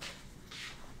 Come back.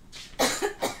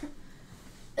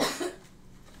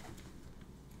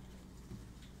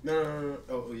 No.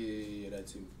 Oh, yeah, that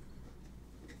too.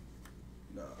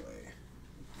 No, like.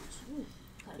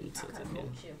 I gotta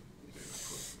hold you.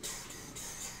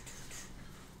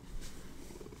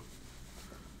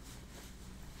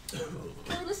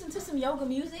 Can we listen to some yoga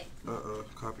music?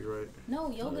 Copyright.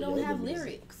 No, yoga No, don't yoga have music.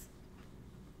 lyrics.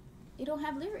 It don't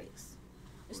have lyrics.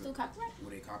 It's still copyright?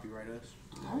 Will they copyright us?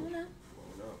 I don't know. I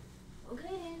don't know. Okay,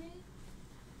 then.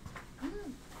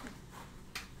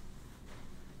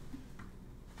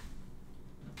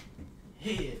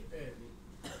 Head.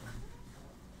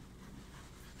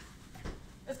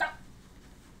 Let's go.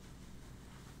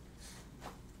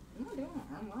 Am I doing my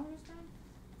arm wrong this time?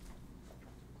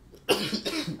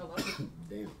 Hello?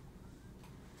 Damn.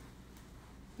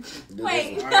 Do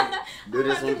Wait. This one. Do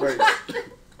this one first.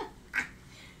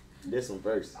 This one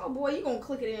first. Oh boy, you gonna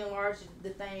click it and enlarge the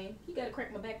thing. You gotta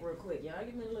crack my back real quick, y'all.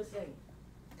 Give me a little second.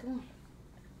 Come on.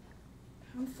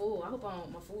 I'm full. I hope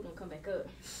my food don't come back up.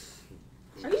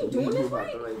 Are you doing this about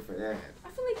right? to wait for that. I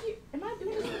feel like you. Am I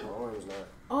doing this right? My arm's not.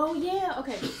 Oh yeah.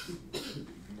 Okay.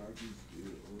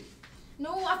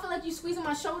 No, I feel like you squeezing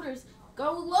my shoulders.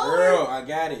 Go lower. Girl, I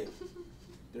got it.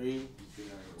 3,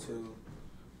 2,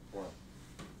 1.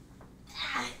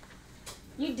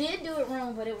 You did do it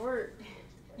wrong, but it worked.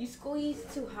 You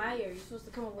squeezed too higher. You're supposed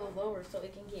to come a little lower so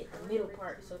it can get the middle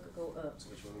part so it could go up. So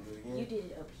which one we do it again? You did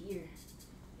it up here.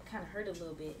 It kind of hurt a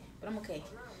little bit, but I'm okay.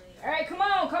 All right, come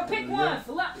on, come pick one.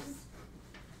 Fill up.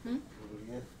 We'll do it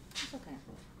again. It's okay.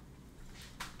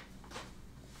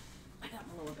 I got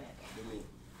my lower back. Do me.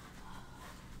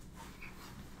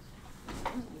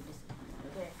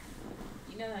 Okay.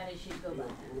 You know how this shit go by.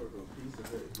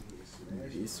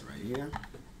 This right here.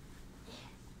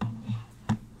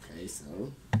 Okay,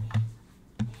 so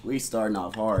we starting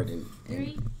off hard and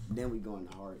 3, Then we going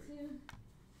to harder. Two,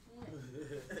 one.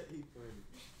 He funny.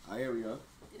 Oh, here we go.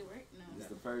 Did it work? No. It's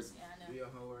the first. Yeah, I Do know. your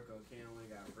homework on Cam. We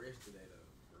got fresh today though.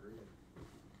 For real.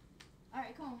 All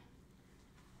right, come on.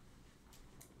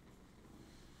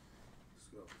 Let's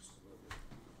go.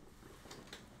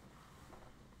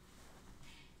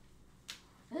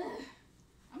 Ugh.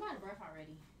 I'm out of breath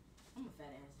already. I'm a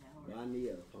fat ass now. Hold on. Buy me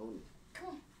a pony. Come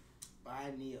on.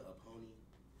 Buy Nia a pony.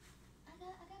 I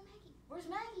got Maggie. Where's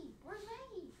Maggie? Where's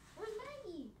Maggie? Where's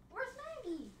Maggie? Where's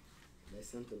Maggie? They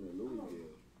sent them to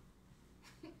Louisville.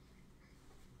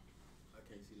 I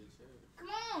can't see the chair.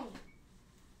 Come on.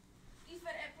 These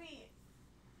fat ass pants.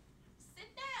 Sit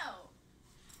down.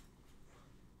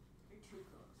 You're too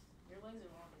close. Your legs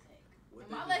are long as heck. What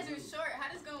And they my can legs do? are short. How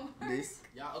this gonna work? This.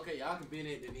 Y'all can bend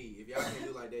at the knee. If y'all can't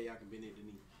do like that, y'all can bend at the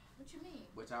knee. What you mean?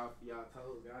 But y'all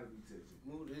toes gotta be touching.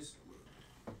 Move this.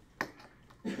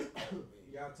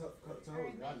 Y'all toes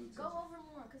Alright, gotta be go touching. over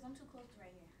more, cause I'm too close to right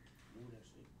here. Move that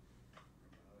shit.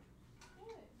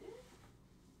 What, dude?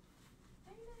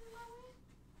 Ain't nothing in my way.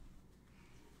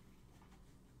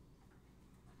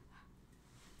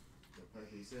 The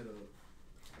perfect setup.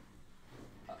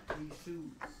 These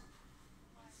shoes.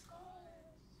 My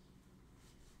scars.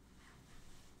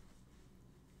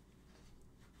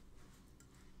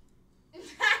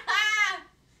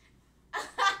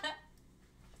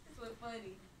 This look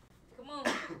funny. Come on.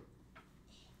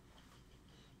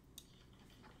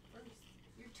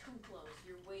 You're too close.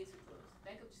 You're way too close.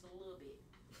 Back up just a little bit.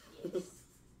 Yes.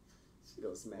 She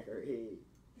gonna smack her head.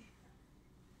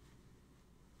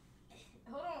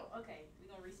 Hold on. Okay, we're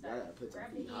gonna You restart. gotta put your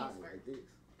Grab feet the high hands like first. this.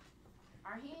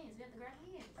 Our hands. We have to grab the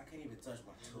hands. I can't even touch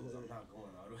my toes. I'm not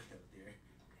going all the way up there. Okay,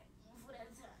 one foot at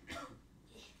a time.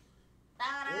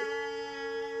 Ta-da!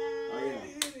 Oh yeah.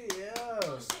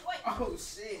 Oh, shit, wait. Oh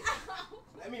shit.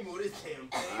 Let me move this damn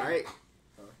thing. All right.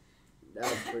 That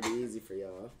was pretty easy for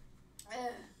y'all.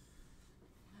 Ugh.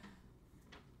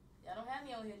 Y'all don't have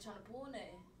me on here trying to pull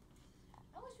nothing.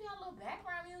 I wish we had a little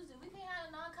background music. We can't have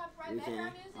a non-copyright We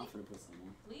background can. I'm music. finna put some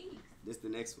on. Please. This the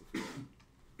next one.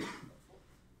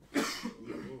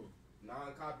 Ooh.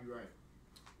 Non-copyright.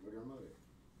 Where the remote at?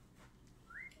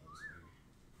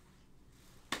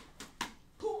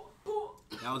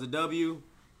 That was a W.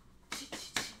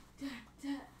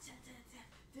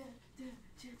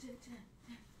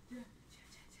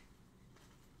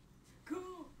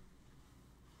 Cool.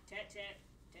 Tat tat.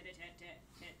 Tat tat tat tat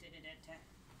tat tat tat tat.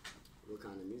 What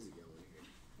kind of music y'all want to hear?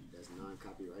 That's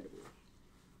non-copyrightable.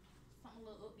 Something a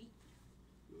little upbeat.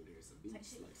 You want to hear some Like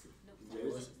beats? shit. Like some.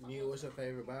 No, What's your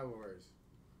favorite Bible verse?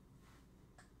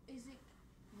 Is it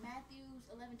Matthew's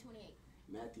 11:28?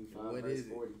 Matthew 5 What verse is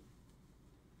it? 40.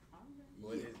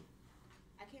 What is it?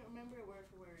 I can't remember it word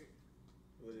for word,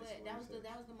 What is but it?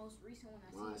 that was the most recent one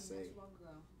I Mine seen say- not too long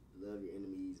ago. Love your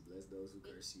enemies, bless those who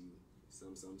curse you.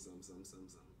 Some.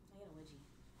 I got a wedgie.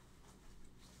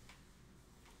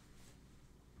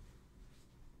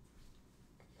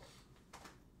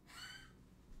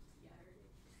 Yeah, I heard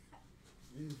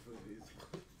it. You put this.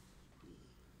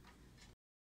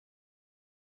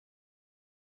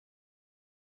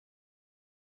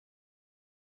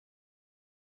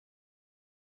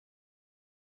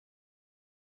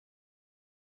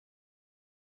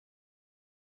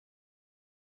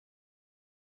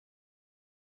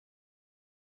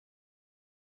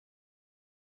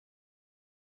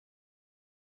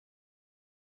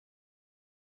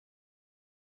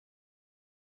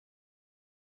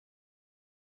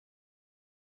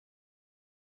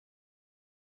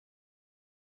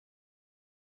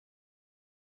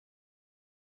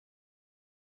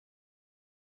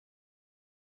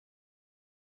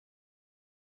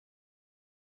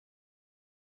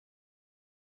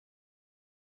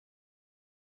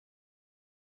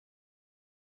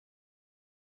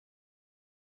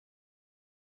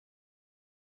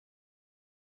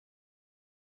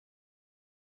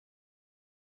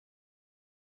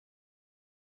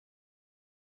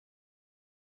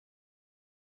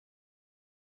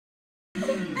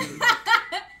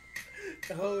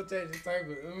 The whole church is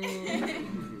typing.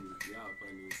 Y'all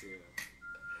funny as hell.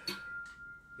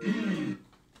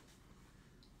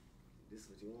 This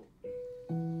what you want?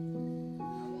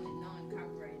 I wanted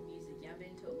non-copyrighted music. Y'all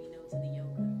been told me no to the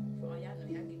yoga. For all y'all know,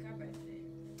 y'all get copyright for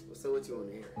that. So what you want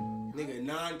to hear? Nigga,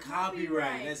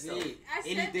 non-copyright. That's it. I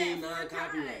said Anything that 4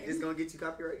 non-copyright. times. This gonna get you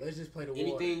copyright? Let's just play the water.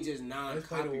 Anything just Let's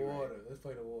play the non-copyright. water. Let's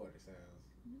play the water sounds.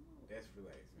 That's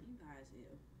relaxing. You guys ill.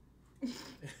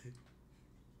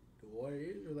 The water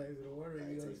is relaxing. The water Alright,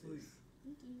 make you go to take sleep. this.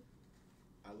 Thank you.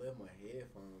 I left my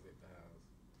headphones at the house,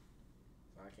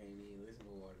 so I can't even listen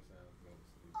to water sounds to go to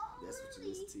sleep. Oh, That's what you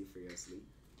really? listen to for your sleep.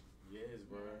 Yes,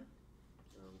 bro.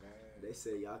 Oh God. They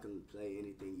say y'all can play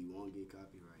anything you want, get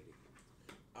copyrighted.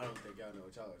 I don't think y'all know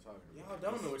what y'all are talking about.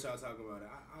 Y'all don't know what y'all talking about.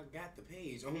 I got the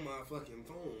page on my fucking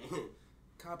phone.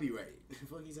 Copyright.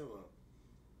 Fuck you talking about?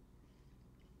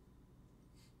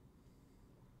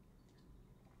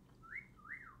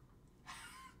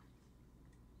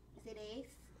 Is it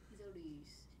Ace?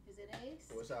 Is it Ace?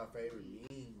 What's our favorite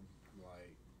meme?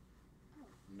 Like,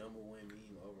 number one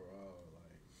meme overall.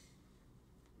 Like,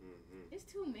 It's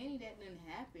too many that didn't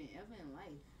happen ever in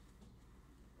life.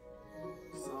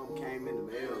 Some came in the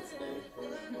mail today. See,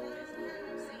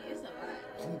 it's a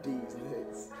lot. These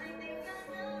nuts.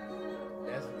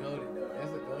 that's a goated though.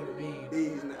 That's a goated meme.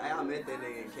 These nuts. I met that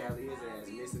nigga in Cali. His ass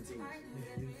missing teeth.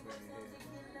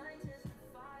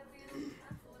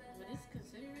 But it's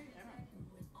considered. I don't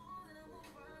know.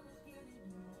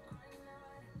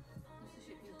 What's the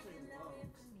shit people put in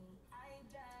vlogs?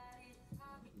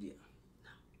 Yeah.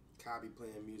 Kai be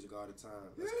playing music all the time.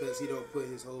 That's because he don't put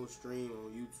his whole stream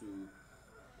on YouTube.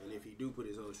 And if he do put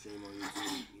his whole stream on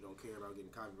YouTube, he don't care about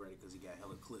getting copyrighted because he got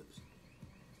hella clips.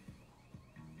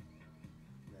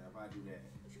 Now, if I do that,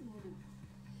 What you gonna do?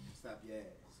 stop your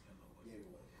ass. Yeah,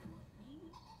 what? Yeah,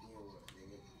 what,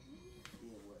 nigga?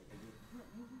 Yeah, what, nigga?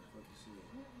 Fucking shit.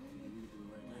 You do it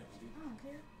right now, I don't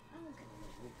care. I don't care.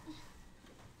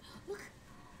 Look.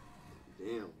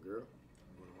 Damn, girl.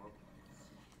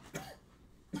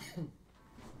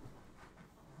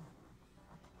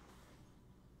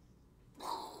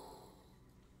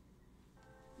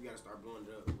 You gotta start blowing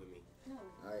it up with me. No.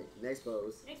 Alright, next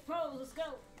pose. Next pose, let's go.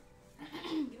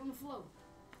 Get on the floor.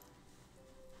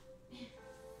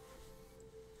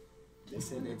 They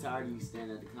said they're tired of you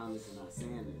standing at the comments and not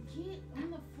saying it. Get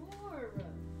on the floor.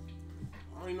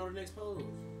 I don't even know the next pose.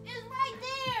 It's right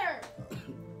there.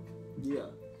 Yeah.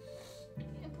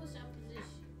 In push-up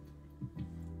position.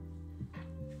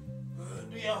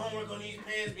 Do your homework on these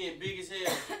pants being big as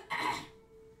hell.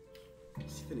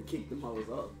 She finna kick them hoes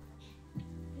up.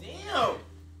 Damn!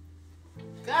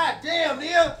 God damn,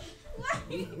 Nia!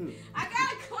 I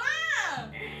gotta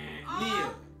climb.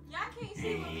 Nia, Y'all can't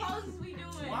see what poses we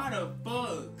doing. why the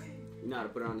fuck? You know how to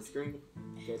put it on the screen?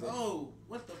 Okay, so- Oh,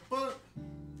 what the fuck?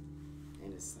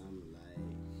 And it's something like,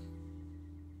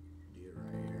 yeah,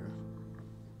 right here.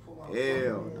 Pull my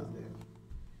Hell fucking no. hands down.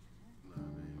 Nah,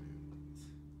 man.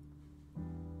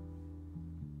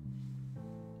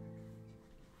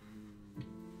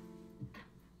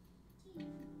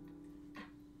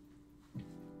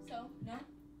 So, no?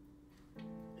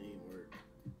 It ain't work.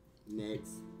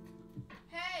 Next.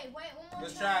 Hey, wait, one more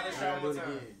Let's time. try one more do it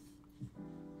time. again.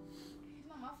 It's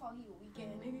not my fault he a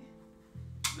weekend nigga.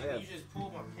 Nigga, you just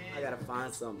pulled my pants. I gotta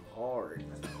find something hard.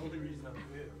 That's the only reason I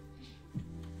feel.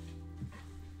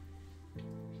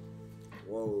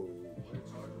 Whoa.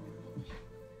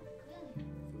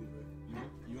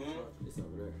 You on? It's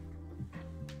over there.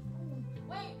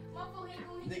 Wait, my phone ain't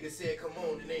going Nigga said, come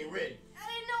on, and ain't ready. I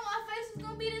didn't know my face was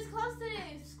gonna be this close to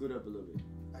this. Scoot up a little bit.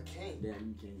 I can't. Damn,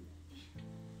 you can't.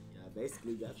 Yeah, I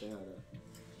basically got that up.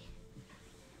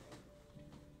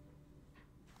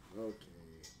 Okay.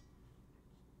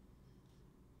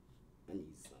 I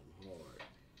need something hard.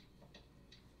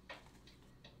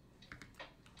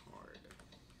 Hard.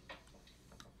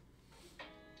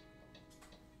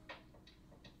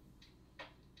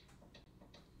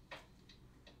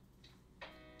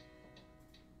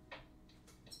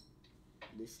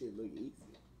 This shit look easy.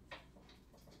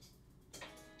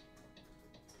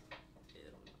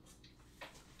 Hell no.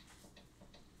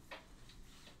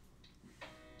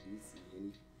 Do you see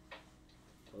any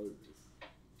poses?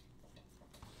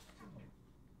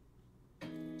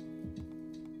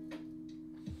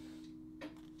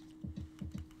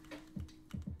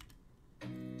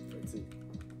 Let's see.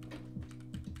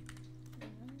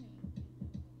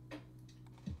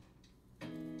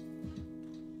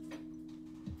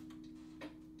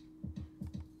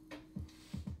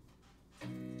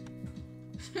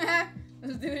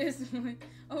 Let's do this one.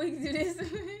 Oh, we can do this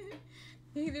one.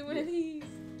 We can do one of these.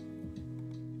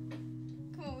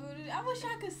 Come on, we'll do this. I wish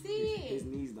I could see His it.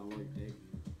 knees don't work that good.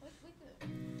 We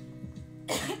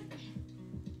could.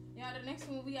 Y'all, the next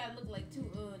one we gotta look like two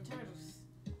turtles.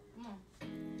 Come on.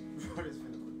 What is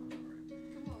finna look alright?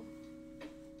 Come on.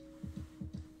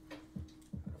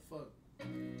 How the fuck?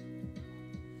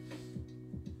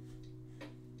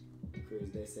 Chris,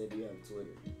 they said you have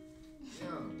Twitter.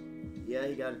 Yeah. Yeah,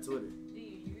 he got a Twitter. Do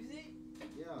you use it?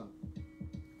 Yeah.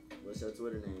 What's your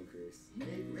Twitter name, Chris?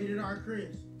 Rated R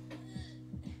Chris.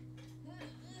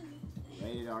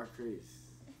 Rated R Chris.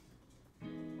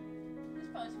 That's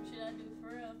probably some shit I do for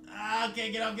real. Ah,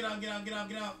 okay, get off.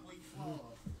 Wait,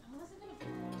 fall. I wasn't gonna put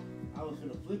it on. I was was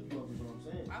gonna flip you up, is what I'm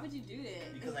saying. Why would you do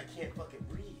that? Because I can't fucking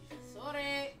breathe.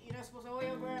 Sorry, you're not supposed to hold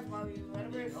your breath, Bobby. Let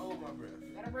it breathe. Hold my breath.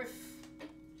 Let it breathe.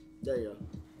 There you go.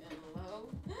 Hello?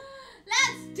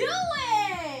 Let's do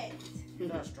it! You're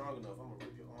not strong enough. I'm gonna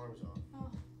rip your arms off. Oh.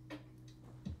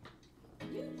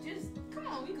 You just, come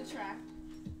on, we could try.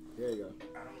 There you go.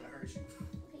 I don't wanna hurt you.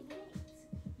 Okay, next.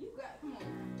 You got, come on.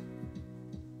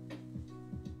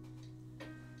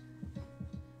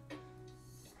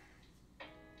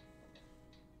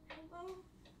 Hello?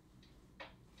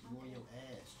 You on your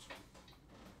ass.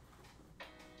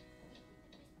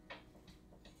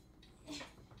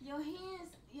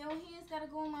 Your hands gotta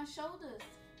go on my shoulders.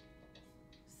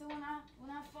 So when I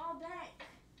fall back,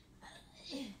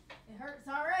 it hurts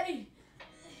already.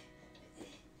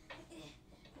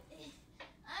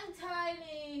 I'm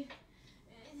tiny.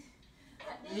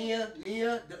 Nia,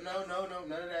 no,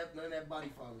 none of that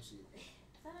body falling shit.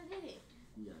 Thought I did it.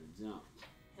 You gotta jump.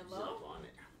 Hello? Jump on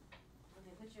it.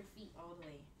 Okay, put your feet all the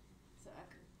way so I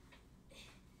could.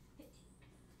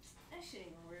 That shit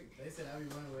ain't gonna work. They said I be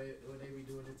running what they be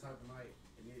doing this time of night,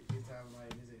 and this time of night,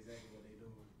 this is exactly what they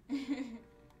doing.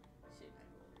 Shit not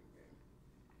gonna work, bro.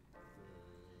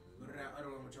 Go to that other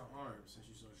one with your arms since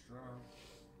you're so strong.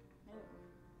 No.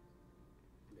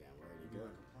 Damn, where You you go?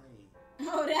 like a plane.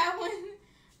 Oh, that one?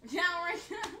 Down right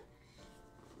now.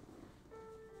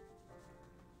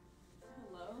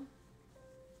 Hello?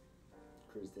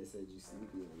 Chris, they said you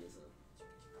sleepy on this.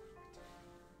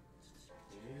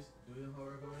 It is doing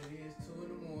horror when it is 2 in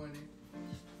the morning.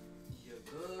 You're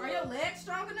good. Are your legs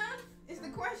strong enough? Is the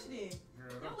question.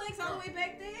 Girl, Your legs all the way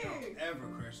back there. Don't ever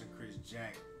question Chris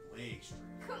Jack leg straight.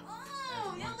 Come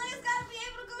on. Your legs gotta be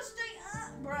able to go straight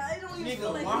up, bro. It don't even feel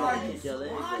Nigga, like why are you this. Your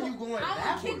legs why are you going I'm gonna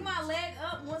backwards? kick my leg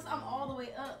up once I'm all the way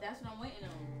up. That's what I'm waiting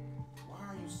on. Why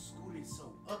are you scooted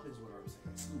so up is what I'm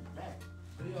saying. Scoot back.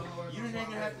 Do your homework You didn't before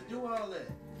even I have do to it. do all that.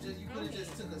 You could have Okay.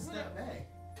 just took a step back.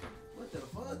 What the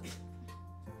fuck?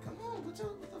 Come on, what the fuck?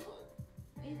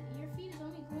 Your feet is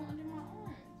only going under my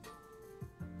arms.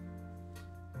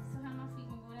 So how my feet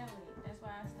gonna go that way? That's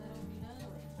why I stood over you the other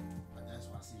way. But that's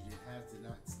why I see you have to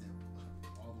not step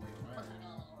all the way around.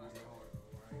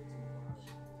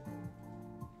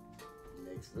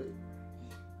 Next foot.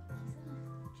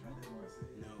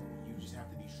 No, you just have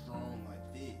to be strong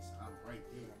like this. I'm right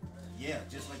there. Yeah,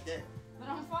 just like that. But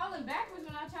I'm falling backwards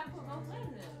when I try to put both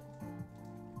legs up.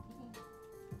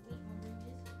 You gonna bring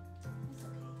this? It's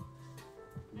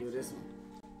okay. Do this one.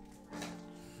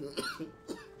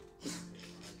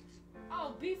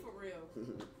 Oh, be for real. In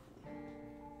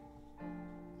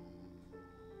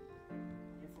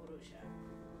Photoshop.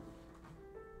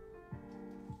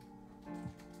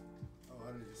 Oh, I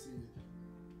didn't see it.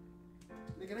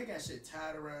 Nigga, they got shit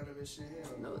tied around them and shit.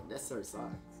 Hell No, that's her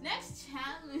side. Next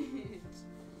challenge.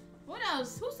 What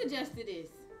else? Who suggested this?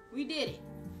 We did it.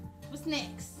 What's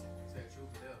next? Said truth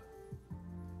or dare.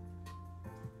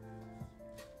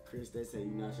 Chris, they say you're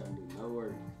not trying to do no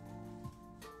work.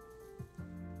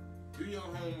 Do your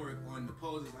homework on the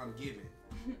poses I'm giving.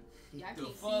 Y'all The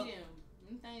can't fuck? see them.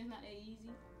 Them things not that easy.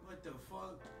 What the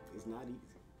fuck? It's not easy.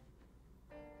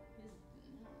 It's, no,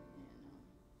 yeah, no.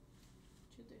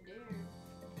 Truth or dare.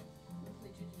 Wanna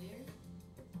play truth or dare?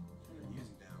 Turn the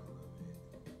music down a little bit.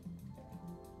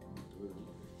 Do it a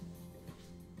little bit.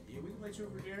 Yeah, we can play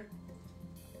truth or dare.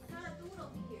 I'm trying to do it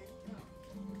over here.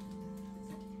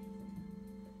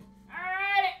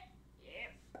 Alright.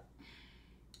 Yep. I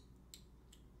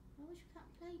wish we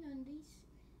can't play none of these.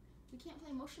 We can't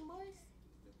play Motion Boys?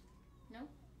 No?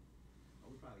 Oh,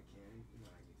 we probably can. You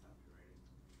know I get copyrighted.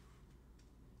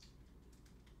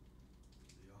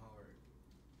 Do your homework.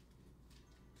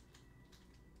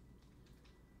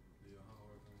 Do your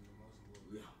homework on the motion board.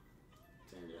 Yeah.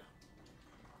 Turn it up.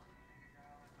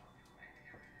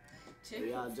 Check So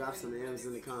y'all it. drop some M's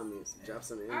in the comments. Drop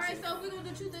some M's. Alright, in the so if we gonna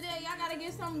do truth or dare, y'all gotta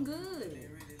get something good.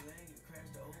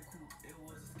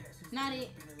 Not it.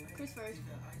 Chris first.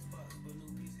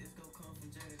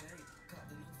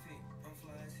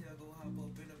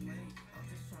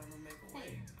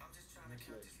 Hey.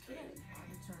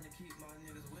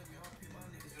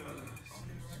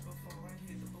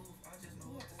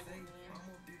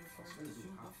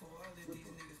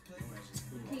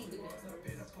 Can't do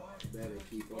that. Better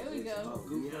keep up. There we with go.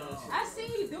 your- Yeah. I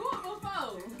seen you do it before. I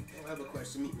have a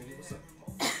question. Meet nigga. What's up?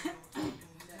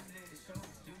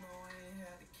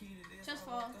 Just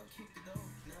fall.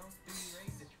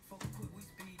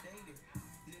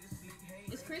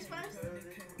 Is Chris first?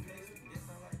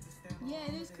 Yeah,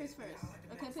 it is Chris first.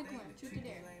 Okay, pick one. Truth or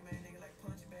dare.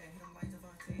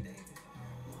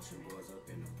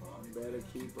 Better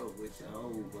keep up with your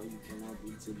old boy. You cannot be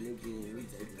too licky and we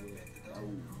take it. Oh.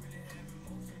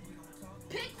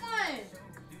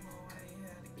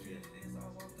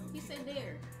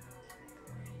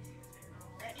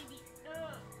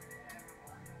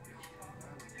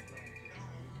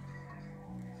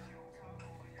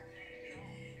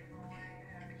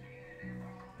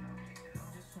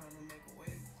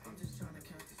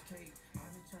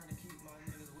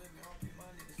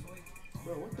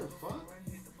 Bro, what the fuck?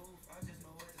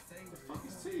 The fuck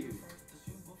is to you?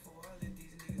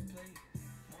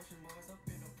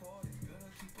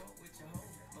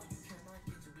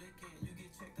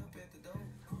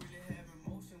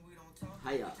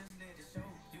 Hiya.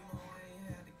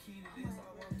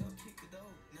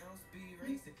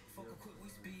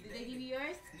 Did they give you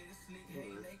yours?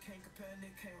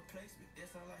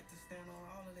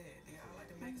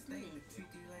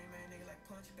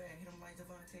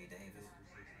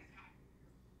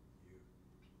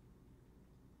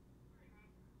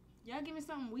 Y'all give me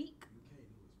something weak?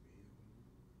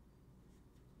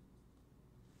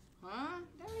 Huh?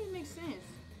 That don't even make sense.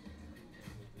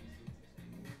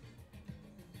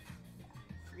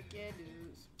 Freak ass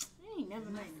dudes. They ain't never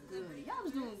nothing good. Y'all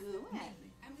was doing good. What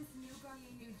happened? I'm this new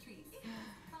Garnier Nutri. It has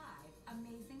 5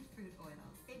 amazing fruit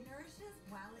oils. It nourishes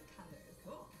while it colors.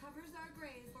 Cool. Covers our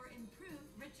grays for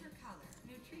improved, richer color.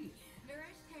 Nutri.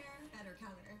 Nourished hair, better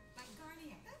color. Like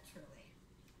Garnier. Naturally.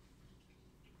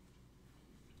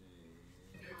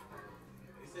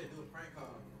 They said do a prank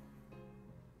call.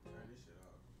 Turn this shit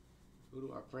off. Who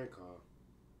do I prank call?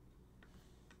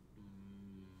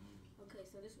 Okay,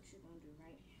 so this is what you're gonna do,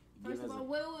 right? Give First of us all,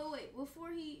 wait.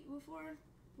 Before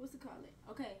what's it called?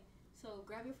 Okay, so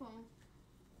grab your phone.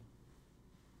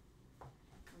 I'm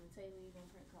gonna tell you who you're gonna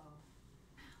prank call.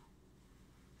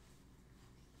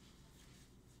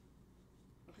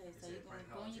 Okay, so said you're gonna prank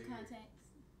go call in your Terry. contacts.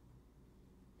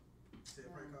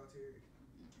 Said prank call Terry.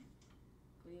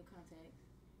 Go to your contacts,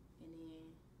 and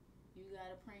then you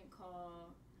gotta prank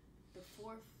call the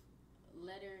fourth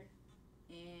letter,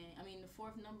 the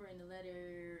fourth number in the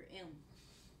letter M.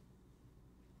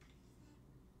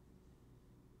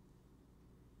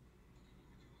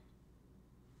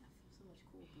 I feel so much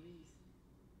cool breeze.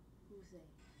 Who's that?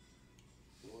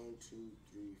 1, 2,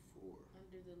 3, 4.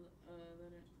 Under the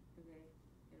letter. Okay,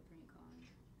 got a prank call.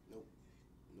 Nope.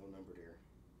 No number there.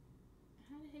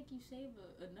 How the heck you save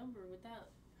a number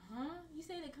without? Huh? You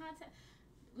say the contact.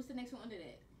 What's the next one under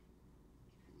that?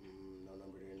 No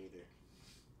number there neither.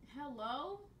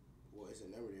 Hello? Well, it's a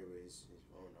number there, but his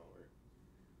phone don't work.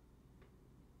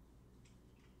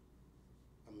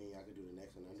 I mean, I could do the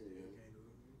next one under there.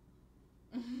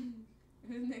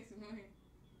 Who's next one?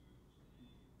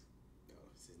 No,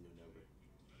 it's his new number.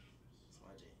 It's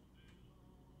my J.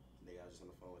 Nigga I was just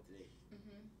on the phone with today.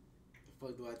 Mm-hmm. The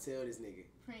fuck do I tell this nigga?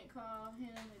 Prank call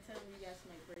him and tell him you got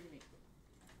somebody pregnant.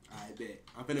 I bet.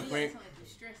 I'm finna prank. Sound like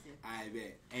you're stressing. I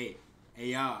bet. Hey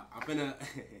y'all. I'm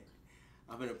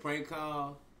finna prank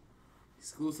call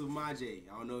exclusive my J.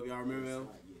 I don't know if y'all remember him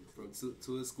from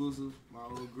two exclusive, my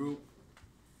old group.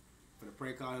 Finna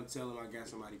prank call him, tell him I got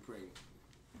somebody pregnant.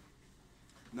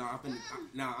 I'm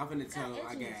finna tell him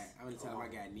I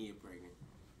got Nia pregnant.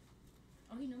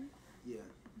 Oh, he knew. Yeah.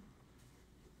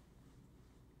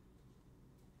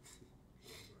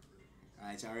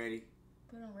 Alright, y'all ready?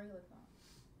 Put on regular call.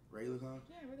 Regular call?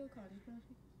 Yeah, regular call. Just put on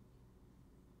speaker.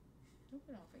 Don't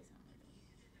put it on FaceTime like that.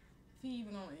 If he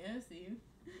even gonna answer you.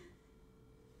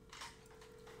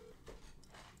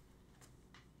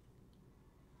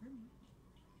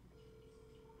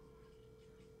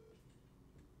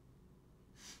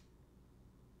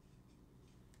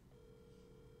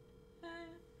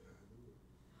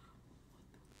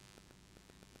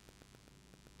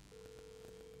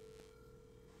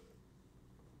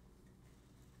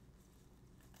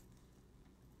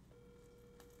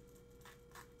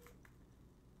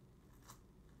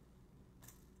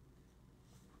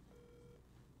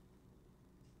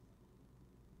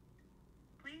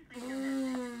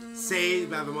 Saved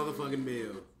by the motherfucking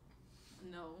bill.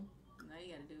 No. Now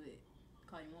you gotta do it.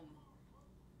 Call your mama.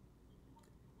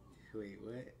 Wait,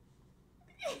 what?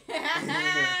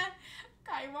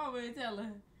 Call your mama and tell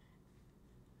her.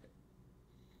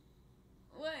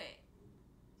 What?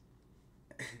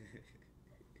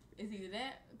 It's either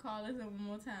that or call us one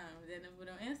more time. If that number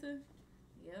don't answer,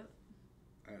 yep.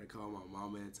 I gotta call my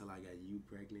mama and tell her I got you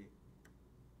pregnant.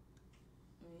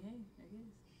 I mean, hey, I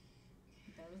guess.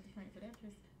 That was the prank for that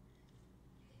person.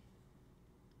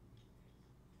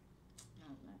 No,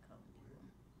 I'm not calling people.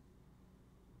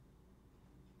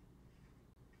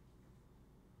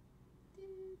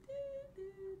 Is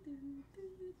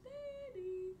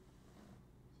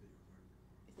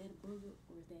that a booger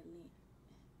or is that lint?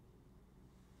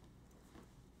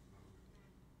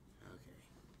 Okay.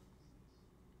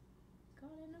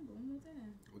 Call that number one more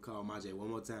time. I'm gonna call my J one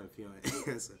more time if you don't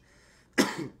answer. I'm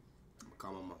gonna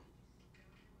call my mom.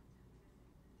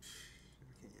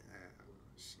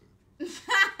 Oh, shit.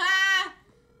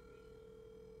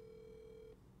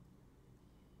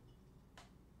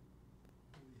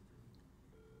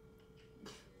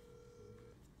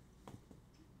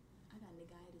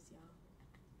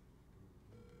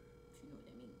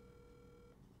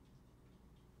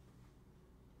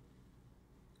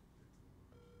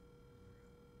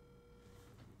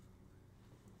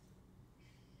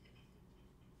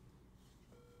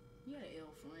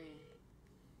 friend.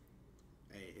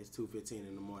 Hey, it's 2:15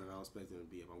 in the morning. I don't expect him to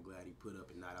be up. I'm glad he put up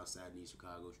and not outside these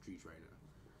Chicago streets right now.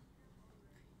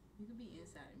 You could be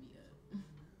inside of me up.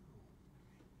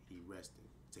 He resting,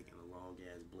 taking a long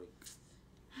ass blink.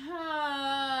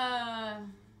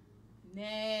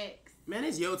 Next. Man,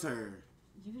 it's your turn.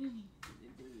 You didn't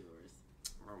even do yours.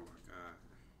 Oh my god.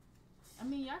 I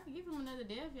mean, y'all can give him another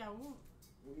dare if y'all want.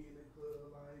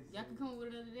 Y'all can come up with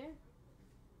another dare.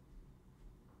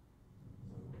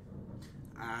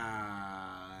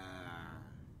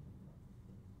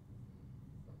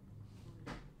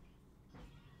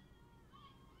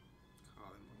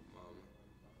 Calling my mama.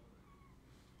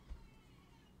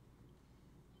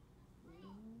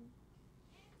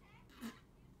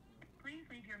 Please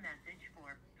leave your message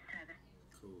for 7.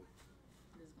 Cool.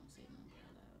 This is gonna say number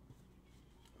out loud.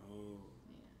 Oh.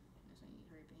 Yeah, that's when you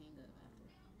hurry to hang up after.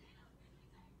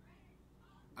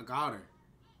 I got her.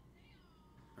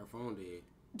 Her phone dead.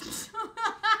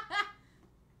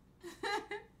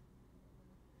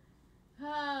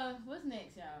 What's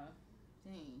next, y'all?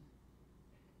 Dang.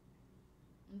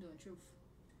 I'm doing truth.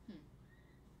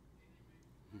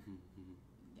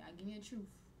 Y'all give me a truth.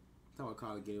 Time I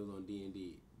called again, it was on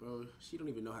D&D. Bro, she don't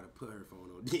even know how to put her phone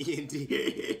on D&D.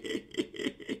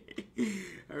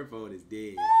 Her phone is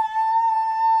dead.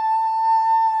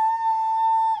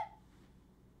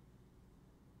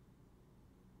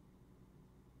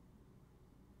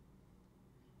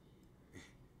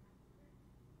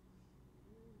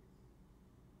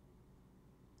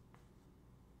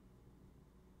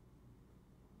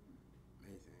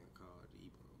 Mason called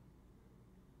Debo.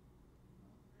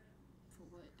 For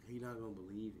what? He not gonna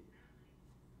believe it.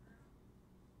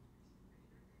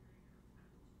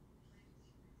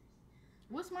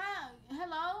 What's my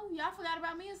hello? Y'all forgot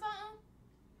about me or something?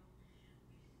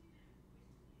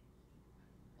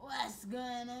 What's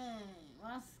going on?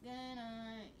 What's going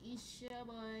on? It's your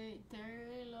boy,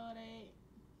 Terry Lordy.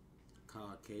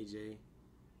 Called KJ. The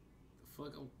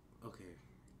fuck? Okay.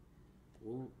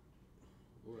 Well,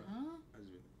 Huh?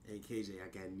 hey KJ, I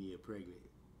got Nia pregnant.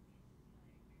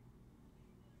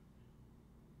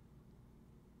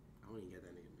 I don't even got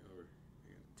that nigga number. I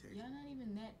got a text. Y'all not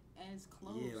even that as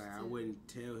close. Yeah, like I to- wouldn't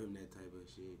tell him that type of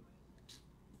shit.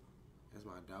 That's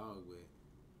my dog, but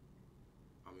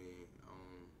I mean,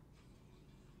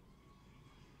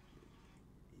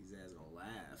 his ass gonna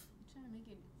laugh. I'm trying to make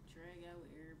it drag out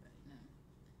with everybody. No.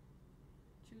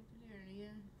 Truth or dare,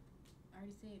 yeah. I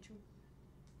already said truth.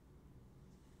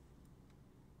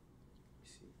 You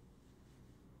see?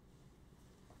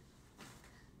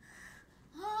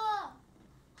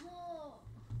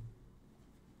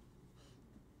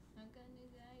 I got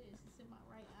niggitis. It's in my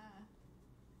right eye.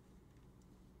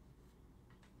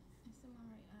 It's in my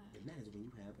right eye. And that is when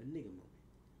you have a nigga moment.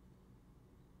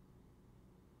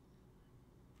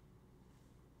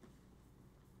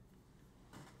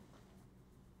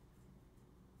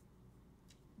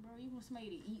 Bro, you want somebody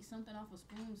to eat something off a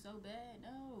spoon so bad?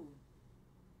 No.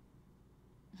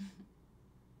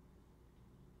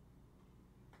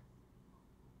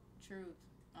 Truth.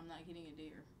 I'm not getting a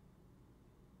dare.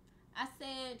 I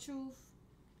said truth.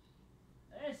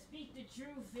 Let's speak the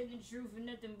truth and the truth and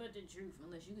nothing but the truth.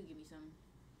 Unless you could give me something.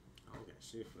 I don't got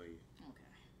shit for you.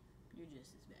 Okay. You're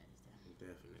just as bad as them.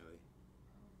 Definitely.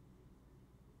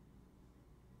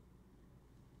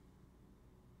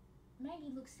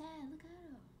 Maggie looks sad. Look at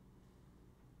her.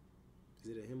 Is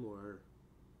it a him or her?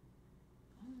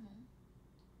 I don't know.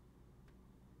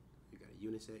 You got a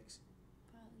unisex?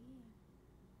 Probably, yeah.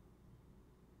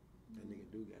 That nigga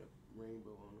do got a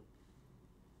rainbow on him.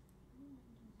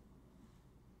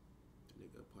 That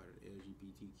nigga a part of the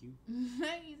LGBTQ.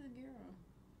 Maggie's a girl.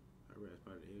 Her ass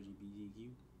part of the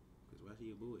LGBTQ. Cause why she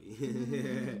a boy?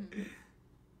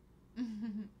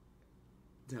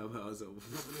 Tell about so.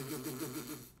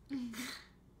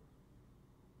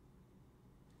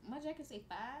 My jacket say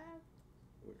 5.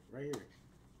 Right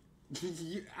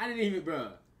here. I didn't even,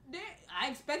 bro. I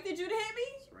expected you to hit me.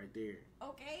 It's right there.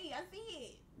 Okay, I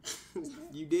see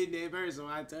You did that first, so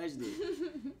I touched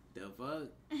it. The fuck?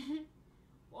 it.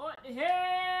 What the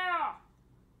hell?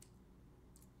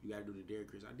 You gotta do the dare,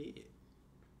 Chris. I did.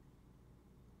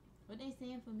 What they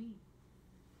saying for me?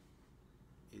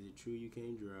 Is it true you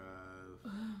can't drive?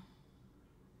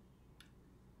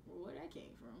 Well, where that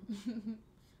came from?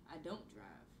 I don't drive.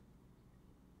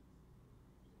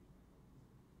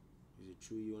 Is it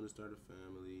true you want to start a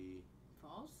family?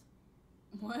 False?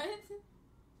 What?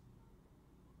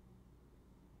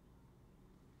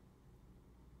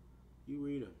 You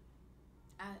read them.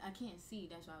 I can't see.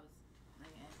 That's why I was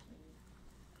like asking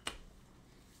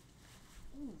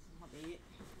you. Ooh, my bad.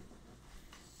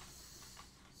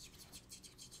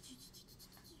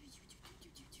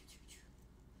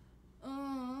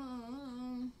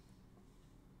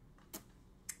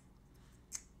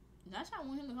 That's how I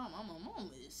want him to call mama. Mama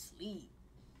is asleep.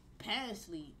 Past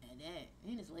sleep at that.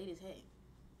 And it's late as heck.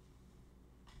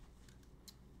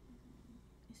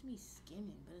 It's me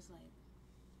skimming, but it's like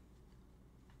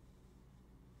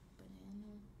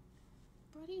banana.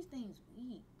 Bro, these things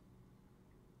weak.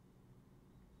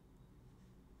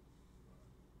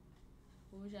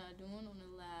 What was y'all doing on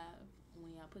the live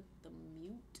when y'all put the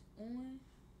mute on?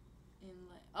 And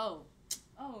like, oh,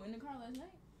 in the car last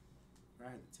night? I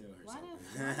had to tell her Why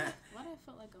something. why that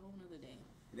felt like a whole nother day?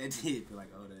 That did feel like,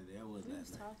 oh, that was We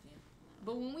last was night. talking.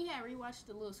 But when we had rewatched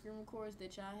the little screen records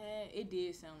that y'all had, it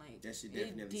did sound like That shit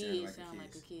it definitely did sounded sound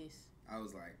like a like a kiss. kiss. I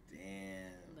was like,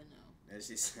 damn. But no. That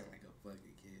shit sound like a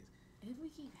fucking kiss. If we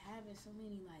keep having so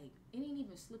many like it ain't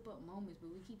even slip up moments,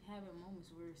 but we keep having moments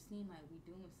where it seem like we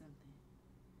doing something.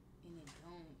 And it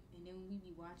don't. And then when we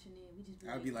be watching it, we just be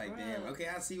I'd be like, "Bruh, damn, okay,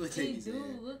 I see what they it be do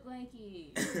saying. look like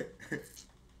it.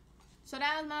 So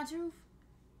that was my truth.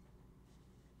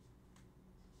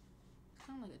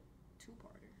 Sound like a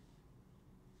two-parter.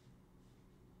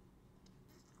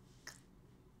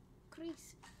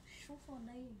 Chris, so for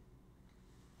day.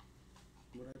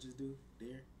 What I just do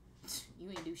there? You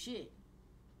ain't do shit.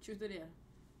 Truth or dare?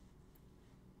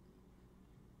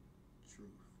 Truth.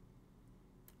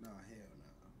 Nah, hell no.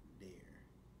 Dare.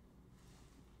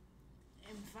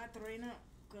 And if I throw it up,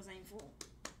 because I ain't full.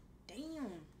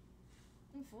 Damn.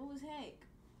 I'm full as heck.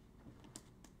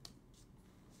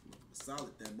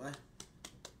 Solid there, boy.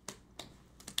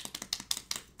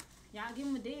 Y'all give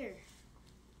him a dare.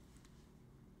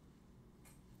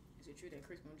 Is it true that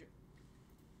Chris gonna drink?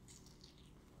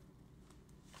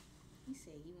 He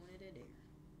said he wanted a dare.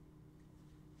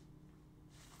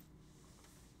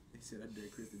 They said I dare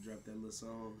Chris to drop that little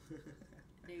song.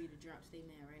 I dare you to drop Stay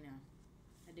Mad right now.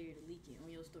 I dare you to leak it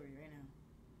on your story right now.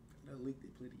 I done leaked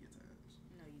it plenty of times.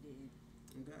 No, you didn't.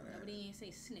 Oh, God, Nobody ain't say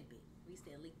snippet. We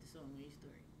said leak the song on your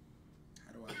story.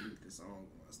 How do I leak the song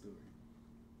on my story?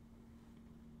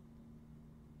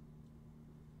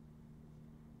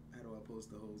 How do I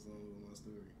post the whole song on my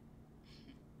story?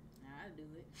 Nah, I do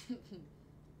it.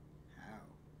 How?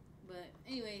 But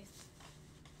anyways,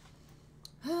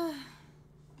 you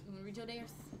wanna read your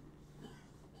dares?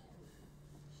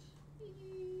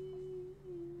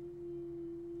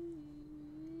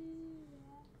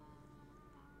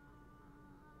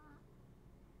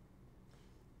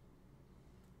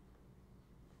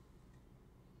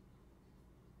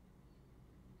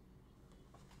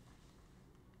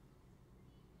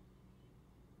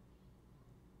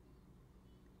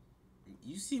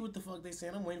 You see what the fuck they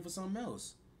saying? I'm waiting for something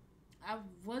else. I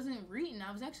wasn't reading.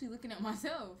 I was actually looking at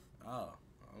myself. Oh,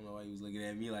 I don't know why you was looking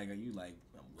at me like, are you like,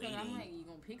 I'm Cause waiting. I'm like, you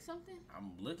gonna pick something?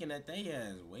 I'm looking at they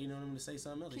ass, waiting on them to say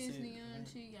something else. They Kiss said, me on the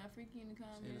cheek, got freaky in the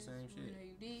comments. same shit. No,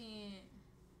 you didn't.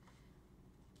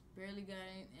 Barely got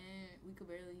it, and we could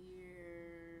barely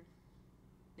hear.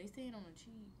 They saying on the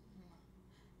cheek.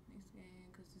 Next game,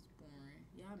 cause it's boring.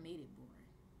 Y'all made it boring.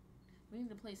 We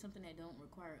need to play something that don't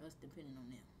require us depending on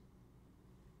them.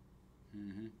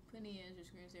 Mm-hmm. Put the answer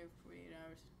screensaver for 48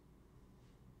 hours.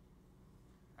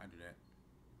 I do that.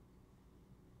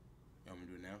 You want me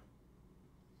to do it now?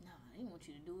 No, they want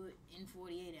you to do it in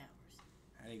 48 hours.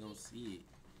 How they gonna see it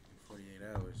in 48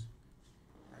 hours?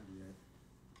 I do that.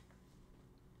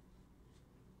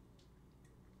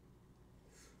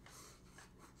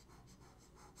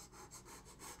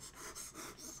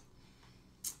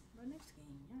 But next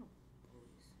game, y'all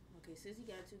boys. Okay, Sissy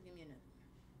got two. Give me another one.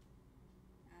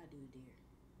 I'll do it there.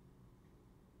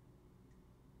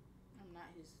 I'm not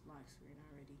his lock screen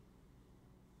already.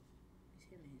 It's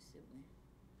him and his sibling.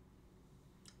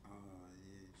 Oh,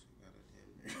 yeah, she got a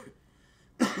damn there.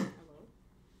 Hello?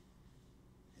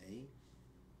 Hey,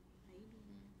 How you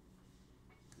doing?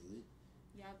 good.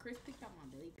 Y'all, Chris picked out my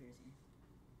belly piercing.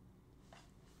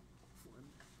 For me.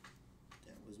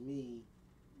 That was me.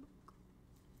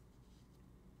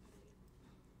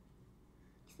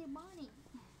 It's your Bonnie.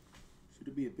 Should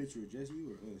it be a picture of just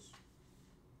you or us?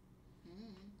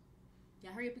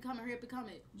 Y'all hurry up and comment, hurry up and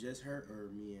comment. Just her or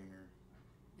me and her?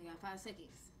 I got 5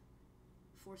 seconds.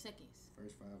 4 seconds.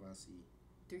 First 5 I see.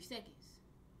 3 seconds.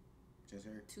 Just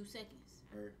her? 2 seconds.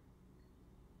 Her?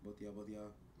 Both y'all, both y'all?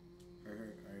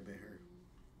 Her. Alright, bet her.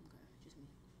 Okay, just me.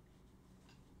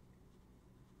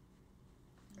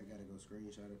 I gotta go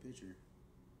screenshot a picture.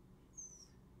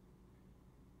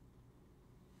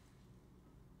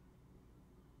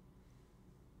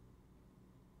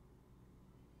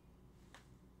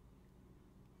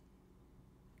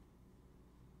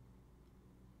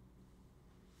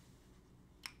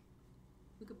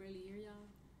 We could barely hear y'all.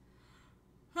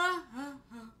 Ha ha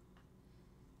ha.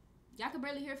 Y'all could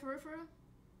barely hear for real, for real?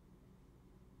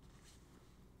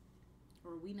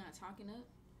 We Not Talking Up.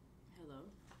 Hello.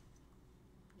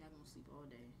 Y'all gonna sleep all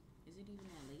day. Is it even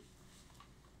that late?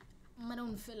 I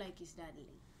don't feel like it's that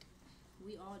late.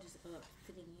 We all just up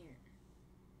sitting here.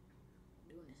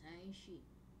 Doing the same shit.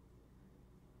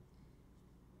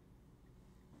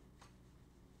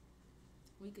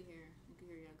 We could hear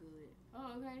y'all good.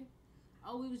 Oh, okay.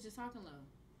 Oh, we was just talking low.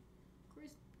 Chris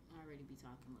already be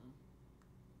talking low.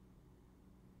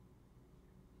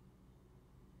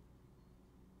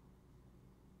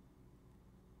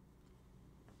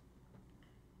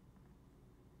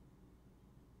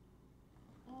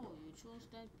 Oh, you chose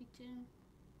that picture?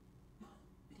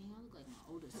 Damn, I look like my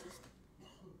older sister.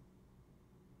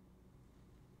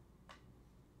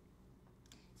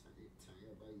 Turn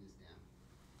your volumes down.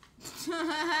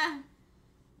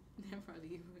 That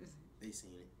probably was. They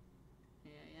seen it.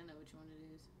 Yeah, I know which one it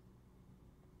is.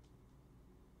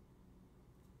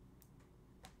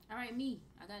 All right, me.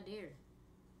 I got Dare.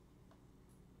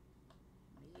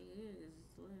 Yeah,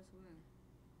 it's the last one.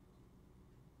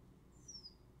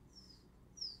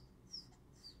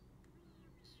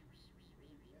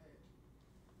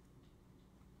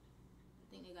 I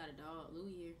think they got a dog,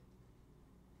 Louis here.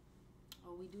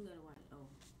 Oh, we do gotta watch. Oh,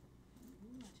 we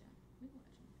watch him. We watch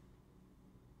him.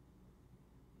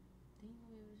 Dang,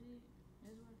 we ever see it?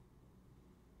 That's what.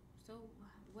 So,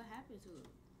 what happened to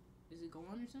it? Is it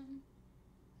gone or something?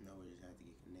 No, we just had to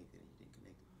get connected and you didn't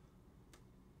connect it.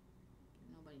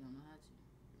 Nobody don't know how to.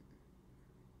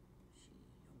 Shit,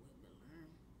 your way better learn.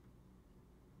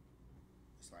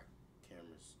 It's like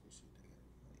cameras and shit. They got,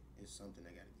 like, it's something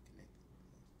that got to be connected.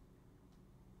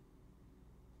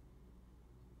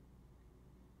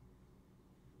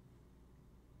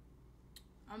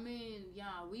 I mean,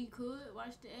 y'all, we could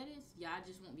watch the edits. Y'all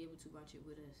just won't be able to watch it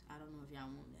with us. I don't know if y'all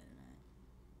want that or not.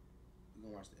 We're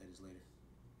going to watch the edits later.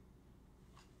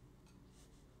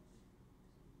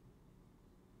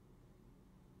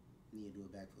 Need to do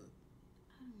a backflip.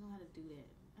 I don't know how to do that.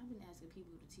 I've been asking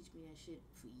people to teach me that shit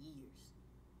for years.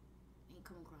 Ain't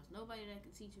come across nobody that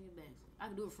can teach me a backflip.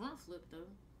 I can do a front flip though.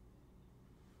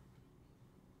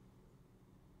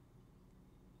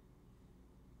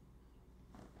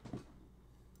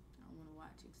 I don't want to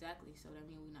watch exactly, so that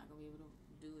means we're not gonna be able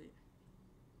to do it.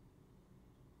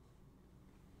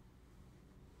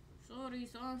 Sorry,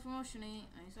 so unfortunate.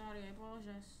 I'm sorry, I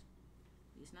apologize.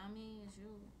 It's not me, it's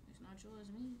you. It's not you, it's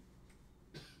me.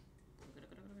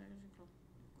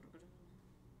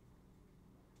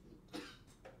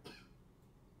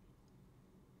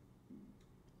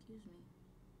 Excuse me.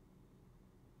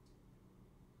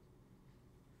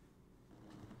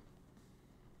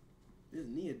 This is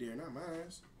Nia Dare, not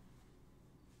mine.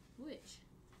 Which?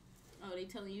 Oh, they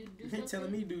telling you to do They something?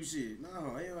 telling me do shit. No,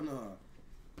 hell no.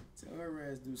 Tell her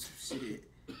ass do some shit.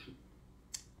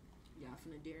 Y'all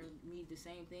finna dare me the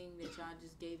same thing that y'all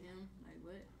just gave him? Like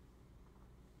what?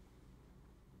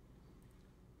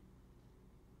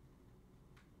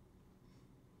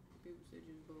 People said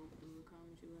just both do the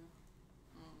comment you have.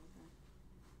 Oh,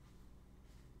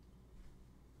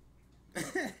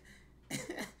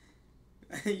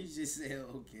 okay. You just said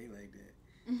okay like that.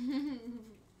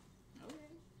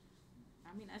 Okay.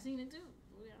 I mean, I seen it too. I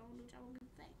don't know what y'all want to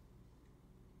say.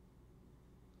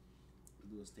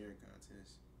 Do a staring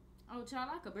contest. Oh, child,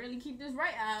 I could barely keep this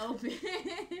right eye open.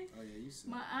 Oh yeah, you said.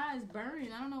 My eye's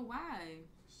burning. I don't know why.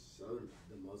 Show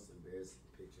the most embarrassing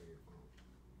picture on your phone.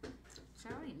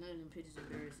 Child, ain't none of them pictures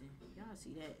embarrassing. Y'all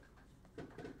see that?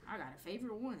 I got a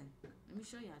favorite one. Let me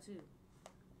show y'all too.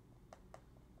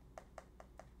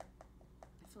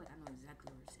 I feel like I know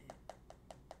exactly where it's at.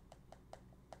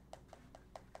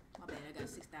 My bad, I got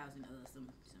 6,000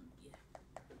 yeah.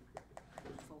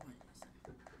 400 or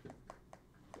something.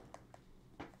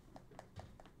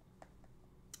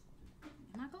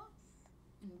 Am I close?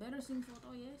 Embarrassing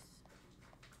photo, yes.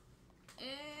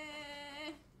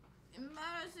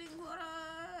 Embarrassing photo.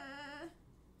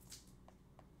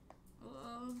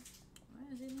 Why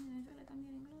is it in? I feel like I'm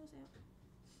getting close out.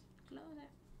 Close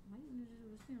out. Why you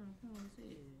just see on the phone? It says.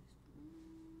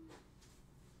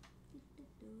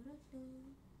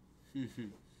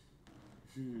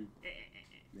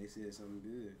 They said something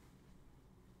good.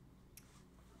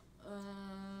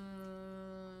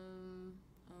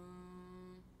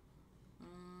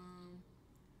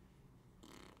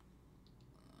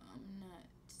 I'm not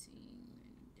seeing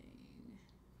anything.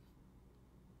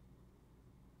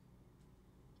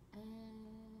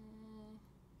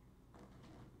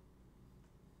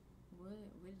 What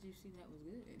did you see that was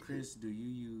good? Chris, do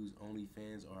you use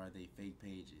OnlyFans or are they fake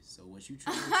pages? So what you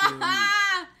trying to tell me?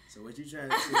 So what you trying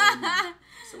to tell me?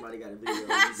 Somebody got a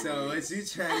video. So what you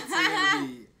trying to tell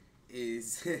me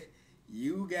is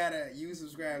You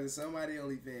subscribe to somebody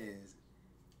OnlyFans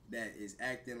that is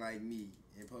acting like me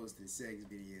and posting sex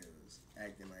videos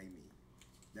acting like me.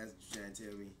 That's what you're trying to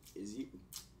tell me. Is you?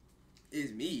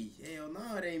 It's me. Hell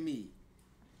no, it ain't me.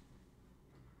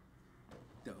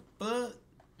 The fuck?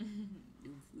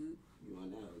 You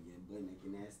on that again? Butt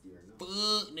naked nasty or no?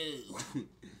 Fuck no.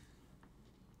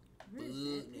 Where's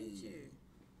that picture?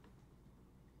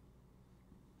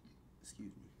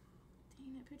 Excuse me.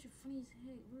 Dang, that picture funny as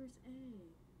heck. Where's A?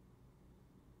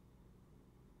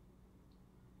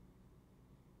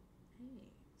 Hey,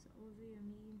 it's over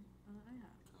me.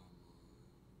 Yeah.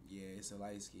 Yeah, it's a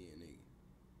light skinned nigga.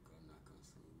 Go knock on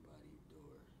somebody's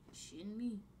door. Shitting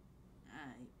me.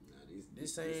 Alright. Nah,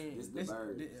 This ain't this the this,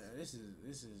 birds. this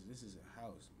is a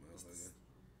house, motherfucker.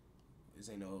 This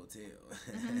ain't no hotel.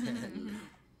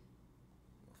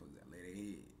 Motherfuckers that lay their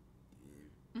head. Yeah.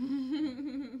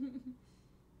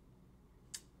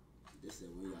 They said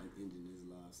when y'all ending this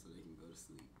live so they can go to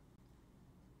sleep.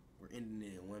 We're ending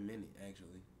it in 1 minute,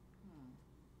 actually.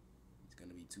 It's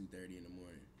gonna be 2:30 in the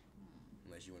morning.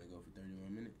 Unless you want to go for 30 more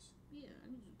minutes. Yeah, I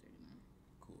can do 30 more.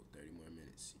 Cool, 30 more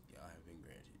minutes. Y'all have been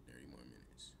granted 30 more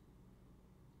minutes.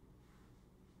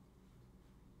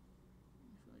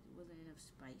 I feel like there wasn't enough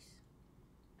spice.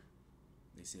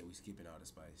 They said we skipping all the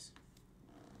spice.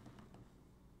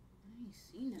 I ain't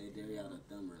seen They nothing. dare y'all to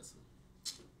thumb wrestle.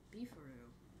 Be for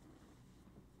real.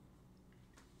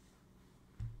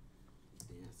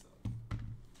 Dance off. I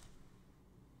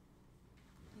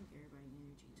think everybody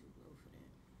energy too low for that.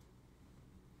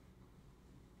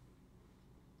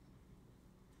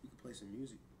 You can play some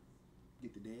music.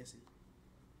 Get the dancing.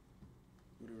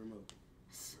 With a remote.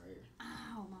 Right here.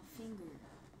 Ow, my finger.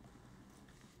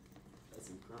 That's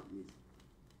some crump music.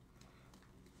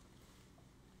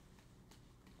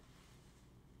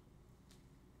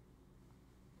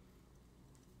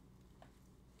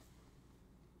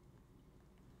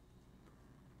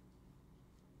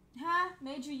 Ha!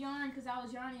 Made you yawn because I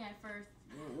was yawning at first.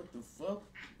 Bro, what the fuck?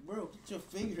 Bro, get your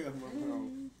finger up my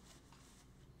mouth.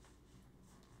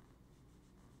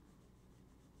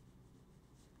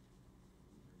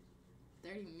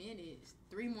 30 minutes.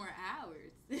 3 more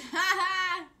hours.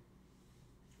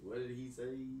 What did he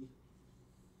say?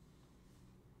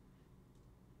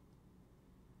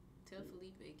 Tell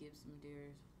Felipe give some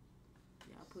dares.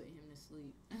 Y'all put him to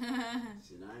sleep.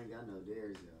 Shit, I ain't got no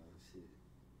dares, y'all. Shit.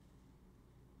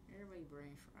 Everybody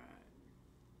brain fried.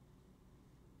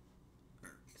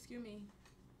 Excuse me.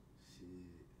 Shit.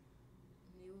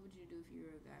 Me, what would you do if you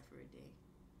were a guy for a day?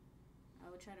 I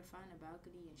would try to find a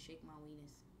balcony and shake my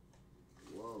weenus.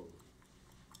 Whoa.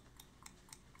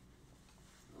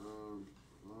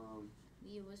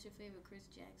 Mia, what's your favorite Chris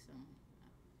Jackson?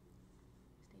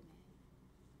 Stay mad.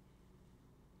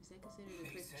 Is that considered a They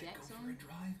Chris said Jackson? go for a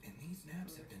drive, and these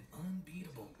naps have been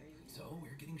unbeatable. Crazy. So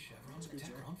we're getting Chevron or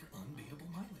Techron for unbeatable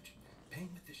mileage.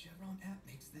 Paying with the Chevron app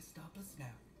makes this stop a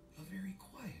snap. A very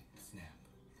quiet snap.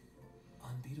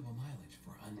 Unbeatable mileage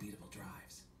for unbeatable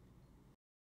drives.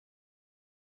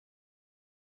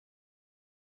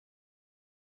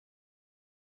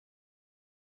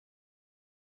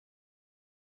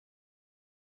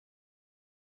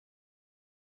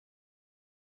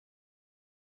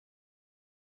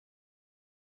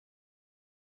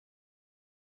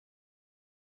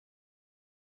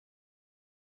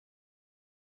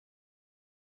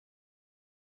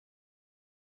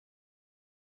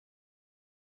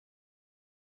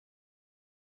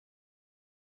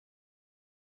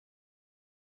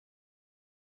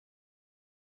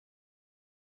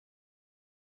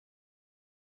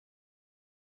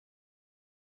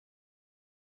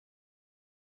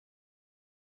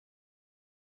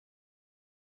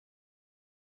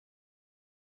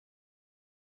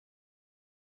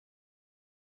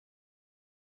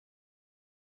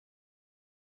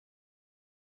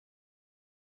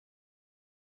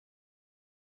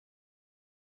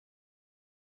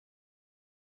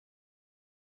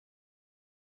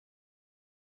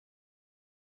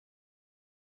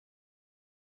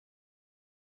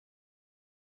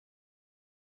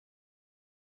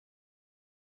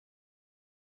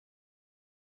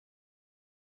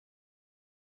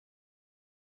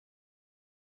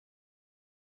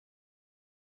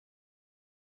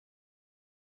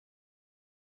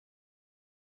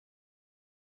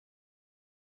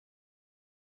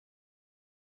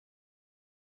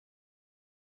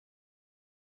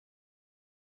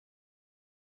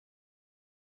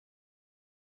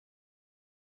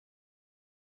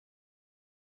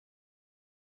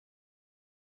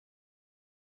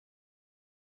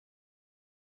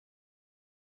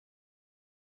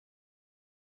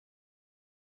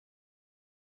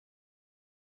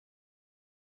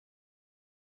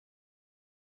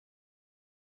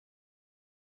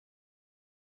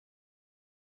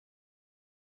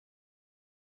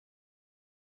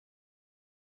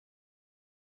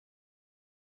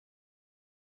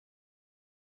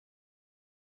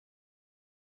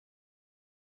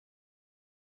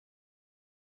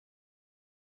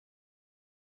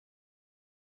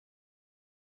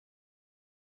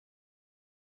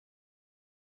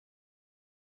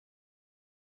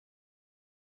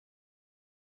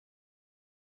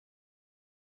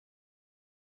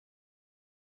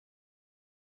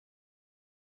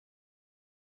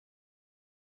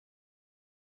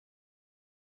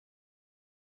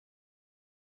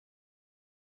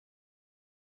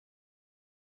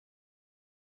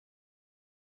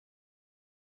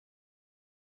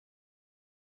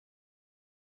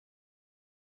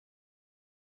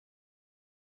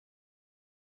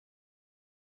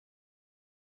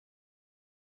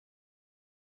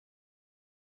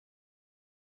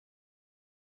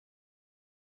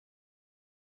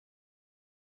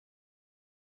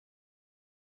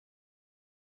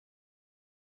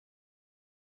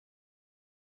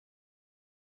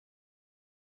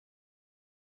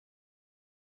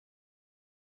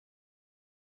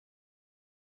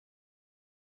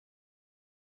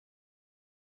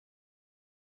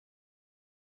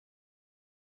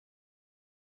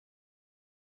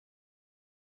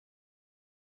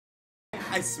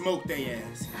 I smoked their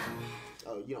ass.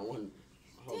 Oh, you don't want.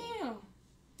 Damn.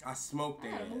 I smoked I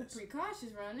their gotta move ass.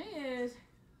 precautious around their ass.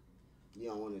 You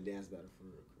don't want to dance better for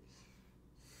real,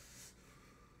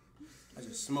 Chris. I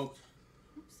just smoked.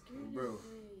 I'm scared. Bro. Of this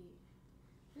blade.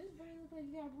 This blade look like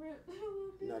you got ripped a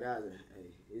little bit. No, that was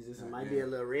hey. It's just it might be a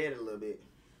little red a little bit.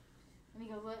 Let me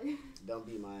go look. Don't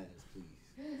beat my ass,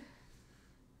 please.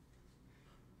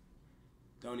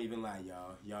 Don't even lie,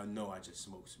 y'all. Y'all know I just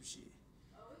smoked some shit.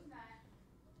 Oh, it's not.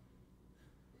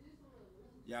 It's just a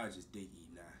little. Y'all just dick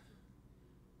eat now.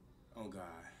 Oh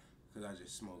God, cause I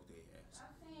just smoked their ass.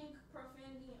 I'm saying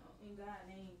profanity in God's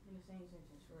name in the same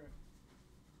sentence, for real.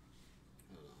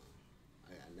 Hold on.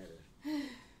 I got another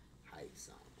hype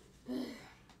song.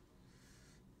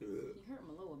 You hurt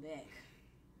my lower back.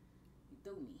 You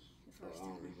threw me the Oh, first I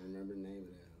don't time. even remember the name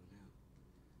of that hoe now.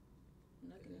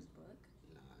 Look in his buck.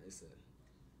 Nah, it's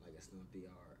like a Snoop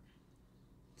DR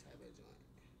type of joint.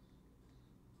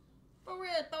 For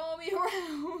real, throwing me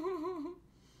around.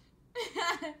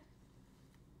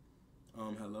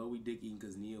 Hello, we dick eating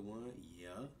cause Nia won?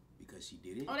 Yeah, because she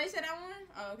did it. Oh, they said I won?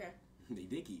 Oh, okay. They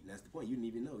dick eating, that's the point. You didn't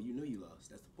even know. You know you lost.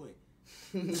 That's the point.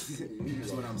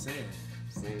 That's what I'm saying.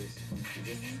 Same.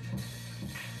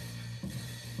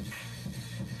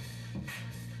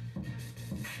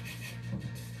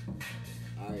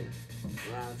 Alright,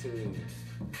 round 2.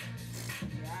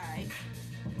 Right.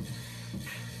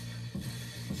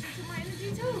 Shit to my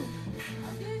energy too.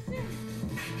 I'm dead serious.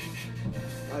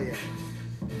 Oh yeah.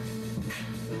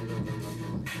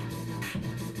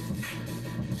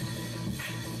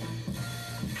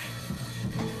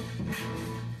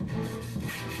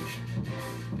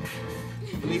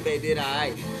 Felipe did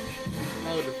alright.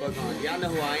 Hold the fuck on. Y'all know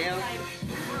who I am? Like,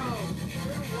 bro,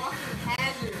 we're walking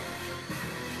hazard.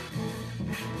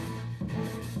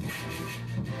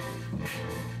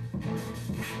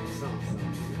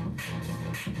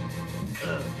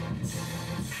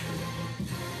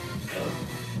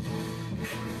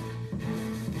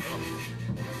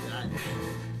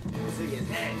 See his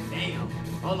head. Damn.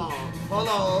 Hold on.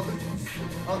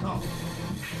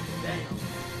 Damn.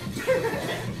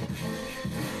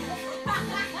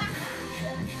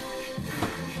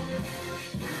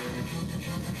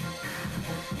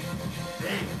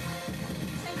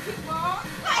 Say kickball.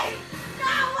 Hey,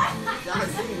 no, what? Y'all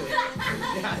seen it.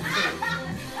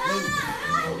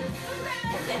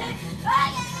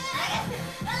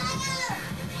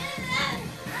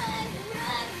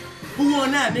 Who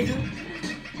won that, nigga?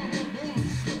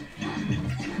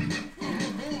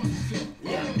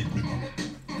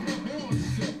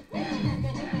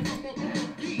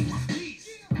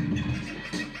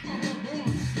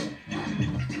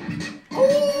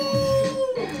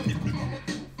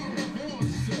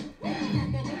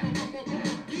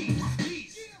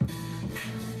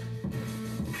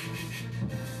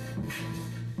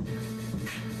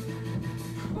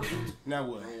 Now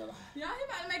what? I ain't gonna lie. Y'all, he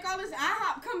about to make all this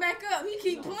IHOP come back up. He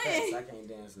keep playing. I can't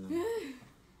dance now.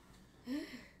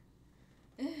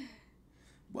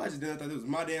 Boy, I just done thought it was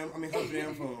my damn, her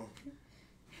damn phone.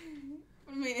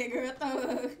 I mean, that girl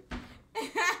thug.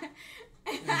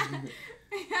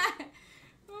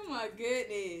 Oh my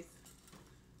goodness.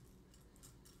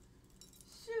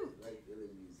 Shoot. Like Philly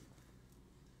music.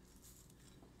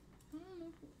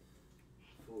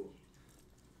 Full.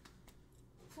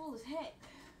 Full as heck.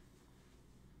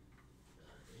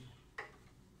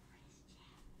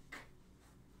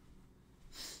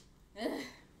 Ugh.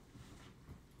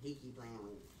 He keep playing with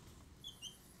me.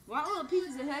 What little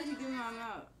pieces of heck you giving my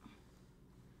mouth?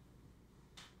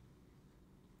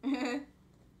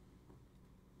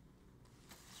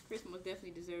 Chris most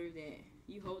definitely deserved that.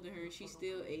 You holding her and she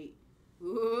still ate.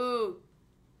 Ooh.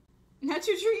 Not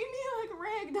you treating me like a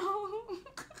rag doll.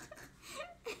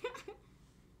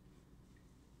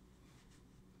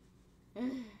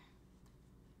 Boom,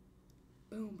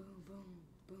 boom, boom,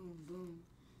 boom, boom,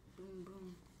 boom,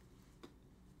 boom.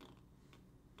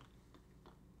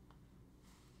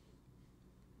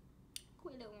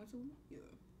 Quit that one too. Yeah.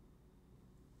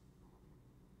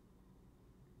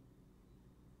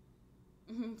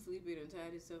 Sleepy done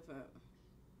tired himself out.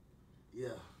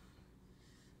 Yeah.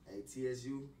 Hey,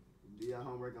 TSU, do your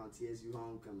homework on TSU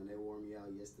homecoming. They wore me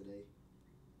out yesterday.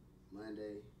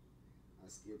 Monday. I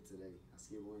skipped today. I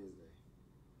skipped Wednesday.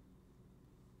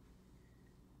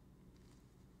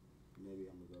 Maybe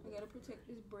I'm gonna go I back. gotta protect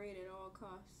this braid at all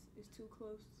costs. It's too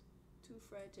close, too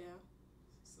fragile.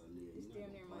 So, Nia, It's you damn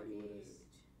not near gonna my party with edge. us?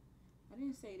 I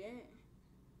didn't say that.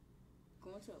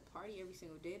 Going to a party every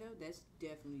single day though, that's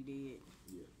definitely dead.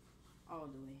 Yeah. All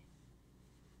the way.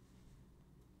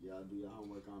 Y'all do your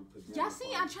homework on pajamas. Y'all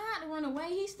see, I tried to run away.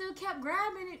 He still kept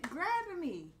grabbing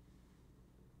me.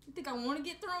 You think I want to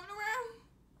get thrown around?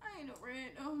 I ain't no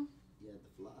random. You had to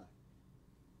fly.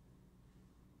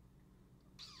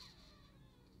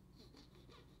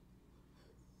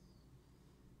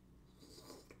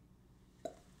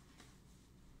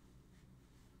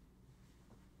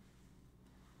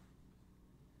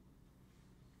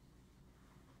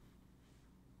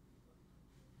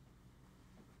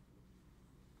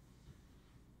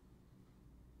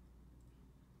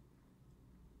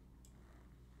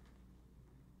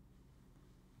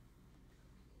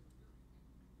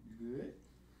 You good?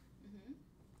 Mm-hmm.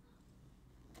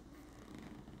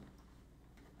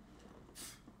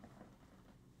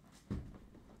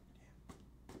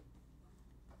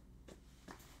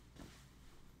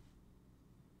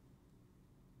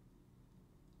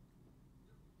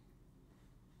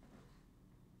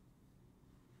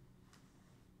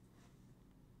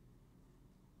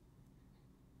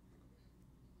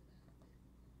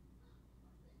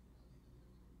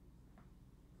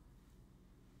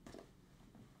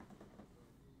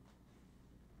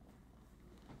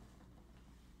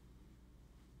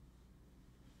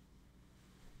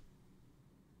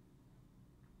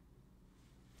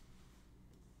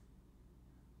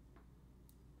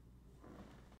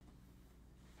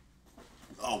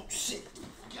 Oh shit!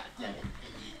 God damn it!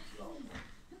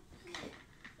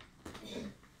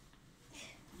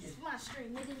 It's my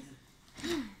stream, nigga.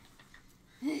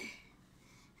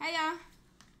 Hey y'all.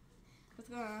 What's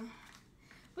going on?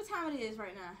 What time it is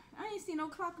right now? I ain't seen no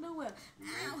clock nowhere.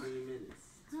 19 minutes.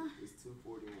 It's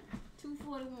 2:41.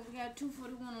 2:41. We got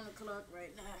 2:41 on the clock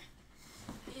right now.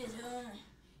 It's it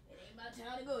ain't my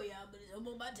time to go, y'all, but it's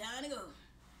almost my time to go.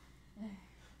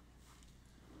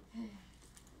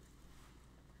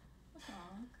 What's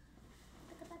wrong?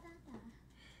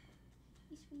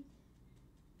 He's sweet.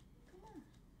 Come on.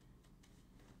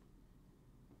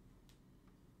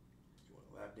 You want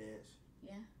a lap dance?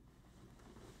 Yeah.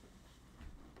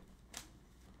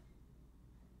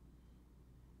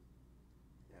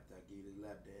 After I give you the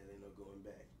lap dance, ain't no going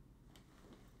back.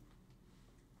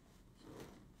 So,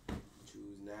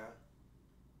 choose now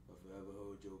or forever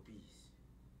hold your peace.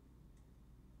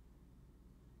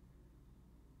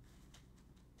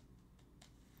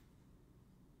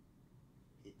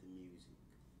 Hit the music.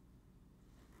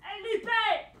 Hey,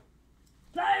 Lipe!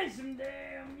 Play some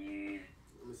damn music.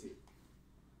 Let me see.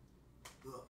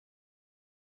 Look.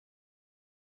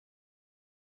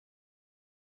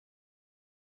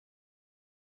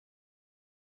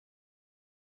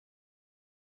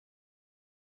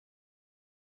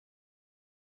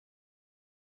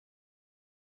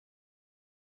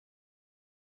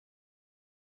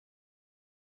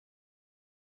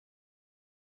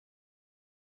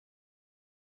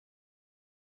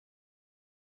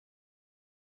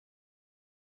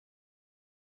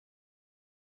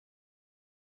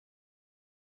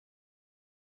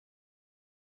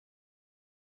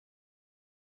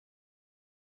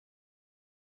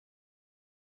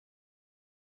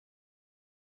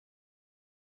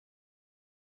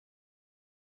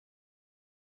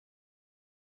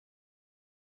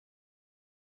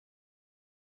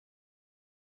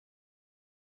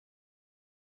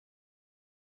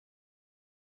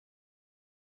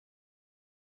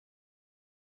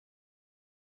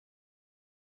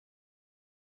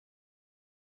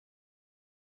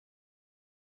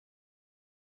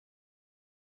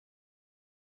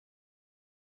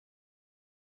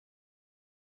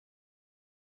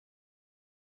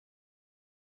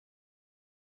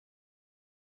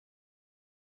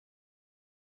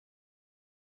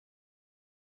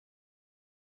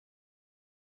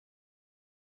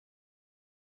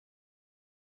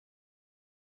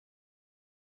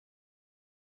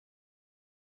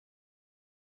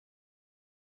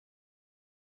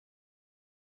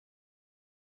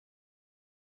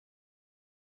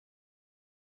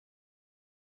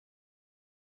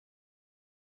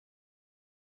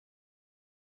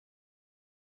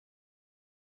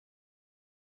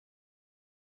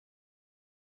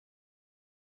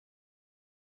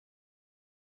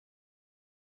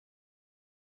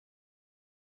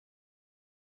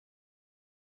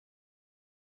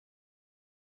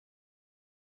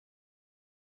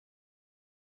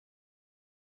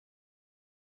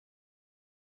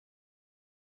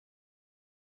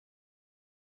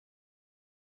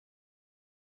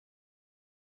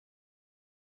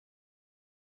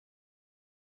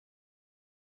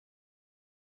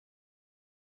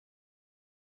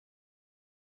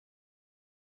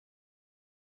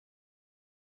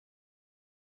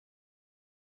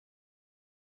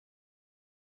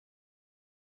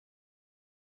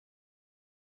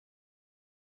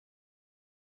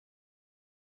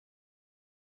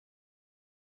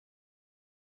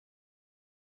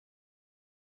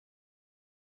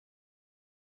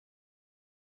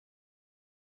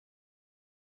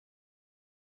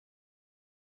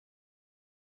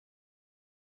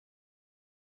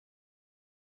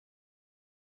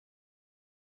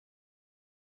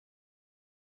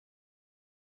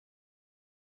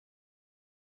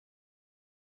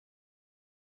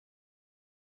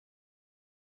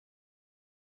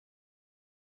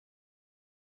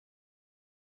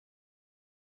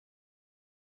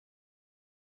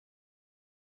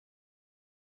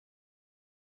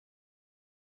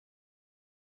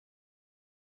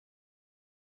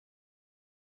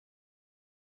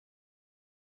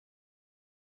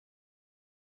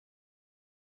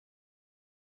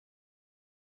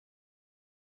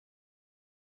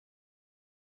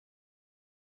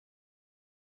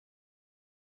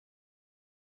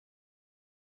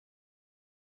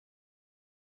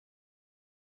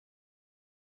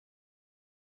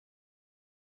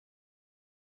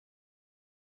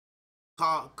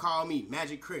 Call me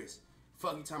Magic Chris.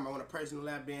 Fuck you talking about want a personal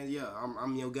lap dance? Yeah,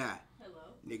 I'm your guy. Hello.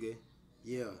 Nigga.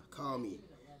 Yeah, call me.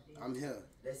 I'm here.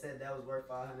 They said that was worth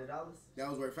 $500. That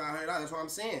was worth $500. That's what I'm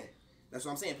saying. That's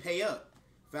what I'm saying. Pay up.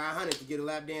 $500 to get a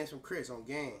lap dance from Chris on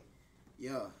game.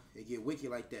 Yeah, it get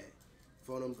wicked like that.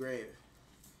 For them grab.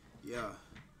 Yeah.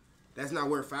 That's not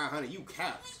worth $500. You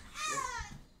caps.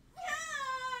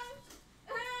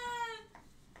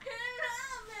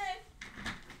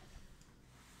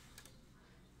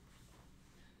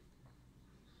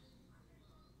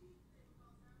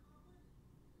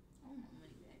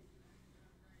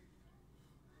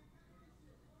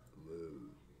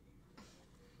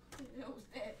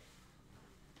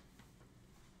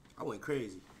 I went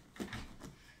crazy.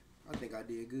 I think I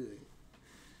did good.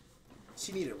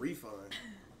 She need a refund.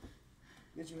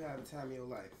 Did you have the time of your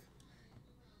life?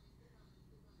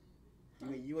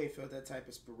 You ain't felt that type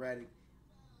of sporadic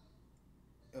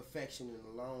affection in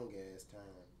a long ass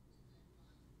time.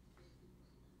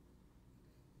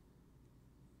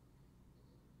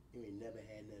 You ain't never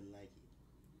had nothing like it.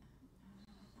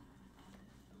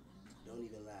 Don't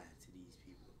even lie to these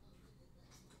people.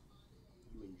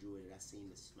 You enjoyed it. I seen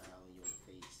the smile on your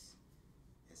face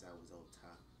as I was on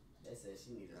top. They said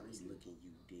she needed I a was redo. looking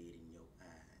you dead in your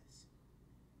eyes.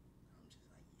 I'm just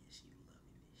like, yeah, she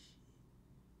loving this shit.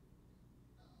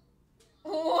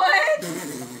 What?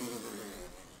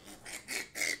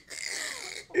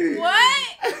 What?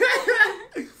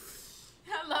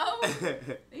 Hello?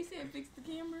 They said fix the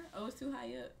camera. Oh, it's too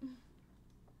high up.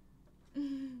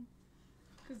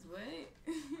 Cause what?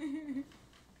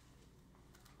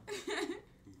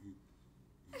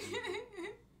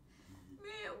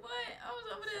 Man, what? I was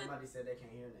over there. Somebody said they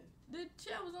can't hear nothing. The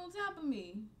chair was on top of me.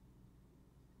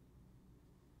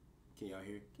 Can y'all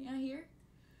hear? Can y'all hear?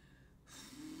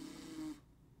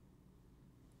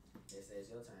 They said it's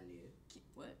your turn, yeah.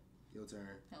 What? Your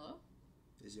turn. Hello?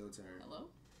 It's your turn. Hello?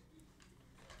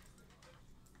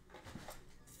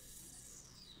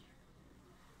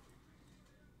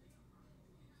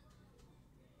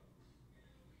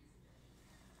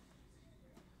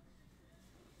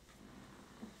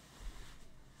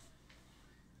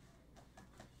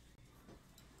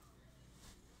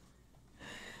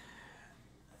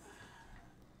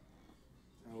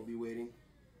 I will be waiting.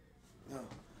 No.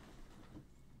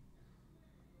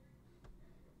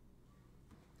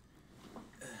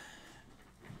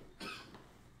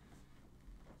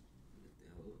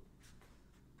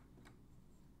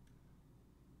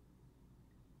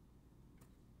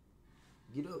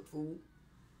 Get up, fool.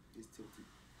 It's tilted.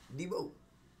 Debo.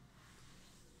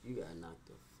 You got knocked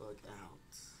the fuck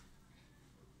out.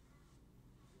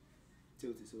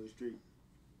 Tilted, so it's straight.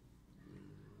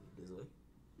 This way?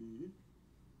 Mm-hmm.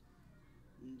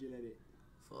 Just like that.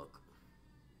 Fuck.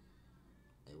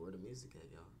 Hey, where the music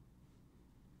at, y'all?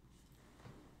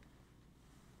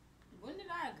 When did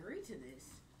I agree to this?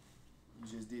 You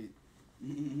just did.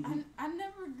 I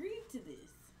never agreed to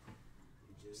this.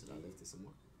 You just Should I did. lift it some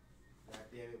more? God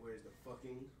damn it, where's the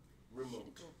fucking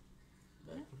remote?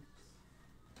 Back.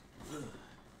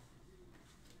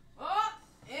 Oh!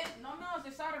 No,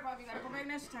 it's solder, Bobby. Gotta go back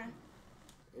next time.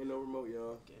 Ain't no remote,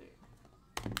 y'all. Get it.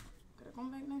 Gotta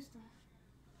come back next time.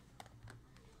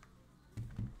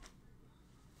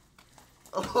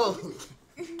 Oh!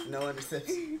 No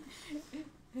interception.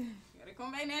 Gotta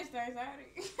come back next time,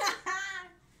 sorry.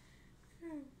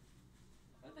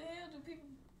 What the hell do people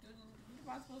do? Am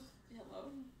I supposed to? Hello?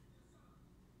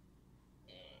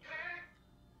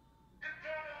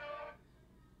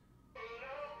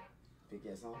 Pick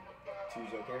your song.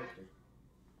 Choose your character.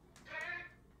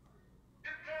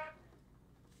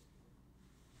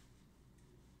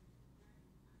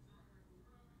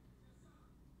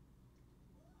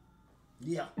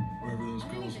 Yeah. Wherever those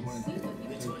girls went, they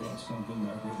brought something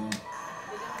back with them.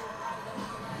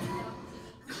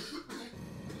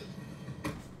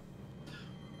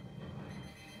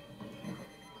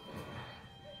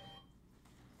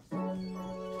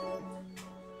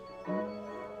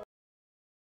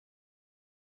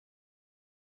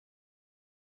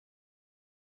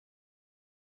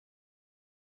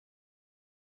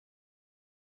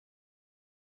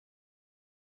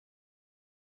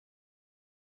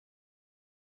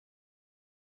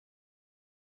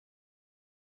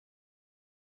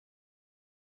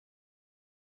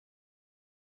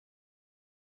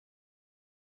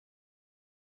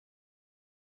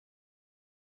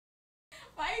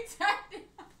 Why you turned it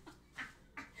off?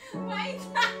 Why you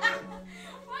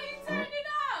turned it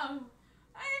off?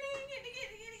 I didn't even get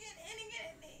it.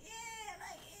 Yeah,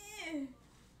 like, yeah.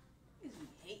 Gives me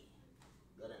hate.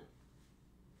 Go down.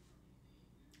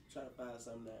 Try to find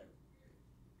something that.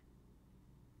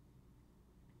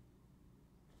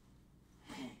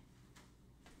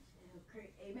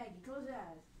 Close your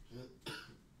eyes. Let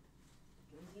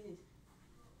me see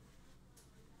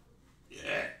this.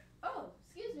 Yeah. Oh,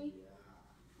 excuse me.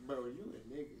 Bro, you a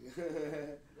nigga.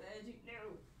 Magic, no.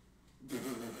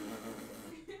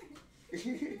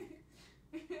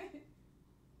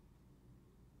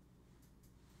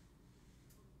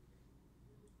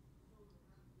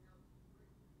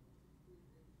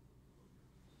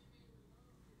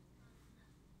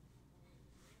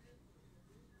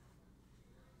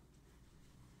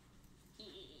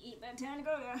 Eat that time to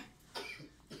go there.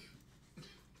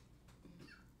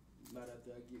 Not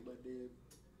after I get my damn.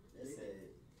 That said,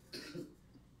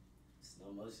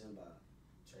 Slow Motion by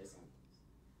Trey Songz.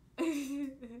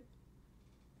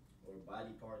 Or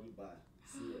Body Party by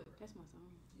Sierra. That's my song.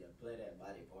 Yeah, play that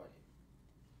Body Party.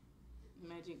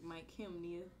 Magic Mike him,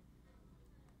 Nia.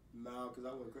 No, because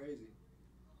I went crazy.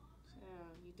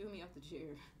 Child, you threw me off the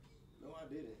chair. No, I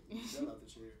didn't. You fell out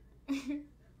the chair.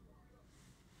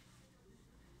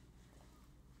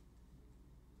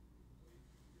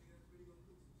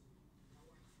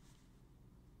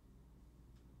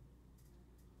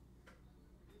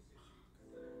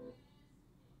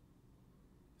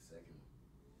 Second one.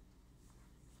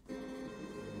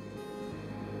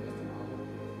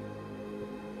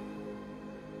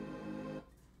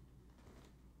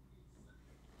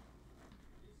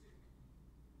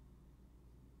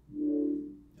 Oh,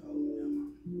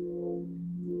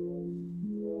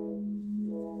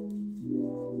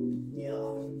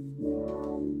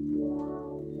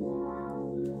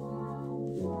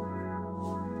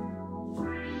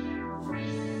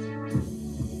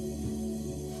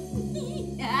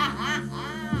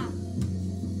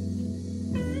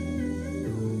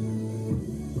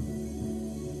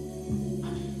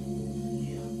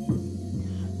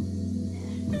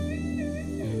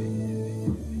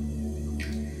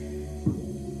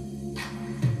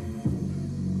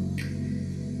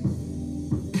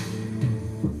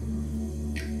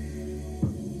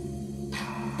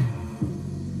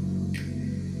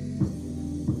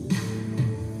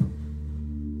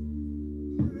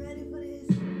 Ready for this?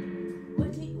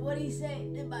 What he say?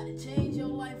 They about to change your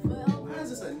life forever. Why is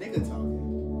this a nigga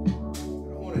talking? I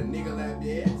don't want a nigga like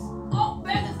this. Oh,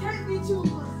 beggars can't be choosers.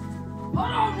 Hold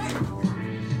on, nigga.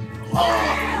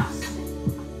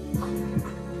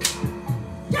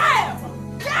 Damn!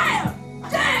 Damn!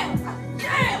 Damn!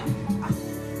 Damn!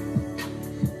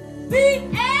 Beat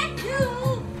and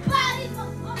you, body for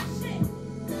shit.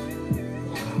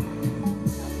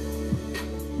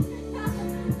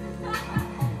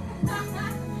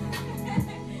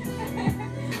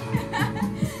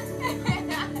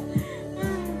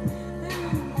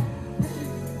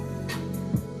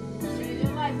 Change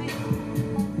your life, man.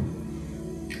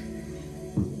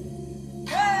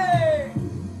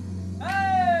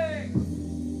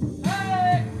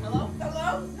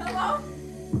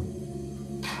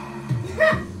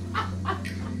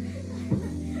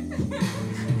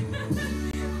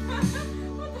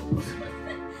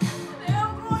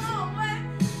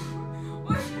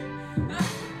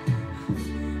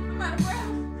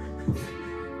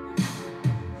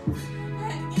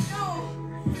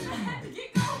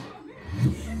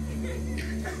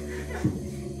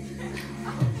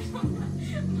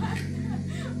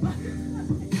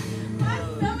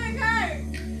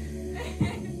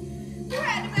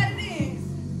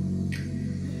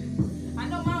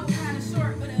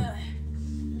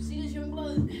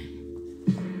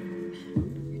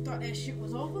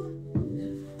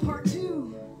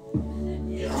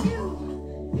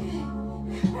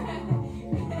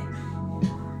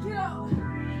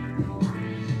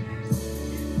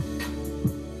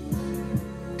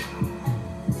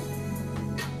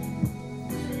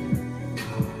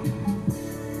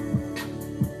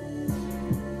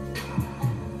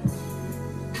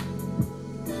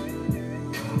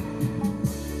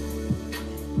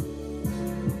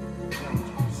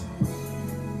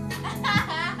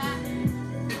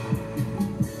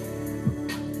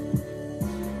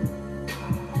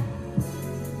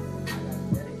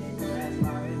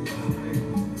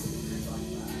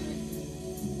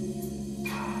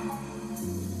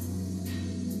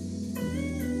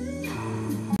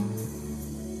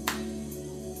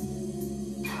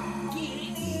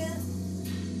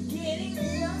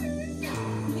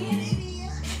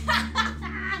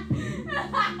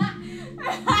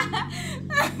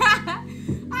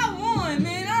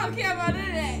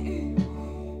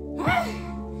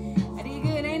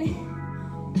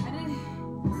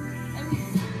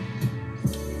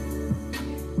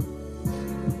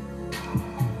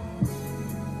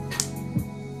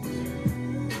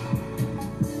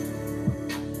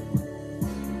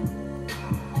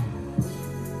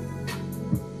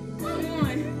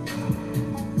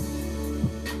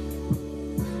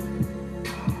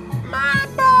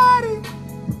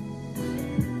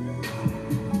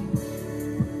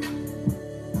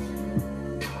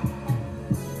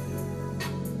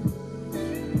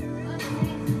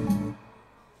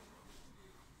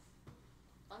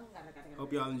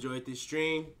 y'all enjoyed this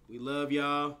stream. We love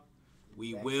y'all.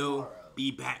 We will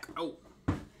be back. Oh.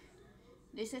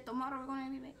 They said tomorrow we're gonna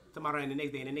be back. Tomorrow and the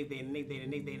next day, and the next day, and the next day,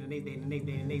 and the next day, and the next day, and the next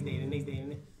day, and the next day, and the next day,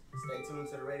 and the next day. Stay tuned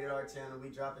to the Rated R channel. We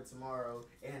drop it tomorrow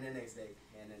and the next day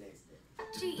and the next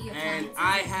day. And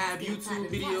I have YouTube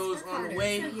videos on the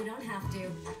way. So you don't have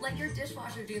to. Let your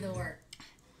dishwasher do the work.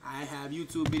 I have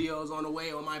YouTube videos on the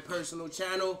way on my personal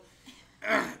channel.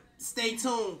 Stay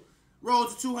tuned. Roll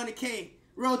to 200K.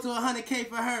 Roll to 100K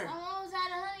for her. Almost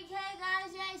at 100K,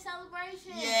 guys. Yay,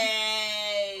 celebration.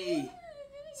 Yay!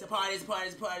 It's a party, it's a party,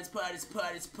 it's a party, it's a party, it's a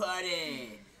party, it's a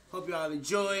party. Hope y'all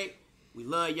enjoyed. We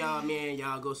love y'all, man.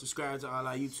 Y'all go subscribe to all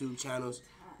our YouTube channels.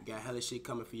 We got hella shit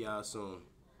coming for y'all soon.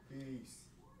 Peace.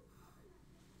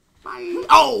 Bye.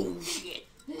 Oh, shit.